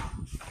പോകുന്നു.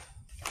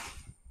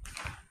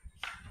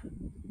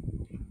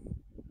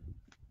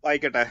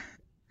 വായിക്കട്ടെ.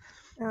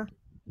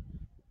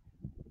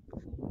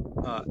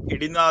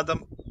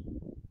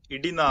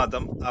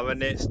 ഇടിനാദം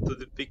അവനെ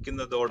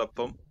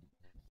സ്തുതിപ്പിക്കുന്നതോടൊപ്പം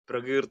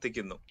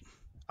പ്രകീർത്തിക്കുന്നു.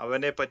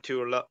 അവനെ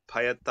പറ്റിയുള്ള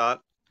ഭയത്താൽ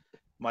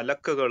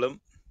മലക്കുകളും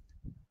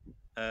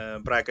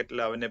ബ്രാക്കറ്റിൽ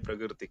അവനെ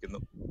പ്രകീർത്തിക്കുന്നു.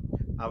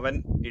 അവൻ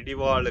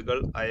ഇടിവാളുകൾ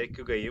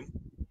അയക്കുകയും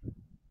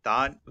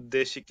താൻ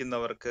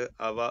ഉദ്ദേശിക്കുന്നവർക്ക്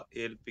അവ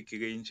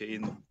ഏൽപ്പിക്കുകയും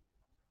ചെയ്യുന്നു.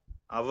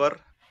 അവർ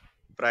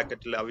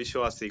ബ്രാക്കറ്റിൽ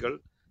അവിശ്വാസികൾ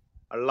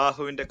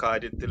അള്ളാഹുവിന്റെ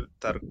കാര്യത്തിൽ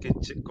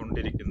തർക്കിച്ച്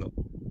കൊണ്ടിരിക്കുന്നു.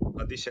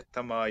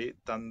 അതിശക്തമായി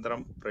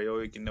തന്ത്രം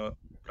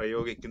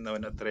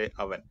പ്രയോഗിക്കുന്നവനത്രേ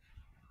അവൻ.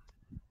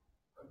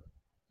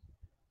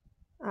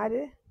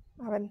 ആര്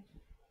അവൻ?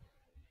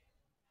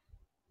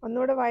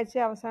 ഒന്നുകൂടെ വായിച്ച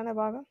അവസാന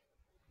ഭാഗം.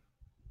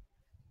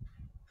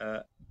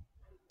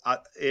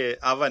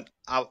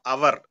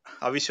 അവർ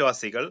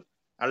അവിശ്വാസികൾ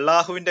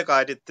അള്ളാഹുവിന്റെ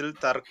കാര്യത്തിൽ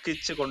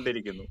തർക്കിച്ചു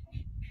കൊണ്ടിരിക്കുന്നു.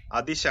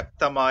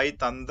 അതിശക്തമായി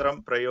തന്ത്രം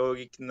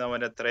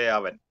പ്രയോഗിക്കുന്നവനത്രേ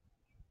അവൻ.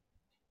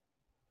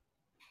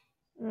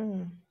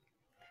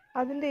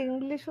 അതിന്റെ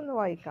ഇംഗ്ലീഷ് ഒന്ന്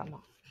വായിക്കാമോ?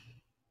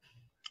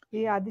 ഈ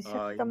ഇംഗ്ലീഷ്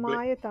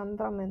അതിശക്തമായ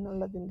തന്ത്രം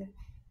എന്നുള്ളതിന്റെ?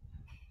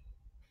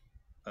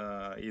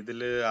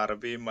 ഇതില്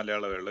അറബിയും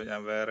മലയാളമേ ഉള്ളൂ.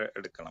 ഞാൻ വേറെ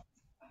എടുക്കണം.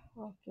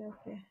 Okay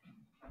okay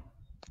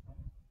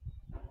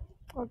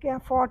okay. ആ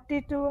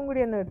 42 കൂടി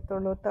ഒന്ന്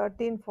എടുത്തോളൂ.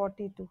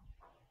 1342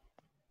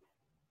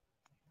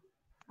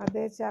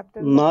 അതേ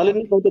ചാപ്റ്ററിൽ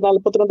 4ന്റെ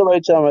 142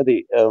 വായിച്ചാൽ മതി.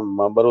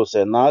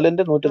 ബറൂസെ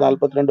 4ന്റെ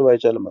 142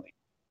 വായിച്ചാലും മതി.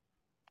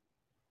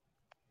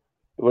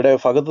 ഇവിടെ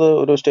ഫഹദ്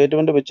ഒരു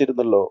സ്റ്റേറ്റ്മെന്റ്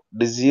വെച്ചിരുന്നല്ലോ,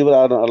 ഡിസീവർ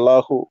ആണ്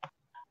അള്ളാഹു,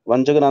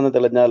 വഞ്ചകനാണെന്ന്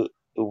തെളിഞ്ഞാൽ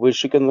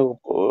ഉപേക്ഷിക്കുന്ന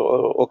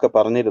ഒക്കെ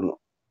പറഞ്ഞിരുന്നു.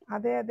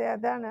 അതെ അതെ,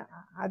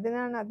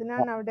 അതിനാണ്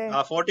അവിടെ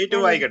 42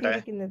 ഞാൻ വായിക്കട്ടെ.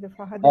 എടുത്തിരിക്കുന്നത്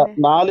ഫഹദിനെ.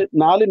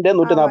 4ന്റെ ആ വായി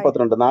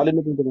 142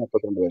 4ന്റെ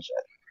 142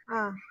 വായിച്ചാൽ.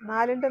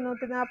 4ന്റെ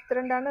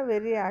 142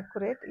 വെരി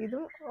ആക്യുറേറ്റ്.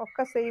 ഇതും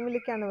ഒക്കെ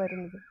സെയിമിലേക്കാണ്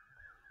വരുന്നത്.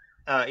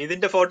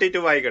 ഇതിന്റെ 42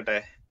 വായിക്കട്ടെ.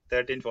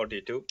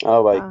 1342.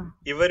 വായിക്കും.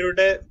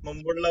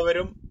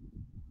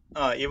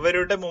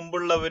 ഇവരുടെ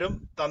മുമ്പുള്ളവരും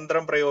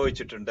തന്ത്രം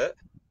പ്രയോഗിച്ചിട്ടുണ്ട്,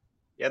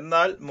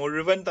 എന്നാൽ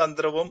മുഴുവൻ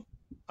തന്ത്രവും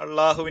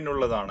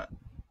അള്ളാഹുവിനുള്ളതാണ്.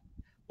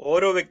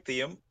 ഓരോ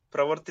വ്യക്തിയും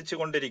പ്രവർത്തിച്ചു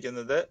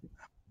കൊണ്ടിരിക്കുന്നത്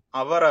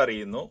അവർ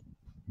അറിയുന്നു.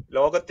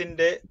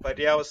 ലോകത്തിന്റെ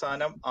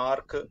പര്യാവസാനം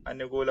ആർക്ക്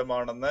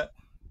അനുകൂലമാണെന്ന്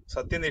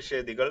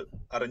സത്യനിഷേധികൾ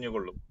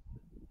അറിഞ്ഞുകൊള്ളും.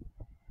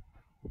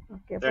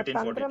 ഓക്കെ. അപ്പൊ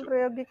തന്ത്രം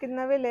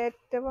പ്രയോഗിക്കുന്നവരിൽ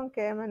ഏറ്റവും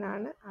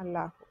കേമനാണ്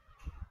അള്ളാഹു.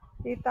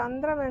 ഈ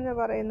തന്ത്രം എന്ന്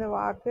പറയുന്ന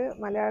വാക്ക്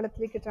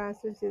മലയാളത്തിലേക്ക്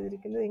ട്രാൻസ്ലേറ്റ്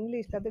ചെയ്തിരിക്കുന്നത്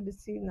ഇംഗ്ലീഷിൽ അത്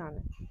ഡിസീവ് എന്നാണ്.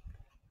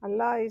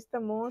 അള്ളാഹ്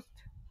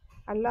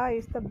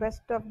is the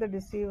best of the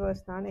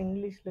deceivers എന്നാണ്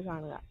ഇംഗ്ലീഷിൽ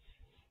കാണുക.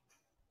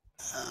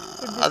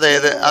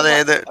 അതേത്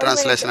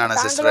ട്രാൻസ്ലേഷനാണ്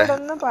സിസ്റ്ററെ?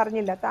 താങ്കളോടൊന്നും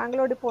പറഞ്ഞില്ല,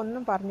 താങ്കളോട് ഇപ്പൊ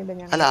ഒന്നും പറഞ്ഞില്ല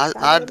ഞങ്ങൾ. അല്ല,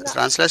 ആ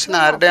ട്രാൻസ്ലേഷൻ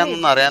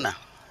ആരുടെയാണെന്ന് അറിയാനാ.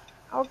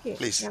 ഓക്കെ,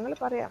 ഞങ്ങൾ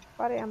പറയാം.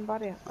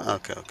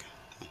 Okay okay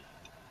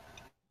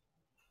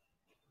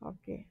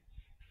okay.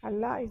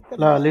 Allah is the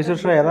അല്ല ബെസ്റ്റ് അലി ഓഫ്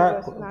സിസ്റ്റർ ഏതാ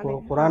ഡിസീവേഴ്സ് എന്നാണ്.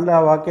 ഖുറാനിലെ ആ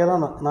വാക്യം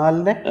ഏതാണ്?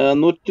 4ന്റെ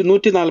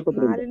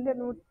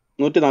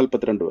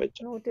 142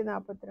 വായിച്ചു.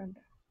 142.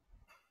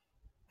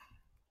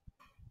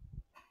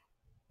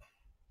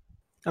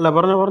 അല്ല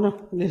പറഞ്ഞു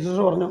അലി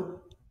സിസ്റ്റർ പറഞ്ഞു.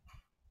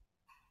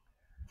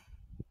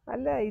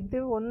 അല്ല, ഇത്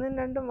 1ഉം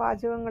 2ഉം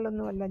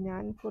വാചകങ്ങളൊന്നുമല്ല.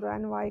 ഞാൻ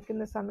ഖുർആൻ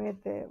വായിക്കുന്ന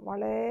സമയത്ത്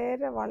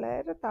വളരെ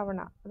വളരെ തവണ,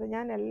 അത്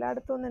ഞാൻ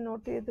എല്ലായിടത്തും ഒന്നും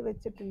നോട്ട് ചെയ്ത്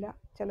വെച്ചിട്ടില്ല,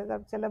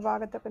 ചില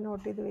ഭാഗത്തൊക്കെ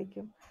നോട്ട് ചെയ്ത്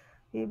വെക്കും.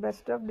 ഈ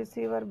best of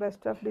deceiver,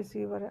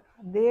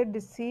 they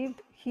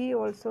deceived, he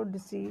also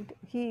deceived,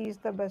 he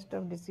is the best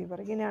of deceiver.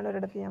 ഇങ്ങനെയാണ്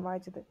ഒരിടത്ത് ഞാൻ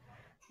വായിച്ചത്.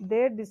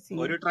 ദേ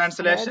ഡിസീവ്ഡ്. ഒരു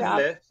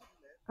ട്രാൻസ്ലേഷനില്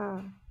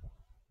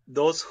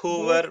those who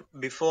were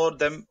before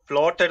them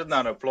plotted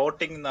എന്നാണ്,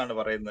 പ്ലോട്ടിംഗ് എന്നാണ്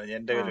പറയുന്നത്.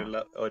 എന്റെ കയ്യിലുള്ള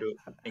ഒരു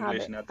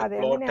ഇംഗ്ലീഷിനകത്ത് അതെ,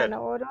 അങ്ങനെയാണ്.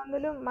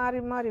 ഓരോന്നിലും മാറി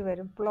മാറി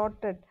വരും.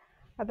 പ്ലോട്ടഡ്,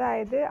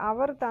 അതായത്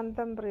അവർ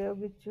തന്ത്രം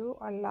പ്രയോഗിച്ചു,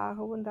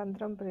 അള്ളാഹുവും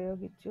തന്ത്രം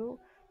പ്രയോഗിച്ചു.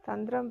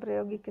 തന്ത്രം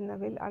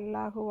പ്രയോഗിക്കുന്നവരിൽ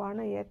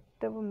അള്ളാഹുവാണ്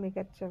ഏറ്റവും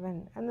മികച്ചവൻ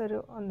എന്നൊരു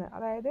ഒന്ന്.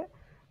 അതായത്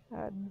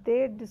ദേ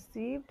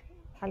deceived,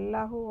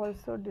 Allah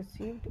also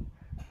deceived,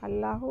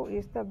 Allah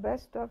is the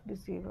best of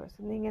deceivers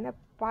എന്നിങ്ങനെ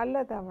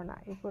പലതവണ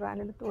ഈ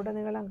ഖുറാനിൽ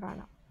ഉടനീളം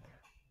കാണാം.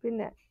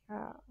 പിന്നെ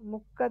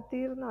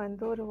മുക്കത്തീർന്നോ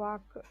എന്തോ ഒരു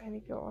വാക്ക്,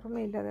 എനിക്ക്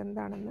ഓർമ്മയില്ല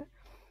അതെന്താണെന്ന്.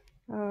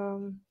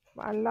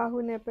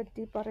 അള്ളാഹുവിനെ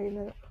പറ്റി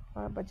പറയുന്നത്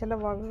ചില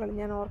വാക്കുകൾ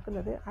ഞാൻ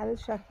ഓർക്കുന്നത് അൽ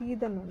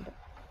ഷഹീദ് എന്നുണ്ട്.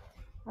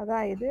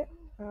 അതായത്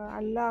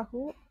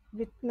അള്ളാഹു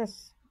വിറ്റ്നസ്,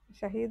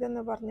 ഷഹീദ്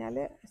എന്ന് പറഞ്ഞാൽ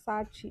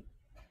സാക്ഷി,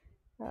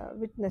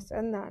 വിറ്റ്നസ്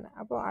എന്നാണ്.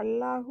 അപ്പോൾ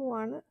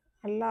അള്ളാഹുവാണ്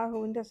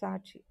അള്ളാഹുവിൻ്റെ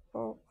സാക്ഷി.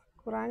 അപ്പോൾ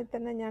ഖുറാനിൽ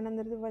തന്നെ ഞാൻ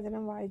എന്നൊരു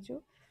വചനം വായിച്ചു,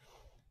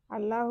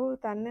 അള്ളാഹു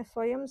തന്നെ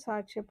സ്വയം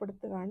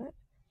സാക്ഷ്യപ്പെടുത്തുകയാണ്,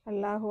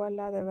 അള്ളാഹു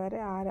അല്ലാതെ വേറെ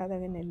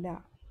ആരാധകനില്ല.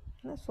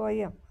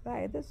 സ്വയം,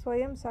 അതായത്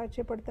സ്വയം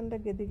സാക്ഷ്യപ്പെടുത്തേണ്ട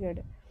ഗതികേട്,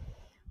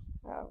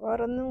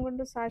 വേറൊന്നും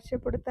കൊണ്ട്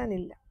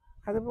സാക്ഷ്യപ്പെടുത്താനില്ല.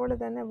 അതുപോലെ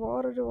തന്നെ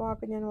വേറൊരു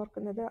വാക്ക് ഞാൻ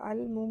ഓർക്കുന്നത് അൽ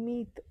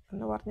മുമീത്ത്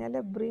എന്ന് പറഞ്ഞാൽ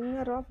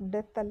ബ്രിങ്ങർ ഓഫ്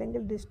ഡെത്ത്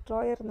അല്ലെങ്കിൽ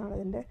ഡിസ്ട്രോയർ എന്നാണ്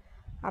അതിൻ്റെ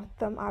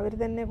അർത്ഥം. അവർ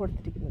തന്നെ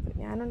കൊടുത്തിരിക്കുന്നത്,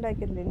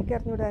 ഞാനുണ്ടാക്കിയിട്ടില്ല,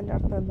 എനിക്കറിഞ്ഞൂടെ അതിൻ്റെ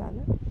അർത്ഥം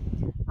എന്താണ്.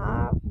 ആ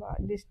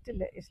ലിസ്റ്റിൽ,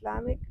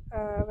 ഇസ്ലാമിക്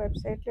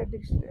വെബ്സൈറ്റിലെ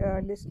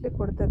ലിസ്റ്റിൽ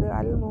കൊടുത്തത്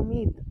അൽ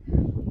മുമീത്ത്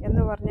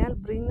എന്ന് പറഞ്ഞാൽ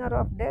bringer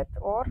of death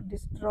or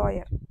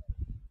destroyer.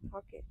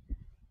 Okay.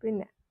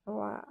 പിന്നെ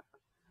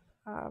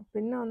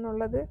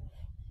ഒന്നുള്ളത്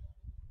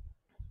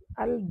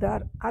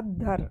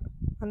അദ്ദർ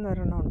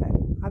എന്നൊരെണ്ണം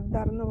ഉണ്ടായിരുന്നു.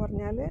 അദ്ദർ എന്ന്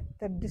പറഞ്ഞാൽ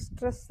ദ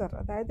ഡിസ്ട്രസ്സർ,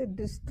 അതായത്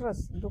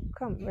ഡിസ്ട്രസ്,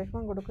 ദുഃഖം,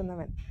 വിഷമം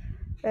കൊടുക്കുന്നവൻ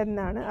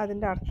എന്നാണ്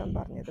അതിൻ്റെ അർത്ഥം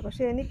പറഞ്ഞത്.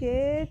 പക്ഷേ എനിക്ക്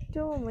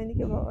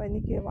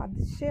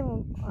അതിശയം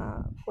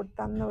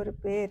തന്ന ഒരു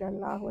പേര്,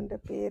 അള്ളാഹുവിൻ്റെ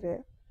പേര്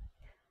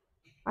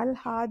അൽ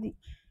ഹാദി,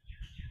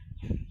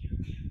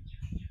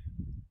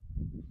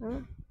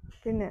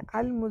 പിന്നെ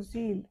അൽ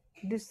മുസീൽ,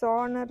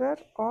 ഡിസോണറർ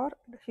ഓർ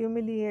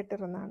ഹ്യൂമിലിയേറ്റർ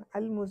എന്നാണ്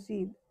അൽ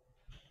മുസീൽ.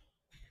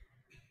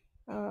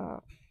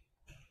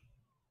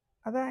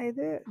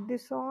 അതായത്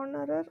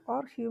ഡിസോണറർ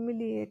ഓർ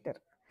ഹ്യൂമിലിയേറ്റർ,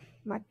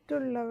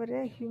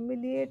 മറ്റുള്ളവരെ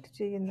ഹ്യൂമിലിയേറ്റ്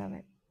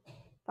ചെയ്യുന്നവൻ,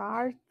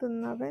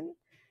 താഴ്ത്തുന്നവൻ,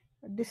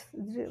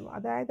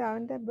 അതായത്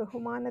അവൻ്റെ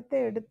ബഹുമാനത്തെ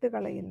എടുത്തു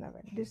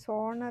കളയുന്നവൻ,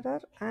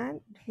 ഡിസോണറർ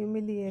ആൻഡ്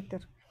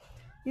ഹ്യൂമിലിയേറ്റർ.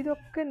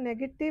 ഇതൊക്കെ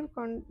നെഗറ്റീവ്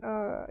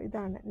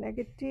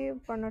നെഗറ്റീവ്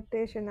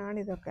കൊണൊട്ടേഷനാണ്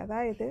ഇതൊക്കെ.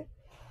 അതായത്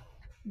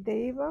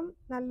ദൈവം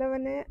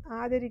നല്ലവനെ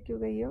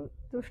ആദരിക്കുകയും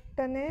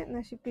ദുഷ്ടനെ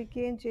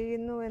നശിപ്പിക്കുകയും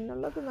ചെയ്യുന്നു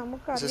എന്നുള്ളത്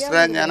നമുക്ക് സിസ്റ്ററെ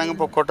അറിയാവുന്നൊരു ഞാനങ്ങ്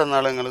കാര്യമാണ്. പൊക്കോട്ടെ,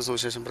 നാളെ നിങ്ങൾ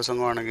സുവിശേഷം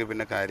പ്രസംഗമാണെങ്കിൽ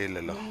പിന്നെ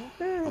കാര്യമില്ലല്ലോ.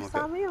 നിങ്ങൾക്ക് നമുക്ക്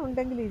സമയം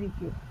ഉണ്ടെങ്കിൽ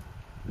ഇരിക്കൂ.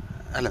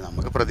 അല്ല,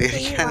 നമുക്ക് ഇപ്പൊ ഈ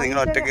പ്രതികരിക്കാൻ നിങ്ങൾ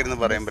വഞ്ചന ഒറ്റയ്ക്ക് ഇരുന്ന്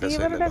പറയുമ്പോൾ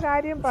ഡിസീവറുടെ രസമില്ലല്ലോ.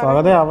 കാര്യം ഫഹദെ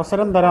പറഞ്ഞു.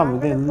 അവസരം തരാം.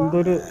 ഇത് താങ്കളിപ്പോ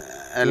എന്തൊരു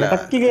അല്ല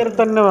ഇടയ്ക്ക് കയറി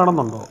തന്നെ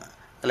വേണമെന്നുണ്ടോ?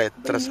 അല്ല, അപ്പൊ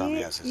എത്ര ഈ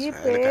സമയമാണ് ഈ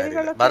സിസ്റ്ററെ, അതിൽ കാര്യമില്ല.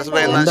 പേരുകളൊക്കെ ബാർസ്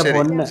ഭായി, എന്നാൽ എന്റെ ശരി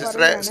പൊന്നെ. ഞാൻ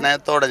സിസ്റ്ററെ, പറയാണ്.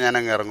 സ്നേഹത്തോടെ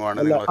ഞാനങ്ങ് ഇറങ്ങുവാണ്,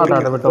 അല്ല, നിങ്ങൾ ഒരു ഒറ്റയ്ക്ക്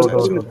ആട്ടെ ഇരുന്ന് വിട്ടോ വിട്ടോ ഒരു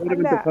വിട്ടോ സംസാരിച്ചു.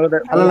 വിട്ടോ. ഒരു അല്ല മിനിറ്റ് ഫഹദെ,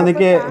 ഇപ്പൊ അല്ല അപ്പൊ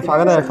എനിക്ക്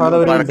ഫഹദെ താങ്കൾ ഫഹദെ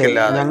ഒരു മുമ്പ് മിനിറ്റ്.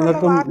 വഴക്കില്ലാതെ എന്നുള്ള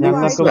വാക്ക്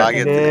ഞങ്ങൾക്കും ഇതേ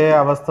ഭാഗ്യത്തിന്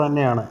വായിച്ചിട്ടുണ്ടോ? അവസ്ഥ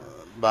തന്നെയാണ്.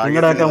 ഭാഗ്യത്തിന്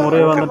നിങ്ങളുടെയൊക്കെ ഇത് മുറി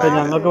ഒക്കെ വന്നിട്ട്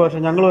ഞങ്ങൾക്ക് വായിച്ചു.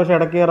 ഞങ്ങൾ പക്ഷെ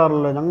ഇടയ്ക്ക്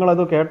കയറാറില്ലല്ലോ.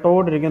 ഞങ്ങളത്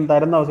കേട്ടോണ്ടിരിക്കും,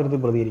 തരുന്ന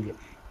അവസരത്തിൽ പ്രതികരിക്കും.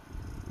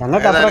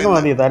 ഞങ്ങൾക്ക് ഏതായാലും അത്രയൊക്കെ ഇന്ന്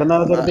മതി. തരുന്ന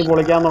അവസരത്തിൽ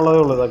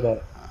പൊളിക്കാന്നുള്ളതേ ഉള്ളൂ. ഇതൊക്കെ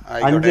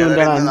ആയിക്കോട്ടെ, 5 ഏതായാലും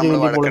മിനിറ്റാണ്, ഇന്ന് 5 നമ്മൾ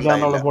മിനിറ്റ്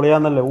പൊളിക്കാന്നുള്ള വഴക്കുണ്ടായില്ല.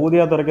 പൊളിയാന്നല്ലേ,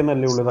 ഊതിയാ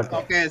തെറിക്കുന്നല്ലേ ഉള്ളൂ ഇതൊക്കെ.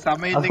 ഓക്കെ,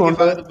 സമയമില്ലെങ്കിൽ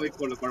അതുകൊണ്ട് ഫഹദ്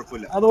പോയിക്കോളൂ,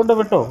 കുഴപ്പമില്ല. അതുകൊണ്ട്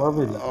വിട്ടോ,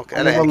 കുഴപ്പമില്ല. ഓക്കെ,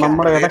 അല്ല അതിപ്പോ എനിക്ക്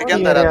നമ്മുടെ ഇടയ്ക്ക് പ്രതികരിക്കാൻ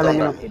ഒന്ന് കയറിയാൽ ഒന്ന്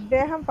ഇങ്ങനെ തരാത്തോണ്ടാണ്.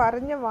 ഇദ്ദേഹം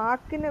പറഞ്ഞ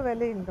വാക്കിന്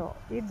വിലയുണ്ടോ?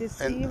 ഈ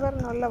ഡിസീവർ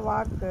എന്നുള്ള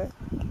വാക്ക്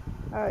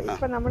ആ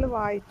ഇപ്പൊ നമ്മൾ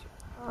വായിച്ചു.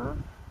 ആ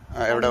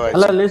എവിടെ അല്ല വായിച്ചു?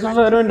 വഞ്ചിക്കുന്ന ലിസസ്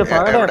ഒരു മിനിറ്റ്.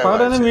 ഫഹദെ എവിടെ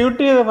ഫഹദെ ഒന്ന് വായിച്ചു?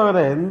 മ്യൂട്ട് ചെയ്ത്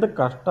ഫഹദെ. എന്ത്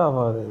കഷ്ടാ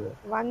ഫഹദെ ഇത്.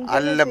 വഞ്ചന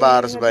അല്ല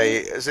ബാർസ് ചെയ്യുന്നത്. ഭായി,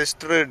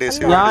 സിസ്റ്റർ അല്ല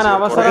ഡിസീവർ ഞാൻ ഡിസീവർ കുറേ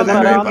അവസരം ഓക്കെ, നമുക്കൊരു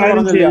തരാന്ന് പറയാനുണ്ട്. കാര്യം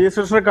പറഞ്ഞില്ലേ. ചെയ്യാം. ഈ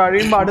സിസ്റ്റർ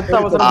കഴിയുമ്പോ അടുത്ത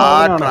അവസരം ആ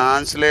ഫഹദിനാണ്.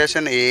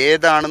 ട്രാൻസ്ലേഷൻ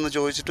ഏതാണെന്ന്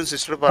ചോദിച്ചിട്ടും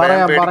സിസ്റ്റർ പറയാൻ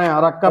പറയാം പേടിക്കും. പറയാം,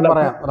 അതൊക്കെ അല്ല,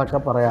 പറയാം, അതൊക്കെ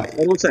പറയാം.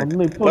 ബറൂസെ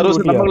ഒന്ന് ഇപ്പൊ ഒന്ന് ബറൂസെ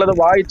മ്യൂട്ട് ചെയ്യാവോ? നമ്മളത്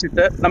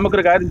വായിച്ചിട്ട്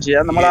നമുക്കൊരു കാര്യം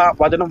ചെയ്യാം. നമ്മൾ ആ ഈ-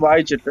 വചനം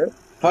വായിച്ചിട്ട് ആ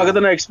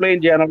ഫഹദിന് എക്സ്പ്ലെയിൻ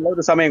ചെയ്യാനുള്ള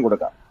ഒരു സമയം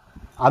കൊടുക്കാം.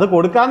 അത്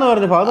കൊടുക്കാന്ന്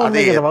പറഞ്ഞു. ഫഹദ് അത്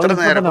വന്നേക്കട്ടെ, എത്ര ഫഹദിന്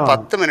ഇപ്പൊ നേരം, തന്നെ ഇപ്പൊ വേണം.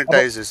 10 അപ്പൊ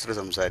മിനിറ്റായി സിസ്റ്റർ അപ്പൊ-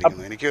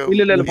 സംസാരിക്കുന്നു. എനിക്ക്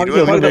ഇല്ലില്ല, 20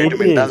 ഒന്ന് മിനിറ്റായിട്ട് വെയിറ്റ്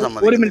ഫഹദ് മിണ്ടാൻ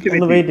ചെയ്യ്, ഒരു മിനിറ്റ്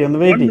സമ്മതിക്കുന്നില്ല. ഒന്ന് വെയിറ്റ് വെയിറ്റ് ചെയ്യും. ചെയ്യ്, ഒന്ന്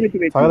വൺ വെയിറ്റ് ചെയ്യ്. മിനിറ്റ്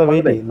വെയിറ്റ് ഫഹദ് ചെയ്യും.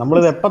 വെയിറ്റ് ഫഹദെ ചെയ്യ്.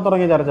 നമ്മളിത് എപ്പോൾ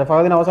തുടങ്ങിയ ചർച്ച?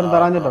 ഫഹദിന് അവസരം ആ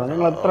തരാഞ്ഞിട്ടാണ്. ഓക്കെ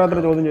ഞങ്ങൾ എത്ര ഓക്കെ എത്ര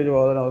ചോദ്യം ചോദിച്ചു,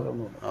 ഫഹദിന് അവസരം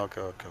തന്നു. Okay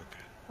okay okay.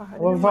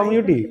 അപ്പൊ അതിന് ഫഹദ്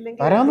മ്യൂട്ട് മൈക്ക് ചെയ്യ്.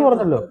 ഇല്ലെങ്കിൽ തരാന്ന് വലിയ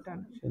പറഞ്ഞല്ലോ.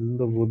 ബുദ്ധിമുട്ടാണ്.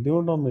 എന്ത്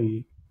ബുദ്ധിമുട്ടൊന്നും ഈ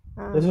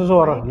ആ ലിസസ്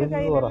പറ, മൈക്ക് ലിസസ്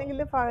പറ.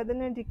 കയ്യിലുണ്ടെങ്കിൽ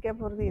ഫഹദിന് ടിക്കാൻ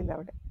പൊറുതിയില്ല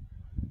അവിടെ.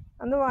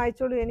 ഒന്ന്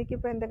വായിച്ചോളൂ.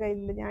 എനിക്കിപ്പോ എന്റെ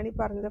കയ്യിലില്ല. ഞാൻ ഈ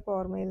പറഞ്ഞത്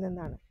ഓർമ്മയിൽ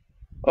നിന്നാണ്.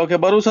 ഓക്കെ,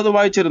 ബറൂസ് അത്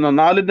വായിച്ചിരുന്നു.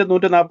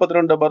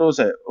 4:142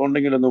 ബറൂസെ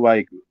ഉണ്ടെങ്കിൽ ഒന്ന്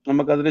വായിക്കൂ.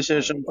 നമുക്ക്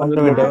അതിനുശേഷം ഒരു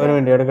ഫഹദിന് മിനിറ്റ്, ഒരു കൊടുക്കാം.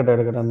 മിനിറ്റ്, എടുക്കട്ടെ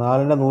എടുക്കട്ടെ.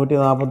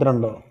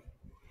 4:142.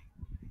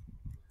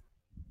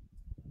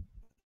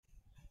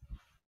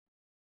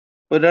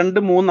 ഒരു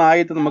 2-3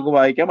 ആയത്ത് നമുക്ക്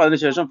വായിക്കാം.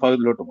 അതിനുശേഷം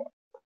ഫഹദിലോട്ട് പോകാം.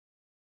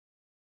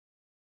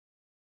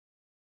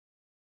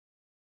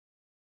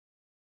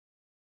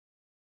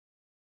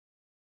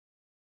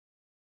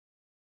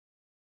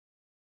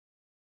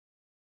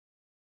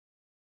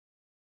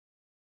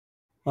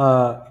 ആ,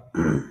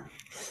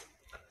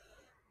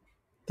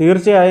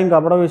 തീർച്ചയായും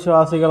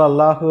കപടവിശ്വാസികൾ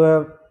അള്ളാഹുവെ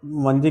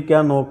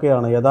വഞ്ചിക്കാൻ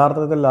നോക്കുകയാണ്.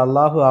 യഥാർത്ഥത്തിൽ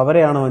അള്ളാഹു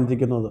അവരെയാണ്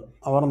വഞ്ചിക്കുന്നത്.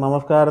 അവർ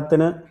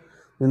നമസ്കാരത്തിന്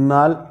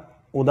നിന്നാൽ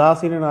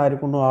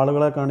ഉദാസീനരായിരിക്കുന്നു,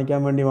 ആളുകളെ കാണിക്കാൻ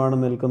വേണ്ടിയാണ്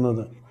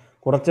നിൽക്കുന്നത്.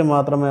 കുറച്ച്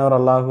മാത്രമേ അവർ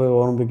അള്ളാഹുവെ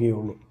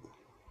ഓർമ്മിപ്പിക്കുകയുള്ളൂ.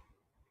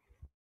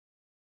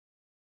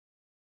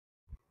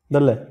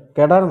 ഇതല്ലേ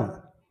കേട്ടായിരുന്നു?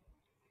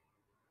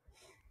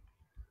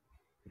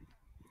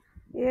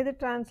 ഏത്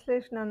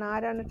ട്രാൻസ്ലേഷനാണ്?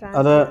 ആരാണ് അത്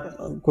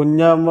ട്രാൻസ്ലേറ്റർ?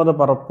 കുഞ്ഞഹമ്മദ്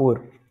പറപ്പൂർ,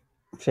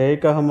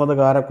 ഷെയ്ഖ് അഹമ്മദ്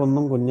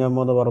കാരക്കുന്നും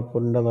കുഞ്ഞഹമ്മദ്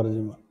പറപ്പൂരിൻ്റെ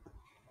തർജ്ജിമ.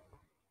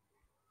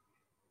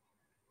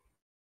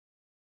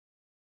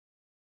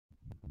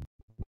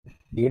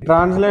 ഈ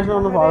ട്രാൻസ്ലേഷൻ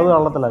ഒന്നും ഫഹദെ, ഫഹദ്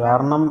കള്ളത്തില്ല. ഇസ്ലാം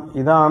കാരണം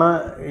ഇതാണ്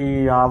ഈ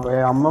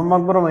അമ്മം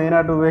അക്ബർ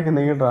മെയിനായിട്ട്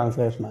ഉപയോഗിക്കുന്ന ഈ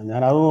ട്രാൻസ്ലേഷനാണ്.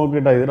 ഞാൻ അത്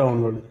നോക്കിയിട്ടാണ് ഇത്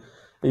ഡൗൺലോഡ്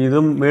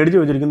ഇതും മേടിച്ച്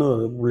വെച്ചിരിക്കുന്നത്.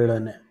 അത് പുള്ളിയുടെ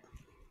തന്നെ.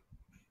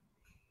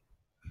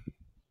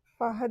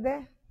 ഫഹദെ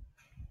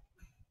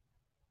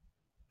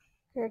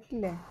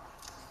കേട്ടില്ലേ?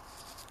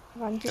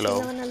 ഹലോ,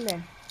 വഞ്ചിക്കുന്നവനല്ലേ?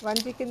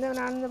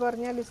 വഞ്ചിക്കുന്നവനാണെന്ന്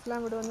പറഞ്ഞാൽ ഇസ്ലാം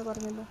വിടുമെന്ന്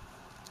പറഞ്ഞല്ലോ.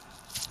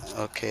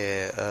 ഓക്കെ.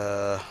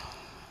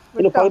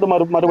 ഇനി വിട്ടോ? ഫഹദ്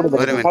മറുപടി ഇസ്ലാം ഒരു വിട്ടോ?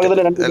 പറയും. മിനിറ്റ്.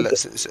 ഫഹദിന് 2 അല്ല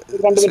മിനിറ്റ്,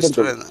 2 മിനിറ്റ്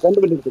സിസ്റ്റർ, എടുത്തോളൂ. 2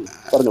 മിനിറ്റ് എടുത്തോളൂ,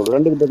 പറഞ്ഞോളൂ.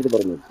 2 മിനിറ്റ് എടുത്ത്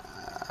പറഞ്ഞോളൂ.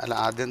 അല്ല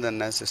ആദ്യം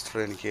തന്നെ സിസ്റ്റർ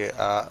എനിക്ക്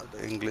ആ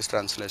ഇംഗ്ലീഷ്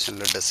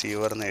ട്രാൻസ്ലേഷനിൽ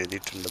ഡെസീവർ എന്ന്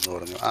എഴുതിയിട്ടുണ്ടെന്ന്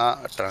പറഞ്ഞു. ആ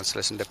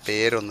ട്രാൻസ്ലേഷൻ്റെ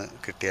പേരൊന്ന്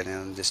കിട്ടിയാൽ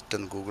ഞാൻ ജസ്റ്റ്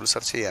ഒന്ന് ഗൂഗിൾ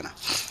സെർച്ച് ചെയ്യാനാണ്.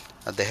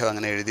 അദ്ദേഹം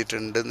അങ്ങനെ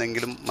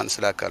എഴുതിയിട്ടുണ്ടെന്നെങ്കിലും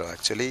മനസ്സിലാക്കാമല്ലോ.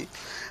 ആക്ച്വലി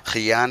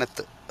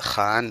ഖിയാനത്ത്,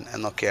 ഖാൻ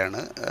എന്നൊക്കെയാണ്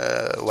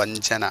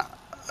വഞ്ചന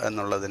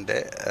എന്നുള്ളതിൻ്റെ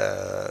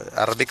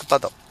അറബിക്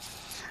പദം.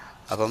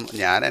 അപ്പം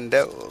ഞാൻ എൻ്റെ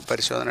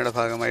പരിശോധനയുടെ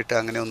ഭാഗമായിട്ട്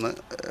അങ്ങനെ ഒന്ന്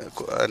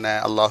പിന്നെ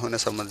അള്ളാഹുവിനെ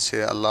സംബന്ധിച്ച്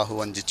അള്ളാഹു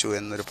വഞ്ചിച്ചു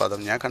എന്നൊരു പദം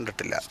ഞാൻ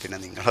കണ്ടിട്ടില്ല. പിന്നെ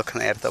നിങ്ങളൊക്കെ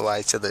നേരത്തെ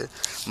വായിച്ചത്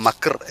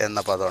മക്ർ എന്ന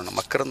പദമാണ്.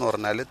 മക്ർ എന്ന്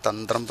പറഞ്ഞാൽ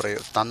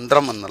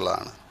തന്ത്രം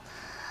എന്നുള്ളതാണ്.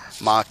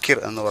 മാക്കിർ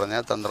എന്ന്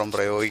പറഞ്ഞാൽ തന്ത്രം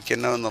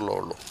പ്രയോഗിക്കുന്നു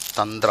എന്നുള്ളൂ.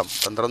 തന്ത്രം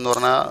എന്ന്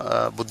പറഞ്ഞാൽ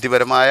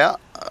ബുദ്ധിപരമായ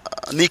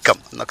നീക്കം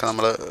എന്നൊക്കെ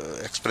നമ്മൾ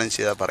എക്സ്പ്ലെയിൻ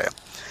ചെയ്താൽ പറയാം.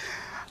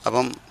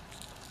 അപ്പം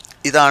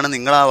ഇതാണ്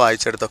നിങ്ങളാ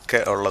വായിച്ചെടുത്തൊക്കെ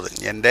ഉള്ളത്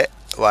എൻ്റെ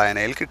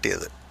വായനയിൽ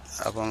കിട്ടിയത്.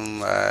 അപ്പം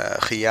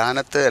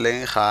ഖിയാനത്ത്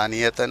അല്ലെങ്കിൽ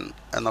ഖാനിയത്തൻ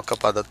എന്നൊക്കെ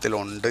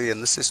പദത്തിലുണ്ട്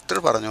എന്ന് സിസ്റ്റർ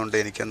പറഞ്ഞുകൊണ്ട്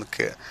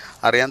എനിക്കൊന്ന്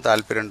അറിയാൻ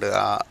താല്പര്യമുണ്ട്.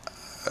 ആ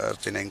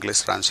പിന്നെ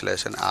ഇംഗ്ലീഷ്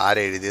ട്രാൻസ്ലേഷൻ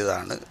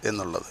ആരെഴുതിയതാണ്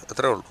എന്നുള്ളത്.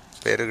 അത്രേ ഉള്ളൂ.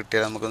 പേര്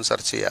കിട്ടിയാൽ നമുക്കൊന്ന്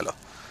സെർച്ച് ചെയ്യാമല്ലോ,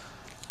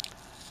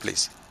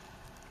 പ്ലീസ്.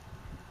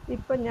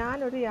 ഇപ്പം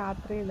ഞാനൊരു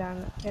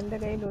യാത്രയിലാണ്. എൻ്റെ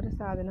കയ്യിൽ ഒരു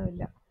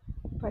സാധനമില്ല.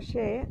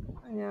 പക്ഷേ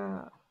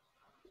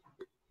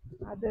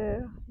അത്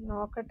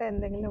നോക്കട്ടെ,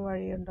 എന്തെങ്കിലും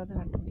വഴിയുണ്ടോ എന്ന്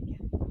കണ്ടുപിടിക്കാൻ.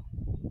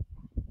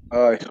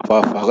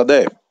 ഫഹദെ,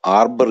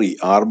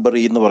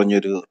 ആർബറി എന്ന്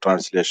പറഞ്ഞൊരു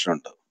ട്രാൻസ്ലേഷൻ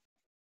ഉണ്ട്.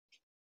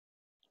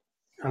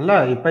 അല്ല,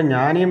 ഇപ്പം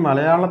ഞാൻ ഈ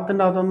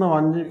മലയാളത്തിൻ്റെ അകത്തൊന്ന്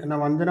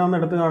വഞ്ചന ഒന്ന്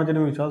എടുത്ത്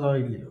കാണിച്ചിട്ട്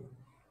വിശ്വാസമായില്ലല്ലോ.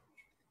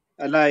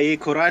 അല്ല, ഈ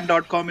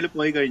ഖുറാൻ.com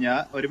പോയി കഴിഞ്ഞാൽ,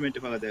 ഒരു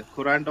മിനിറ്റ് ഫഹദെ,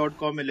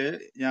 ഖുറാൻ.com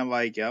ഞാൻ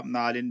വായിക്കാം.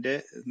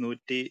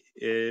 4:100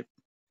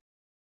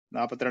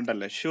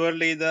 42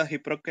 Surely the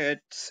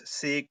hypocrites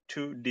seek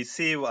to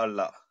deceive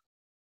Allah,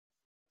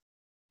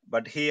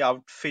 but He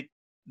outfit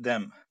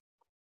them.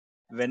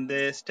 When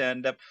they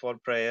stand up for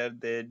prayer,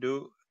 they do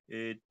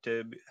it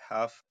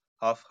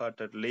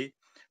half-heartedly,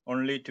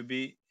 only to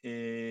be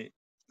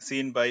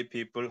seen by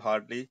people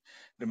hardly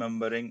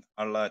remembering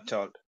Allah at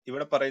all.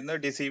 ഇവിടെ പറയുന്നത്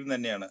deceive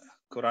തന്നെയാണ്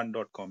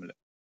Quran.com.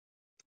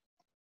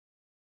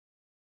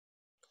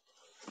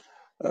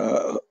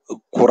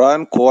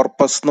 ഖുറാൻ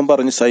corpus എന്നും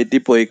പറഞ്ഞ്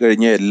സൈറ്റിൽ പോയി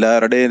കഴിഞ്ഞാൽ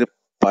എല്ലാവരുടെയും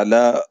പല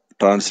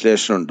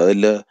ട്രാൻസ്ലേഷൻ ഉണ്ട്.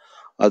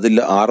 അതിൽ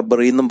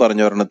ആർബറി എന്നും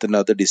പറഞ്ഞ ഒരെണ്ണത്തിന്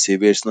അത്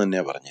ഡിസീവേഴ്സ്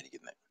തന്നെയാണ്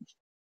പറഞ്ഞിരിക്കുന്നത്.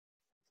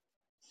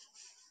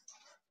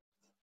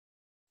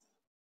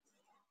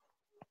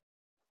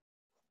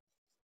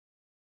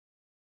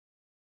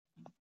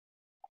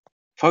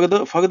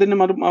 ഫഹദിന്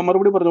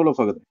മറുപടി പറഞ്ഞോളൂ.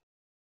 ഫഹദ്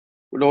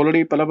ഇവിടെ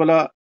ഓൾറെഡി പല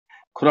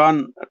ഖുറാൻ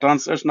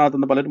ട്രാൻസ്ലേഷനകത്ത്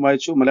നിന്ന് പലരും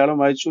വായിച്ചു, മലയാളം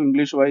വായിച്ചു,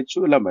 ഇംഗ്ലീഷ് വായിച്ചു,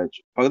 എല്ലാം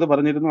വായിച്ചു. ഫഹദ്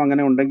പറഞ്ഞിരുന്നു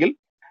അങ്ങനെ ഉണ്ടെങ്കിൽ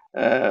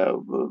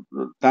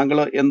താങ്കൾ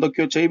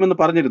എന്തൊക്കെയോ ചെയ്യുമെന്ന്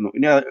പറഞ്ഞിരുന്നു.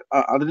 ഇനി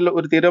അതിൽ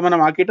ഒരു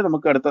തീരുമാനമാക്കിയിട്ട്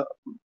നമുക്ക് അടുത്ത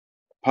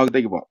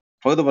ഭാഗത്തേക്ക് പോകാം.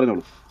 ഫഹദ്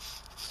പറഞ്ഞോളൂ.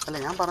 അല്ല,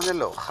 ഞാൻ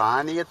പറഞ്ഞല്ലോ,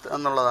 ഹാനിയത്ത്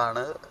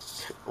എന്നുള്ളതാണ്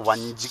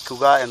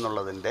വഞ്ചിക്കുക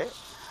എന്നുള്ളതിൻ്റെ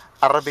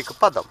അറബിക്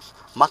പദം.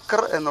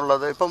 മക്കർ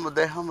എന്നുള്ളത് ഇപ്പം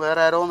അദ്ദേഹം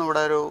വേറെ ആരോ ഒന്ന്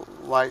ഇവിടെ ഒരു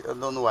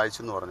എന്തോന്ന്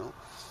വായിച്ചെന്ന് പറഞ്ഞു.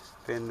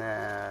 പിന്നെ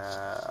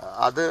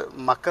അത്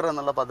മക്കർ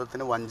എന്നുള്ള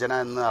പദത്തിന് വഞ്ചന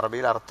എന്ന്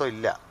അറബിയിൽ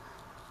അർത്ഥമില്ല.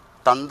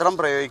 തന്ത്രം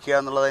പ്രയോഗിക്കുക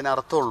എന്നുള്ളതിന്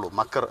അർത്ഥമുള്ളൂ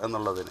മക്കർ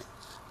എന്നുള്ളതിന്,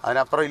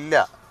 അതിനപ്പുറം ഇല്ല.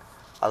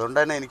 അതുകൊണ്ട്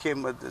തന്നെ എനിക്ക്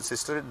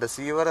സിസ്റ്റർ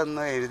ഡെസീവർ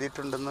എന്ന്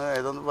എഴുതിയിട്ടുണ്ടെന്ന്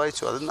ഏതൊന്ന്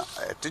വായിച്ചു. അത്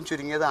ഏറ്റവും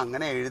ചുരുങ്ങിയത്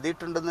അങ്ങനെ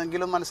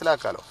എഴുതിയിട്ടുണ്ടെന്നെങ്കിലും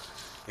മനസ്സിലാക്കാമല്ലോ.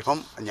 ഇപ്പം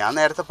ഞാൻ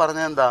നേരത്തെ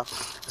പറഞ്ഞത് എന്താ,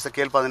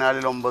 എസെക്കിയേൽ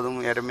 14:9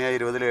 യെരമ്യാ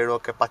 20:7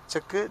 ഒക്കെ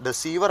പച്ചക്ക്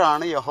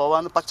ഡെസീവറാണ് യഹോവ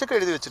എന്ന് പച്ചക്ക്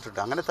എഴുതി വെച്ചിട്ടുണ്ട്.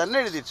 അങ്ങനെ തന്നെ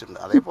എഴുതിയിട്ടുണ്ട്.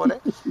 അതേപോലെ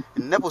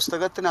ഇന്ന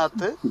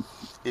പുസ്തകത്തിനകത്ത്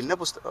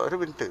ഒരു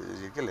മിനിറ്റ്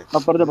ഇരിക്കല്ലേ,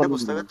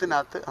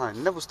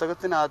 ഇന്ന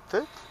പുസ്തകത്തിനകത്ത്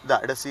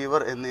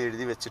ഡെസീവർ എന്ന്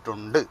എഴുതി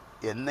വെച്ചിട്ടുണ്ട്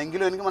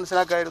എന്നെങ്കിലും എനിക്ക്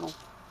മനസ്സിലാക്കായിരുന്നു.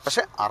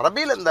 പക്ഷെ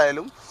അറബിയിൽ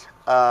എന്തായാലും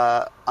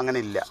അങ്ങനെ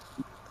ഇല്ല.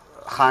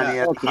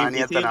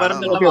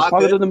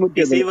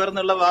 ഡിസീവർ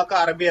എന്നുള്ള വാക്ക്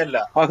അറബിയല്ല,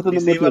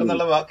 ഡിസീവർ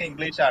എന്നുള്ള വാക്ക്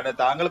ഇംഗ്ലീഷ് ആണ്.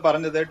 താങ്കൾ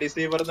പറഞ്ഞത്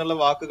ഡിസീവർ എന്നുള്ള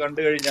വാക്ക് കണ്ടു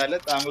കഴിഞ്ഞാൽ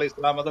താങ്കൾ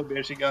ഇസ്ലാം മതം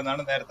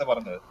ഉപേക്ഷിക്കാന്നാണ് നേരത്തെ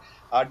പറഞ്ഞത്.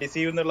 ആ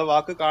ഡിസീവ് എന്നുള്ള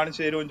വാക്ക്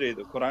കാണിച്ചു തരുകയും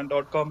ചെയ്തു.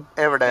 Quran.com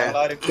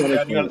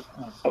ക്രിസ്ത്യാനികൾ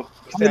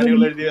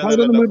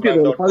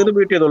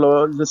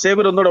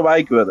ഒന്നുകൂടെ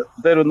വായിക്കും.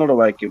 ഒന്നുകൂടെ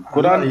വായിക്കും.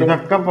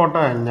 ഇതൊക്കെ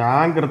പോട്ടെ,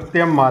 ഞാൻ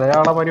കൃത്യം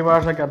മലയാള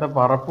പരിഭാഷക്കകത്ത്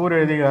പറപ്പൂർ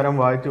എഴുതികാരം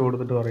വായിച്ചു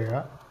കൊടുത്തിട്ട് പറയാ.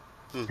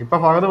 ഇപ്പൊ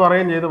ഫഹദ്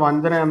പറയുകയും ചെയ്തു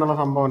വഞ്ചന എന്നുള്ള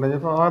സംഭവം ഉണ്ട്.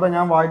 ഫഹദ്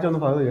ഞാൻ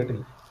വായിച്ചൊന്നും ഫഹദ്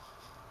കേട്ടില്ല.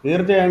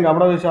 തീർച്ചയായും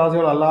കപട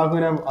വിശ്വാസികൾ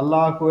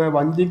അള്ളാഹുവെ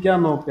വഞ്ചിക്കാൻ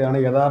നോക്കുകയാണ്.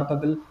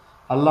 യഥാർത്ഥത്തിൽ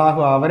അള്ളാഹു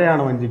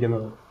അവരെയാണ്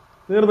വഞ്ചിക്കുന്നത്.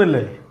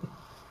 തീർന്നില്ലേ?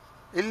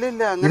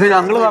 ഇത്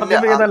ഞങ്ങള്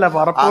തർജ്ജമ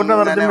പറപ്പൂരിന്റെ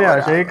തർജ്ജമയാ,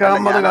 ഷെയ്ഖ്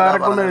അഹമ്മദ്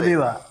കാരക്കൊന്ന്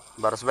എഴുതിയതാ.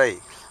 ബർസ് ഭായി,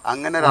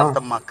 അങ്ങനെ ഒരു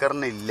അർത്ഥം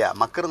മക്കറിന് ഇല്ല.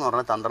 മക്കർ എന്ന്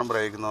പറഞ്ഞാൽ തന്ത്രം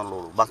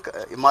പ്രയോഗിക്കുന്നുള്ളൂ.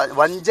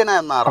 വഞ്ചന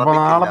എന്ന അപ്പൊ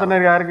നാളെ തന്നെ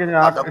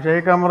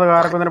ഷെയ്ഖ് അഹമ്മദ്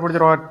കാരക്കൊന്നിനെ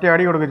പിടിച്ചൊരു ഒറ്റ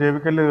അടി കൊടുക്കും,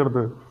 ചെവിക്കല്ല്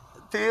തീർത്ത്.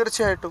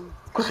 തീർച്ചയായിട്ടും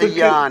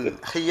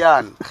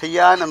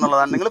ഹിയാൻ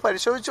എന്നുള്ളതാണ്. നിങ്ങൾ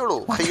പരിശോധിച്ചോളൂ.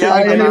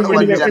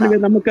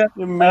 നമുക്ക്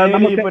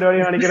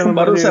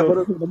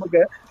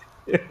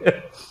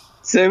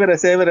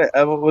സേവരെ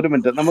ഒരു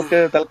മിനിറ്റ്, നമുക്ക്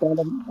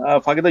തൽക്കാലം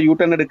ഫഹദ്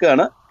യൂട്ടേൺ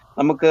എടുക്കുകയാണ്.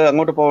 നമുക്ക്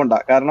അങ്ങോട്ട് പോകണ്ട.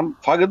 കാരണം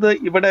ഫഹദ്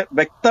ഇവിടെ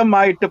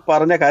വ്യക്തമായിട്ട്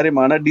പറഞ്ഞ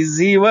കാര്യമാണ്,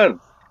 ഡിസീവർ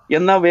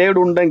എന്ന വേർഡ്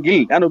ഉണ്ടെങ്കിൽ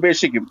ഞാൻ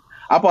ഉപേക്ഷിക്കും.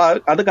 അപ്പൊ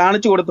അത്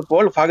കാണിച്ചു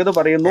കൊടുത്തപ്പോൾ ഫഹദ്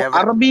പറയുന്നു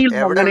അറബിയിൽ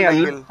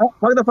അങ്ങനെയല്ല.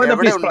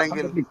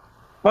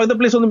 ഫഹദ്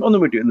പ്ലീസ് ഒന്ന്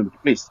വിട്ടു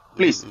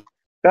പ്ലീസ്.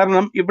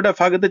 കാരണം ഇവിടെ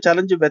ഫഹദ്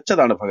ചലഞ്ച്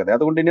വെച്ചതാണ് ഫഹദ്.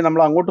 അതുകൊണ്ട് ഇനി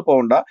നമ്മൾ അങ്ങോട്ട്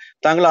പോകണ്ട.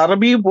 താങ്കൾ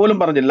അറബി പോലും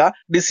പറഞ്ഞില്ല.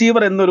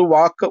 ഡിസീവർ എന്നൊരു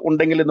വാക്ക്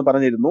ഉണ്ടെങ്കിൽ എന്ന്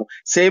പറഞ്ഞിരുന്നു.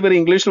 സേവർ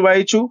ഇംഗ്ലീഷിൽ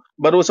വായിച്ചു,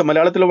 ബറൂസ്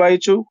മലയാളത്തിൽ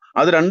വായിച്ചു.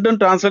 അത് രണ്ടും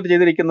ട്രാൻസ്ലേറ്റ്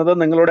ചെയ്തിരിക്കുന്നത്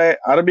നിങ്ങളുടെ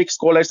അറബിക്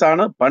സ്കോളേഴ്സ്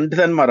ആണ്,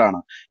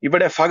 പണ്ഡിതന്മാരാണ്.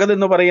 ഇവിടെ ഫഹദ്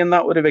എന്ന് പറയുന്ന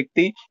ഒരു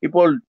വ്യക്തി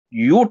ഇപ്പോൾ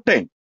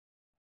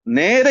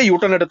നേരെ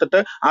യൂട്ടേൺ എടുത്തിട്ട്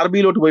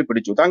അറബിയിലോട്ട് പോയി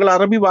പിടിച്ചു. താങ്കൾ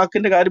അറബി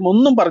വാക്കിന്റെ കാര്യം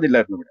ഒന്നും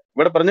പറഞ്ഞില്ലായിരുന്നു.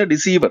 ഇവിടെ പറഞ്ഞ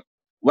ഡിസീവർ,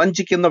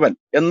 വഞ്ചിക്കുന്നവൻ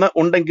എന്ന്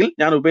ഉണ്ടെങ്കിൽ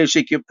ഞാൻ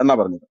ഉപേക്ഷിക്കും എന്നാ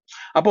പറഞ്ഞത്.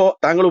 അപ്പോ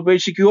താങ്കൾ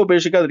ഉപേക്ഷിക്കുകയോ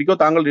ഉപേക്ഷിക്കാതിരിക്കോ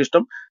താങ്കളുടെ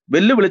ഇഷ്ടം.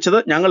 വെല്ലുവിളിച്ചത്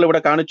ഞങ്ങൾ ഇവിടെ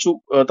കാണിച്ചു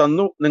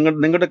തന്നു,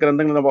 നിങ്ങളുടെ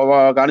ഗ്രന്ഥങ്ങൾ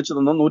കാണിച്ചു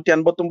തന്നു.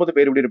 159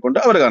 പേര് ഇവിടെ ഇരിപ്പുണ്ട്,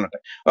 അവർ കാണട്ടെ.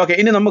 ഓക്കെ,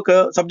 ഇനി നമുക്ക്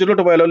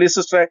സബ്ജക്റ്റിലോട്ട് പോയാലോ. ലീ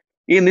സിസ്റ്ററെ,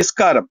 ഈ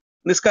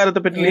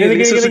നിസ്കാരത്തെ പറ്റി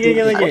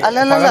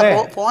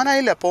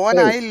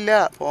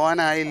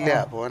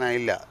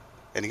പോവാനായില്ല.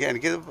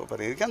 എനിക്ക്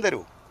പ്രതികരിക്കാൻ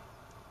തരൂ.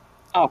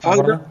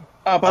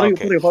 പറയൂ.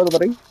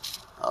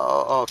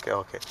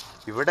 ഓക്കെ.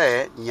 ഇവിടെ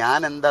ഞാൻ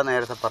എന്താ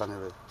നേരത്തെ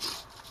പറഞ്ഞത്,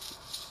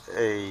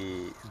 ഈ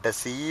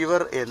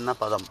ഡെസീവർ എന്ന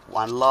പദം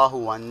അല്ലാഹു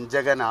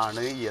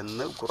വഞ്ചകനാണ്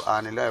എന്ന്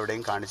ഖുർആനിലോ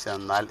എവിടെയും കാണിച്ചു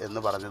തന്നാൽ എന്ന്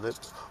പറഞ്ഞത്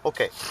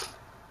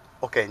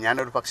ഓക്കെ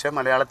ഞാനൊരു പക്ഷേ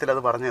മലയാളത്തിൽ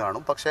അത് പറഞ്ഞു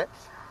കാണും. പക്ഷെ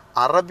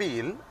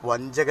അറബിയിൽ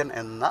വഞ്ചകൻ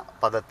എന്ന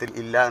പദത്തിൽ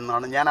ഇല്ല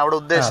എന്നാണ് ഞാൻ അവിടെ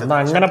ഉദ്ദേശിച്ചത്.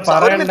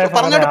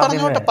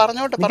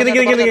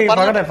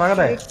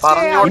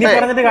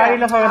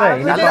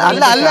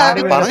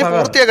 പറഞ്ഞു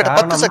പൂർത്തിയാക്കട്ടെ.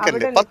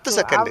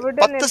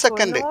 10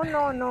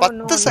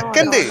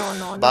 second.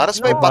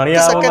 ബാറസ് bhai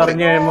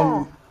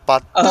 10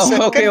 10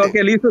 okay second okay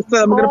ലീസിസ്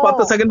നമുക്കൊരു ഓ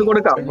 10 സെക്കൻഡ്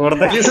കൊടുക്കാം.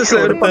 ഇല്ല ലീസിസ്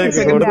ഒരു 10 കൊടുത്തേക്ക്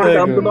സെക്കൻഡ് ഇല്ല കൊടുക്കാം,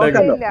 കൊടുത്തേക്ക് നമുക്ക് ഇല്ല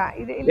നോക്കാമല്ലോ.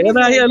 കൊടുത്തേക്ക്. ഇല്ല ഇത്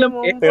ഏതായാലും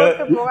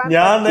മുമ്പോട്ട് പോകാൻ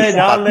ഞാൻ പറ്റില്ല.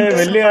 ഞാൻ പത്ത് ഇദ്ദേഹം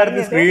വലിയ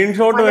കാര്യത്തിൽ പറഞ്ഞത്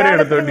സ്ക്രീൻഷോട്ട് വരെ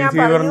എടുത്തു മലയാളത്തിൽ ഞാൻ പറഞ്ഞു.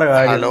 ഡിസീവറിന്റെ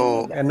കാര്യം. ഹലോ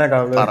എന്നെ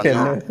പറഞ്ഞു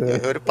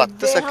എന്നെ ഒരു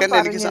 10 സെക്കൻഡ്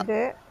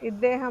എനിക്ക്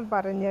ഇദ്ദേഹം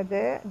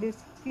പറഞ്ഞത്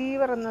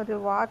ഡിസീവർ എന്നൊരു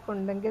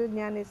വാക്കുണ്ടെങ്കിൽ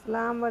ഞാൻ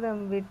ഇസ്ലാം മതം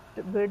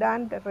വിടാൻ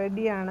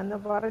റെഡിയാണെന്ന്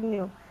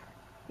പറഞ്ഞു.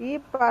 ഈ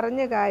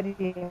പറഞ്ഞ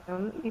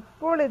കാര്യം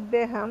ഇപ്പോൾ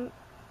ഇദ്ദേഹം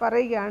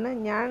പറയുകയാണ്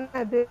ഞാൻ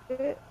അത്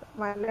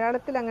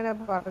മലയാളത്തിൽ അങ്ങനെ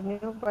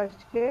പറഞ്ഞു,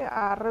 പക്ഷേ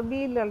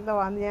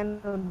അറബിയിലുള്ളതാണ് ഞാൻ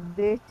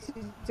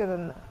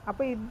ഉദ്ദേശിച്ചതെന്ന്.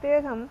 അപ്പൊ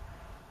ഇദ്ദേഹം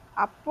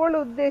അപ്പോൾ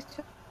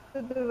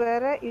ഉദ്ദേശിച്ചത്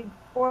വേറെ,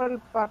 ഇപ്പോൾ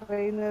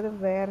പറയുന്നത്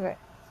വേറെ.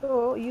 So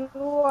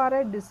you are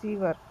A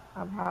deceiver,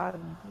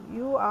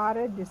 you are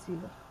A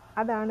deceiver.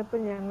 അതാണ് ഇപ്പൊ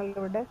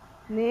ഞങ്ങളിവിടെ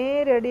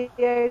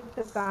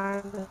നേരടിയായിട്ട്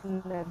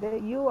കാണുന്നത്.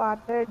 You are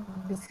A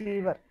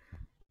deceiver.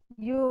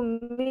 You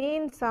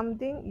mean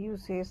something, you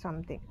say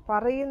something.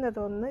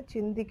 പറയുന്നതൊന്ന്,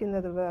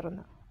 ചിന്തിക്കുന്നത്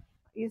വേറൊന്ന്.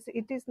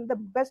 It is the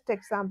best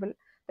example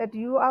that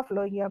you are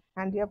following your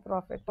and your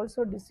prophet also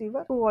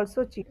deceiver who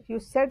also cheat. You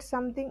said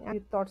something and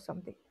you thought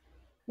something.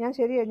 ഞാൻ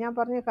ശരിയാ, ഞാൻ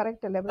പറഞ്ഞ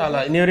correct അല്ലേ അല്ല.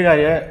 Brother? ഇനി ഒരു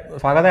കാര്യം,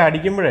 ഫഹദെ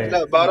അടിക്കുമ്പോഴേ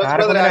ബാറോസ്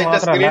ബ്രദർ കാരക്കുന്നിനെ അതിന്റെ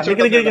മാത്രമല്ല,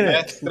 സ്ക്രീൻഷോട്ട് ഒന്ന്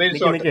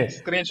ഇടണേ. നിക്ക്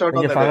സ്ക്രീൻഷോട്ട്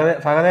ഒന്ന് ഇട്.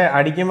 ഫഹദെ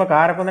അടിക്കുമ്പോ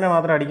കാരക്കുന്നിനെ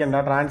മാത്രം അടിക്കണ്ട.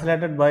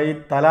 Translated by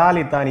Talal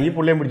ഇത്താനി. ഈ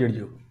പുള്ളിയും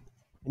പിടിച്ചടിച്ചു.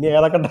 ഇനി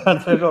ഏതൊക്കെ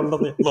ട്രാൻസ്ലേഷൻ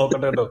ഉണ്ടെന്ന്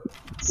നോക്കട്ടെ കേട്ടോ.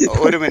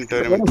 ഒരു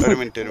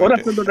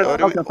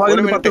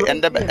മിനിറ്റ്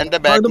എന്റെ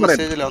ബാക്ക്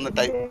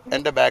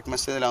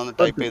മെസ്സേജിലൊന്ന്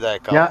ടൈപ്പ് ചെയ്ത്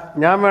അയക്കാം.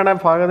 ഞാൻ വേണം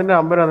ഫഹദിന്റെ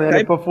നമ്പർ ഞാൻ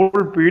ഇപ്പൊ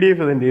ഫുൾ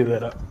PDF സെൻഡ് ചെയ്ത്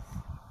തരാം.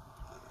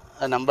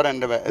 നമ്പർ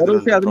എന്റെ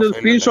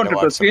സ്ക്രീൻഷോട്ട്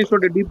ഇട്ടോ,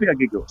 സ്ക്രീൻഷോട്ട് DP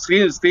ആക്കിക്കോ.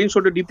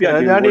 സ്ക്രീൻഷോട്ട് DP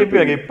ആക്കി ഞാൻ DP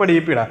ആക്കി. ഇപ്പൊ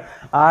DP ഇടാം.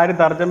 ആര്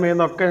തർജ്ജമ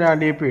ചെയ്യുന്നൊക്കെ ഞാൻ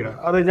DP ഇടാം.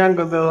 അത് ഞാൻ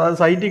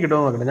സൈറ്റിൽ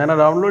കിട്ടുമോ നോക്കട്ടെ. ഞാൻ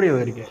ഡൗൺലോഡ്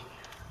ചെയ്തായിരിക്കും.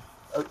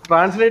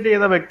 ട്രാൻസ്ലേറ്റ്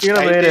ചെയ്ത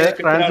വ്യക്തിയുടെ പേര്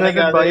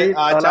translated by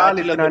Talal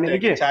ഇത്താനി.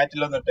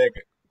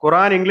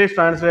 Quran English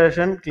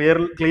translation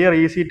clear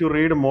easy to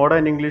read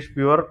modern English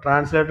pure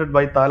translated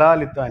by Talal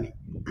ഇത്താനി.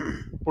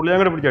 പുള്ളി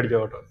അങ്ങോട്ട്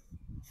പിടിച്ചടിച്ചോ കേട്ടോ.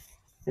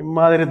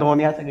 ഇമാതിരി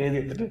തോന്നിയാസൊക്കെ എഴുതി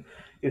വെച്ചിട്ട്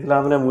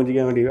ഇസ്ലാമിനെ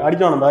മൂഞ്ചിക്കാൻ വേണ്ടി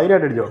അടിച്ചോണം,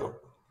 ധൈര്യമായിട്ട് അടിച്ചോണം.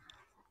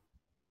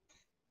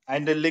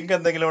 അതിന്റെ ലിങ്ക്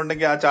എന്തെങ്കിലും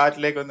ഉണ്ടെങ്കിൽ ആ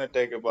ചാറ്റിലേക്ക് ഒന്ന്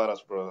ഇട്ടേക്ക്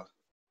ബാറോസ് ബ്രദർ.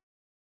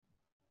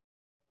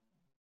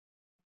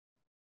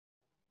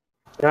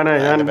 ഞാൻ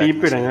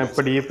DP ഇടാം. ഞാൻ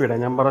ഇപ്പൊ DP ഇടാം.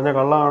 ഞാൻ പറഞ്ഞ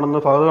കള്ളാണെന്ന്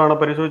ഫഹദ് കാണാൻ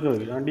പരിശോധിച്ചു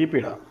നോക്കി. ഞാൻ DP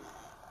ഇടാം.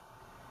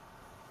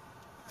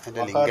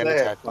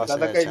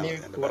 അതൊക്കെ ഇനി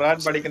ഖുറാൻ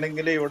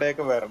പഠിക്കണമെങ്കിൽ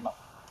ഇവിടെയൊക്കെ വരണം.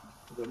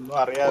 ഇതൊന്നും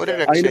അറിയാതെ ഒരു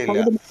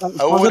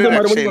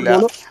രക്ഷയില്ല.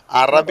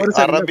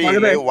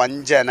 അറബിയിലെ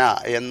വഞ്ചന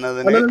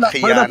എന്നതിന്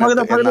ഖിയാനത്ത്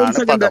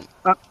എന്നാണ് പദം.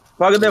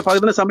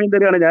 ഫഹദിന് സമയം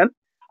തരികയാണ് ഞാൻ.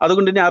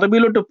 അതുകൊണ്ട് ഇനി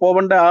അറബിയിലോട്ട്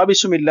പോവേണ്ട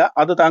ആവശ്യമില്ല.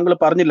 അത് താങ്കൾ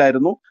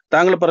പറഞ്ഞില്ലായിരുന്നു.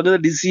 താങ്കൾ പറഞ്ഞത്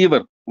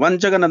ഡിസീവർ,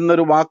 വഞ്ചകൻ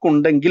എന്നൊരു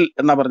വാക്കുണ്ടെങ്കിൽ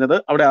എന്നാ പറഞ്ഞത്.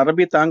 അവിടെ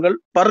അറബി താങ്കൾ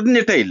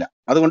പറഞ്ഞിട്ടേ ഇല്ല.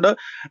 അതുകൊണ്ട്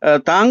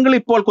താങ്കൾ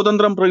ഇപ്പോൾ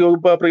കുതന്ത്രം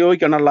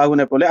പ്രയോഗിക്കണം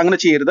അള്ളാഹുവിനെ പോലെ. അങ്ങനെ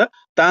ചെയ്യരുത്.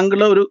 താങ്കൾ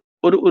ഒരു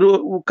ഒരു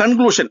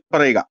കൺക്ലൂഷൻ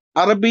പറയുക.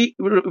 അറബി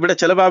ഇവിടെ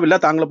ചെലവാവില്ല,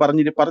 താങ്കൾ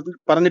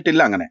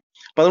പറഞ്ഞിട്ടില്ല അങ്ങനെ.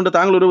 അപ്പൊ അതുകൊണ്ട്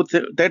താങ്കൾ ഒരു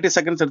 30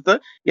 സെക്കൻഡ്സ് എടുത്ത്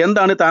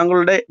എന്താണ്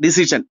താങ്കളുടെ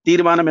ഡിസിഷൻ,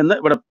 തീരുമാനം എന്ന്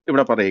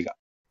ഇവിടെ പറയുക.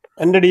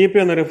 എന്റെ DP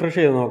ഒന്ന് റിഫ്രഷ്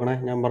ചെയ്ത് നോക്കണേ.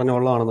 ഞാൻ പറഞ്ഞ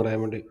കൊള്ളാണെന്ന് പറയാൻ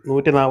വേണ്ടി.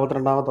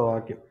 142ാമത്തെ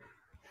വാക്യം.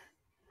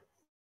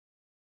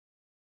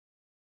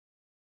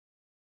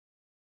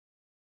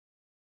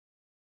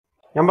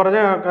 ഞാൻ പറഞ്ഞ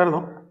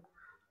കേൾക്കായിരുന്നോ?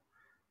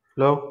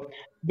 ഹലോ,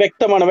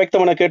 വ്യക്തമാണ്.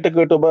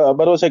 കേട്ടു.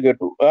 ബറോസ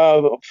കേട്ടു.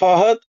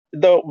 ഫഹദ്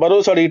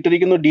ബറോസ് അവിടെ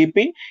ഇട്ടിരിക്കുന്നു DP.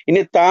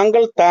 ഇനി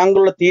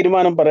താങ്കളുടെ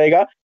തീരുമാനം പറയുക.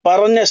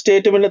 പറഞ്ഞ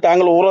സ്റ്റേറ്റ്മെന്റ്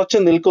താങ്കൾ ഉറച്ചു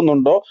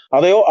നിൽക്കുന്നുണ്ടോ,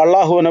 അതെയോ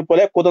അള്ളാഹുവിനെ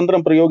പോലെ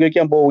കുതന്ത്രം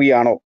പ്രയോഗിക്കാൻ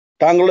പോവുകയാണോ?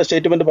 താങ്കളുടെ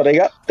സ്റ്റേറ്റ്മെന്റ്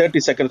പറയുക. 30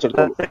 സെക്കൻഡ്സ്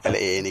എടുത്തോളൂ. അല്ല,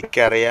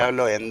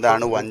 എനിക്കറിയാമല്ലോ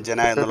എന്താണ് വഞ്ചന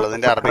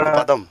എന്നുള്ളതിന്റെ അറബിക്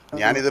പദം.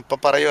 ഞാനിതിപ്പോ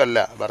പറയുമല്ല.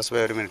 ബർസ്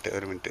ഒരു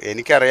മിനിറ്റ്.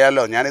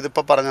 എനിക്കറിയാമല്ലോ,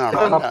 ഞാനിതിപ്പോ പറഞ്ഞതാണോ?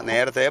 അല്ല,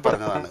 നേരത്തെ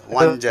പറഞ്ഞതാണ്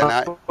വഞ്ചന.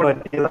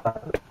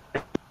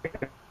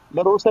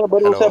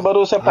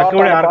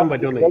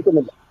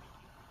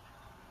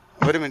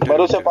 ഒരു മിനിറ്റ്.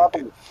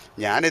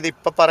 ഞാനിത്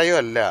ഇപ്പൊ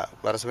പറയുമല്ല.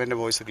 ബർസുവിന്റെ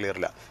വോയിസ് ക്ലിയർ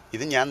ഇല്ല.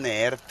 ഇത് ഞാൻ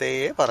നേരത്തെ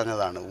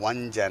പറഞ്ഞതാണ്.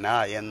 വഞ്ചന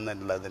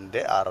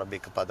എന്നുള്ളതിന്റെ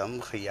അറബിക് പദം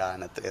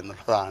ഖിയാനത്ത്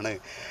എന്നുള്ളതാണ്.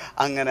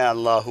 അങ്ങനെ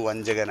അള്ളാഹു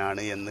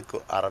വഞ്ചകനാണ് എന്ന്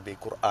അറബി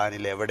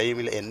ഖുർആനിൽ എവിടെയും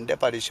എൻ്റെ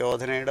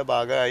പരിശോധനയുടെ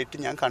ഭാഗമായിട്ട്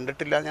ഞാൻ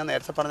കണ്ടിട്ടില്ല. ഞാൻ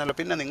നേരത്തെ പറഞ്ഞല്ലോ.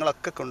 പിന്നെ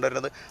നിങ്ങളൊക്കെ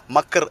കൊണ്ടുവരുന്നത്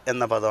മക്കർ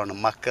എന്ന പദമാണ്.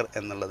 മക്കർ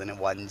എന്നുള്ളതിന്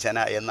വഞ്ചന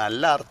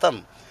എന്നല്ല അർത്ഥം.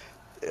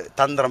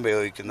 തന്ത്രം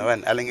പ്രയോഗിക്കുന്നവൻ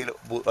അല്ലെങ്കിൽ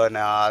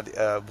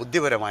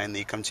ബുദ്ധിപരമായ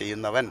നീക്കം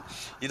ചെയ്യുന്നവൻ,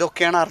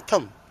 ഇതൊക്കെയാണ്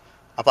അർത്ഥം.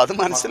 അപ്പൊ അത്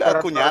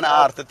മനസ്സിലാക്കൂ. ഞാൻ ആ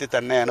അർത്ഥത്തിൽ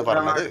തന്നെയാണ്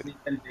പറഞ്ഞത്.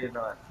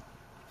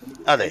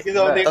 അതെ,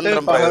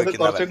 തന്ത്രം പ്രയോഗിക്കുന്നവൻ.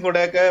 കുറച്ചും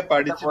കൂടെയൊക്കെ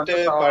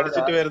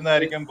പഠിച്ചിട്ട്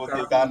വരുന്നതായിരിക്കും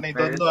ബുദ്ധി. കാരണം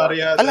ഇതൊന്നും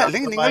അറിയാതെ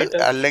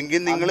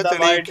അല്ലെങ്കിൽ നിങ്ങൾ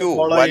തെളിയിക്കൂ.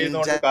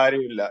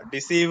 കാര്യമില്ല.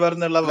 ഡിസീവർ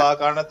എന്നുള്ള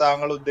വാക്കാണ്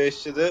താങ്കൾ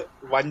ഉദ്ദേശിച്ചത്,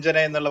 വഞ്ചന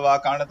എന്നുള്ള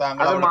വാക്കാണ്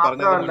താങ്കൾ അവിടെ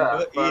പറഞ്ഞതിന്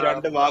മുൻപ്.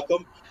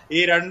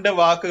 ഈ രണ്ട്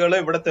വാക്കുകൾ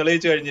ഇവിടെ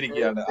തെളിയിച്ചു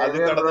കഴിഞ്ഞിരിക്കുകയാണ്. അത്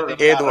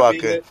കടന്നിട്ട് ഏത്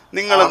വാക്ക്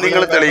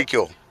നിങ്ങൾ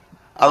തെളിയിക്കോ?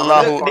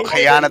 അള്ളാഹു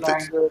ഖിയാനത്ത്.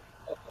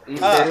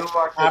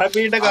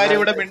 അറബിയുടെ കാര്യം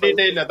ഇവിടെ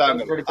മിണ്ടിയിട്ടേ ഇല്ല.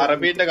 താങ്കൾ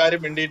അറബിന്റെ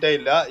കാര്യം മിണ്ടിയിട്ടേ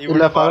ഇല്ല.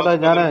 ഇല്ല ഫഹദ,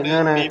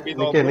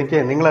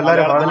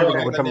 നിങ്ങളെല്ലാരും ഫഹദിനെ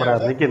കുറ്റം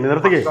പറയാറ്.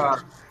 നിർത്തിക്കേ.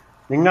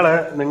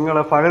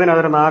 നിങ്ങള് ഫഹദിന്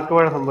അതൊരു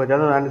നാക്കുവഴ സംഭവിച്ചു.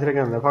 അത്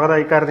അനുസരിക്കാൻ ഫഹദ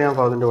ഇക്കാര്യത്തിൽ ഞാൻ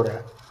ഫഹദിന്റെ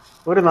കൂടെയാണ്.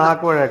 ഒരു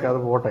നാക്കുവഴയൊക്കെ അത്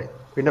പോട്ടെ.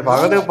 പിന്നെ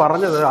പകുതി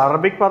പറഞ്ഞത്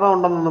അറബിക് പദം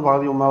ഉണ്ടെന്നൊന്ന്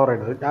പകുതി ഉമ്മ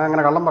പറയരുത്. ഞാൻ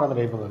അങ്ങനെ കള്ളം പറഞ്ഞ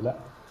ടൈപ്പൊന്നുമില്ല.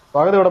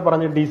 പകുതി ഇവിടെ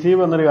പറഞ്ഞ്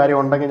ഡിസീവ് എന്നൊരു കാര്യം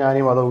ഉണ്ടെങ്കിൽ ഞാൻ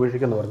ഈ മതം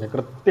ഉപേക്ഷിക്കുന്നു പറഞ്ഞു.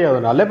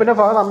 കൃത്യം അല്ലെ പിന്നെ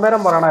പകുതി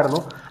അന്നേരം പറയണമായിരുന്നു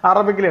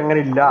അറബിക്കിൽ അങ്ങനെ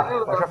ഇല്ല.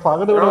 പക്ഷെ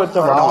പകുതി ഇവിടെ വെച്ച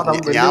വാദം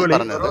ഞാൻ വെല്ലുവിളി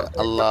പറഞ്ഞത്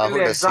അള്ളാഹു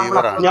എക്സാമ്പിൾ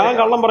ഡെസീവർ ആണ്. ഞാൻ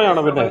കള്ളം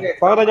പറയാണ്. പിന്നെ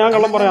പകുതി ഞാൻ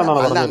കള്ളം പറയാന്നാണ്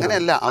അല്ല പറഞ്ഞു വരുന്നത്.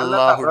 അങ്ങനെയല്ല,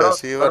 അള്ളാഹു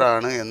ഡെസീവർ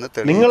ആണ് എന്ന്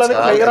നിങ്ങളത്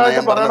തെളിയിച്ചാൽ ക്ലിയർ എന്നാ ആയിട്ട്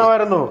ഞാൻ പറഞ്ഞത്.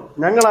 പറയണമായിരുന്നു.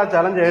 ഞങ്ങൾ ആ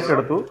ചലഞ്ച്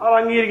ഏറ്റെടുത്തു, അത്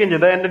അംഗീകരിക്കുകയും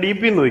ചെയ്തു. എന്റെ ഡി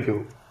പി എന്ന് നോക്കൂ.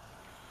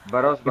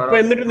 ഇപ്പൊ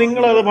എന്നിട്ട്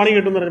നിങ്ങൾ അത് പണി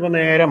കിട്ടുന്ന പറഞ്ഞപ്പോ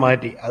നേരെ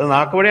മാറ്റി. അത്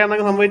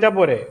നാക്കുവഴിയാന്നൊക്കെ സംഭവിച്ചാൽ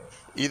പോരെ.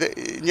 ഇത്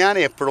ഞാൻ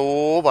എപ്പോഴോ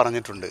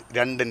പറഞ്ഞിട്ടുണ്ട്,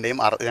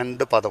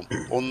 രണ്ട് പദം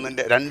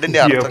രണ്ടിന്റെ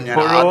അർത്ഥം ഞാൻ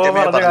എപ്പോഴോ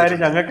ആദ്യമേ പറഞ്ഞ കാര്യം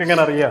പറഞ്ഞിട്ടുണ്ട്. ഞങ്ങൾക്ക്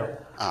എങ്ങനെ അറിയാം?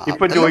 ആ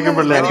ഇപ്പൊ അല്ലല്ല,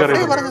 ചോദിക്കുമ്പോഴല്ലേ ഞാൻ ഞങ്ങൾക്ക് എവിടെയാ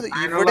അറിയത്തുള്ളൂ. പറഞ്ഞത്,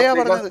 അതിനുള്ള ഇവിടെയാ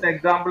പറഞ്ഞത്. ബിഗസ്റ്റ്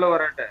എക്സാമ്പിൾ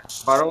പറയട്ടെ.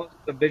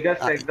 ബറോസ്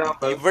ബിഗസ്റ്റ്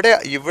എക്സാമ്പിൾ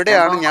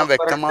ഇവിടെയാണ് ഞാൻ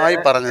വ്യക്തമായി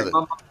പറഞ്ഞത്. എം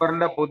എം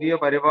അക്ബറിന്റെ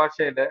പുതിയ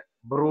പരിഭാഷയില്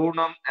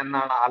ഭ്രൂണം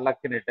എന്നാണ്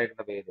അലക്കിന്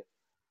ഇട്ടേക്കുന്ന പേര്.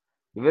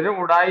 ഇവര്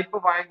ഉടായിപ്പ്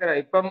ഭയങ്കര.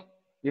 ഇപ്പം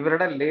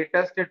ഇവരുടെ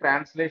ലേറ്റസ്റ്റ്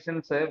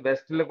ട്രാൻസ്ലേഷൻസ്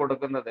വെസ്റ്റിൽ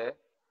കൊടുക്കുന്നത്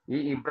ഈ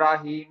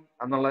ഇബ്രാഹിം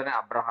എന്നുള്ളതിനെ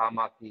അബ്രഹാം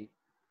ആക്കി,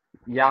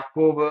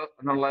 യാക്കോബ്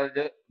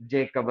എന്നുള്ളത്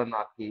ജേക്കബ്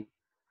എന്നാക്കി.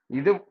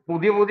 ഇത്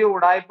പുതിയ പുതിയ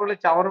ഉടായ്പകൾ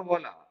ചവറ്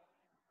പോലെ.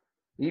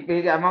 ഈ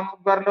പേജ് എം എം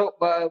അക്ബറിന്റെ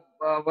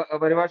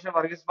പരിഭാഷ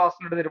വർഗീസ്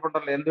ഫാസ്റ്റിന്റെ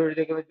തിരുപ്പുണ്ടല്ലോ, എന്ത്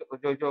എഴുതിയേക്കുന്നത്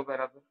ചോദിച്ചു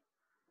നോക്കാനത്.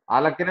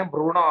 അലക്കിനെ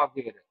ഭ്രൂണമാക്കി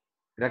ഇവര്,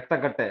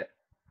 രക്തക്കട്ടെ.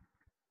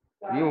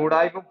 ഈ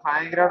ഉടായ്പ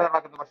ഭയങ്കരമായിട്ട്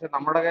നടക്കുന്നു. പക്ഷെ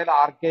നമ്മുടെ കയ്യിൽ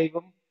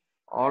ആർക്കൈവും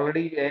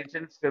ഓൾറെഡി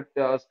ഏൻഷ്യൻ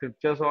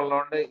സ്ക്രിപ്റ്റേഴ്സ്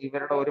ഉള്ളതുകൊണ്ട്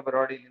ഇവരുടെ ഒരു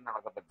പരിപാടിയും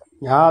നടക്കത്തില്ല.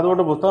 ഞാൻ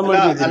അതുകൊണ്ട് പുസ്തകം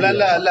അല്ല മേടിച്ച് അല്ല വെച്ചിരിക്കുക.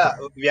 അല്ല അല്ല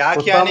പഴയ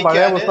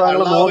വ്യാഖ്യാനിക്കാന്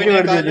പുസ്തകങ്ങൾ നോക്കി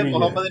മേടിച്ച് അള്ളാഹുവിനേക്കാളും വെച്ചിരിക്കുക.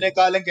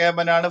 മുഹമ്മദിനേക്കാളും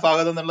കേമനാണ്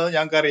ഫഹദ് എന്നുള്ളത്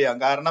ഞങ്ങൾക്കറിയാം.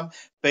 കാരണം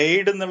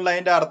പെയ്ഡ്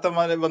എന്നുള്ളതിന്റെ അർത്ഥം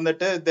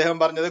വന്നിട്ട് ഇദ്ദേഹം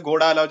പറഞ്ഞത്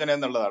ഗൂഢാലോചന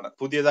എന്നുള്ളതാണ്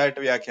പുതിയതായിട്ട്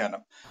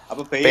വ്യാഖ്യാനം.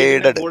 അപ്പൊ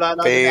പെയ്ഡിനെ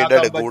ഗൂഢാലോചനയാക്കാൻ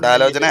പറ്റുമെങ്കിൽ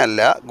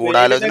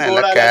ഗൂഢാലോചന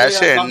അല്ല,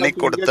 ക്യാഷ്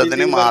എണ്ണിക്കൊടുത്തതിന്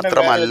റിസീവറിന് വേറെ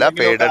മാത്രമല്ല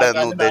എന്തെങ്കിലുമൊക്കെ പെയ്ഡഡ് എന്ന്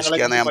ആക്കാനും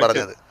ഉദ്ദേശിക്കാന്ന് താങ്കൾക്ക് ഞാൻ പറ്റും.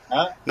 പറഞ്ഞത്.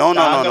 No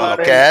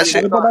cash.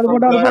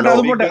 ഹലോ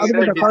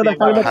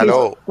ഹലോ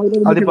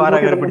അതിപ്പോ ആരാ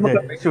കയറി പിടിച്ചേ?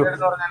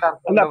 എന്ന് പറഞ്ഞതിന്റെ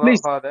അർത്ഥം അല്ല എന്താ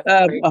പ്ലീസ് ഫഹദ്?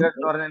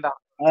 എന്ന് പറഞ്ഞതിന്റെ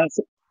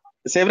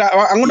സേവ്ര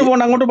അങ്ങോട്ട്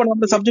പോകണ്ട, അങ്ങോട്ട് പോകണം.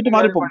 നമ്മുടെ സബ്ജക്ട്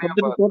മാറിപ്പോകും, പണിയാൻ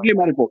സബ്ജക്ട് ഫഹദ്. ടോട്ടലി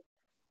മാറിപ്പോകും.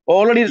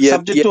 ഓൾറെഡി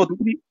സബ്ജക്റ്റ്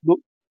ഒത്തിരി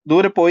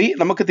ദൂരെ പോയി.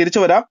 നമുക്ക് തിരിച്ചു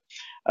വരാം.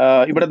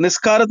 ഇവിടെ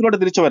നിസ്കാരത്തിലോട്ട്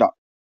തിരിച്ചു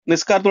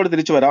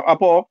വരാം.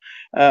 അപ്പോ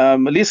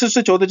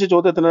ലീസിസ്റ്റ് ചോദിച്ച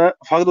ചോദ്യത്തിന്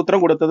ഫഹദ്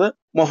ഉത്തരം കൊടുത്തത്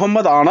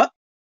മുഹമ്മദ് ആണ്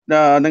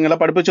നിങ്ങളെ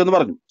പഠിപ്പിച്ചെന്ന്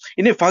പറഞ്ഞു.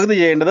 ഇനി ഫഹദ്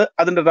ചെയ്യേണ്ടത്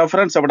അതിന്റെ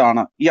റെഫറൻസ്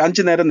എവിടെയാണ്, ഈ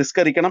 5 നേരം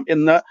നിസ്കരിക്കണം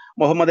എന്ന്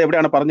മുഹമ്മദ്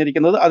എവിടെയാണ്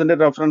പറഞ്ഞിരിക്കുന്നത്, അതിന്റെ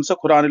റെഫറൻസ്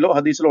ഖുറാനിലോ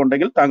ഹദീസിലോ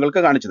ഉണ്ടെങ്കിൽ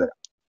താങ്കൾക്ക് കാണിച്ചു തരാം.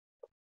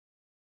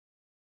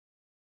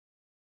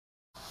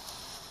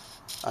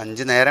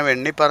 5 നേരം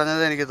എണ്ണി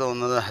പറഞ്ഞത് എനിക്ക്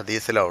തോന്നുന്നത്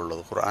ഹദീസിലാ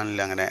ഉള്ളത്,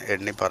 ഖുർആനിൽ അങ്ങനെ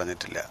എണ്ണി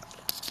പറഞ്ഞിട്ടില്ല.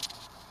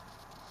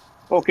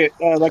 ഓക്കെ,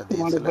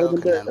 വ്യക്തമാണ്.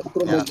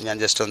 ഞാൻ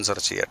ജസ്റ്റ് ഒന്ന്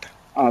സെർച്ച് ചെയ്യട്ടെ.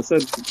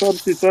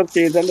 സെർച്ച്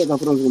ചെയ്താൽ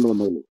റെഫറൻസ്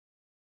കൊണ്ടുവന്നോളൂ.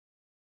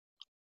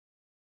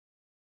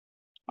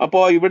 അപ്പോ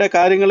ഇവിടെ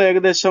കാര്യങ്ങൾ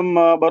ഏകദേശം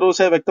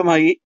ബറൂസെ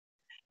വ്യക്തമായി.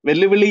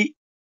 വെല്ലുവിളി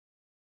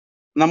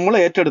നമ്മൾ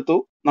ഏറ്റെടുത്തു,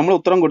 നമ്മൾ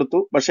ഉത്തരം കൊടുത്തു.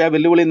 പക്ഷെ ആ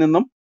വെല്ലുവിളിയിൽ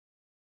നിന്നും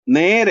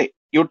നേരെ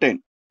യൂട്ടേൺ,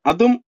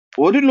 അതും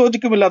ഒരു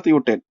ലോജിക്കുമില്ലാത്ത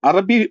യൂട്ടേൺ.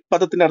 അറബി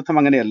പദത്തിന്റെ അർത്ഥം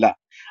അങ്ങനെയല്ല.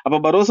 അപ്പൊ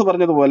ബറൂസ്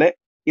പറഞ്ഞതുപോലെ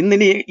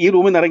ഇന്നിനി ഈ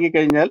റൂമിൽ നിന്ന്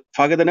ഇറങ്ങിക്കഴിഞ്ഞാൽ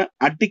ഫഹദിന്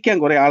അടിക്കാൻ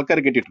കുറെ ആൾക്കാർ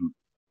കിട്ടിയിട്ടുണ്ട്.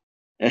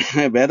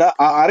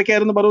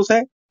 ആരൊക്കെയായിരുന്നു ബറൂസെ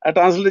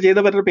ട്രാൻസ്ലേറ്റ്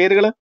ചെയ്തവരുടെ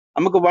പേരുകൾ?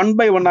 നമുക്ക് 1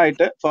 by 1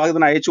 ആയിട്ട്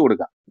ഫഹദിന് അയച്ചു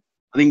കൊടുക്കാം.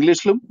 അത്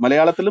ഇംഗ്ലീഷിലും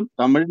മലയാളത്തിലും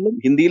തമിഴിലും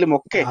ഹിന്ദിയിലും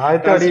ഒക്കെ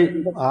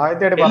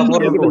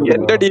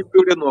എന്റെ ഡി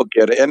പി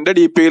നോക്കിയാൽ എന്റെ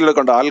ഡി പിയിൽ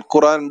കണ്ടോ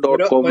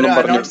alquran.com ഒരു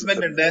പറഞ്ഞു.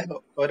 അനൗൺസ്മെന്റ് ഉണ്ട്,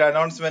 ഒരു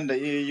അനൗൺസ്മെന്റ്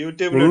ഈ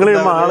യൂട്യൂബിൽ നിങ്ങൾ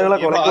ആളുകളെ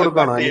കൊലക്ക്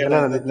കൊടുക്കാണോ?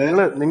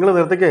 നിങ്ങൾ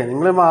നിർത്തിക്കേ.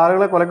 നിങ്ങൾ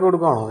ആളുകളെ കൊലക്ക്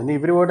കൊടുക്കാണോ? ഇനി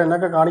ഇവര് പോയിട്ട്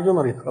എന്നൊക്കെ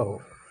കാണിക്കുമെന്ന് അറിയാമോ?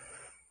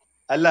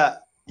 അല്ല,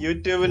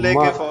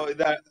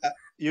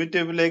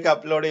 യൂട്യൂബിലേക്ക്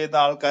അപ്ലോഡ്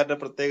ചെയ്യുന്ന ആൾക്കാരുടെ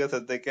പ്രത്യേക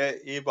ശ്രദ്ധയ്ക്ക്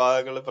ഈ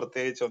ഭാഗങ്ങൾ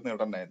പ്രത്യേകിച്ച് ഒന്ന്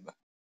ഇടണമായിരുന്നു.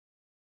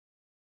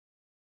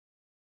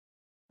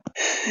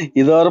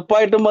 ഇത്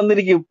ഉറപ്പായിട്ടും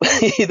വന്നിരിക്കും,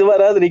 ഇത്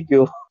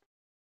വരാതിരിക്കുവോ?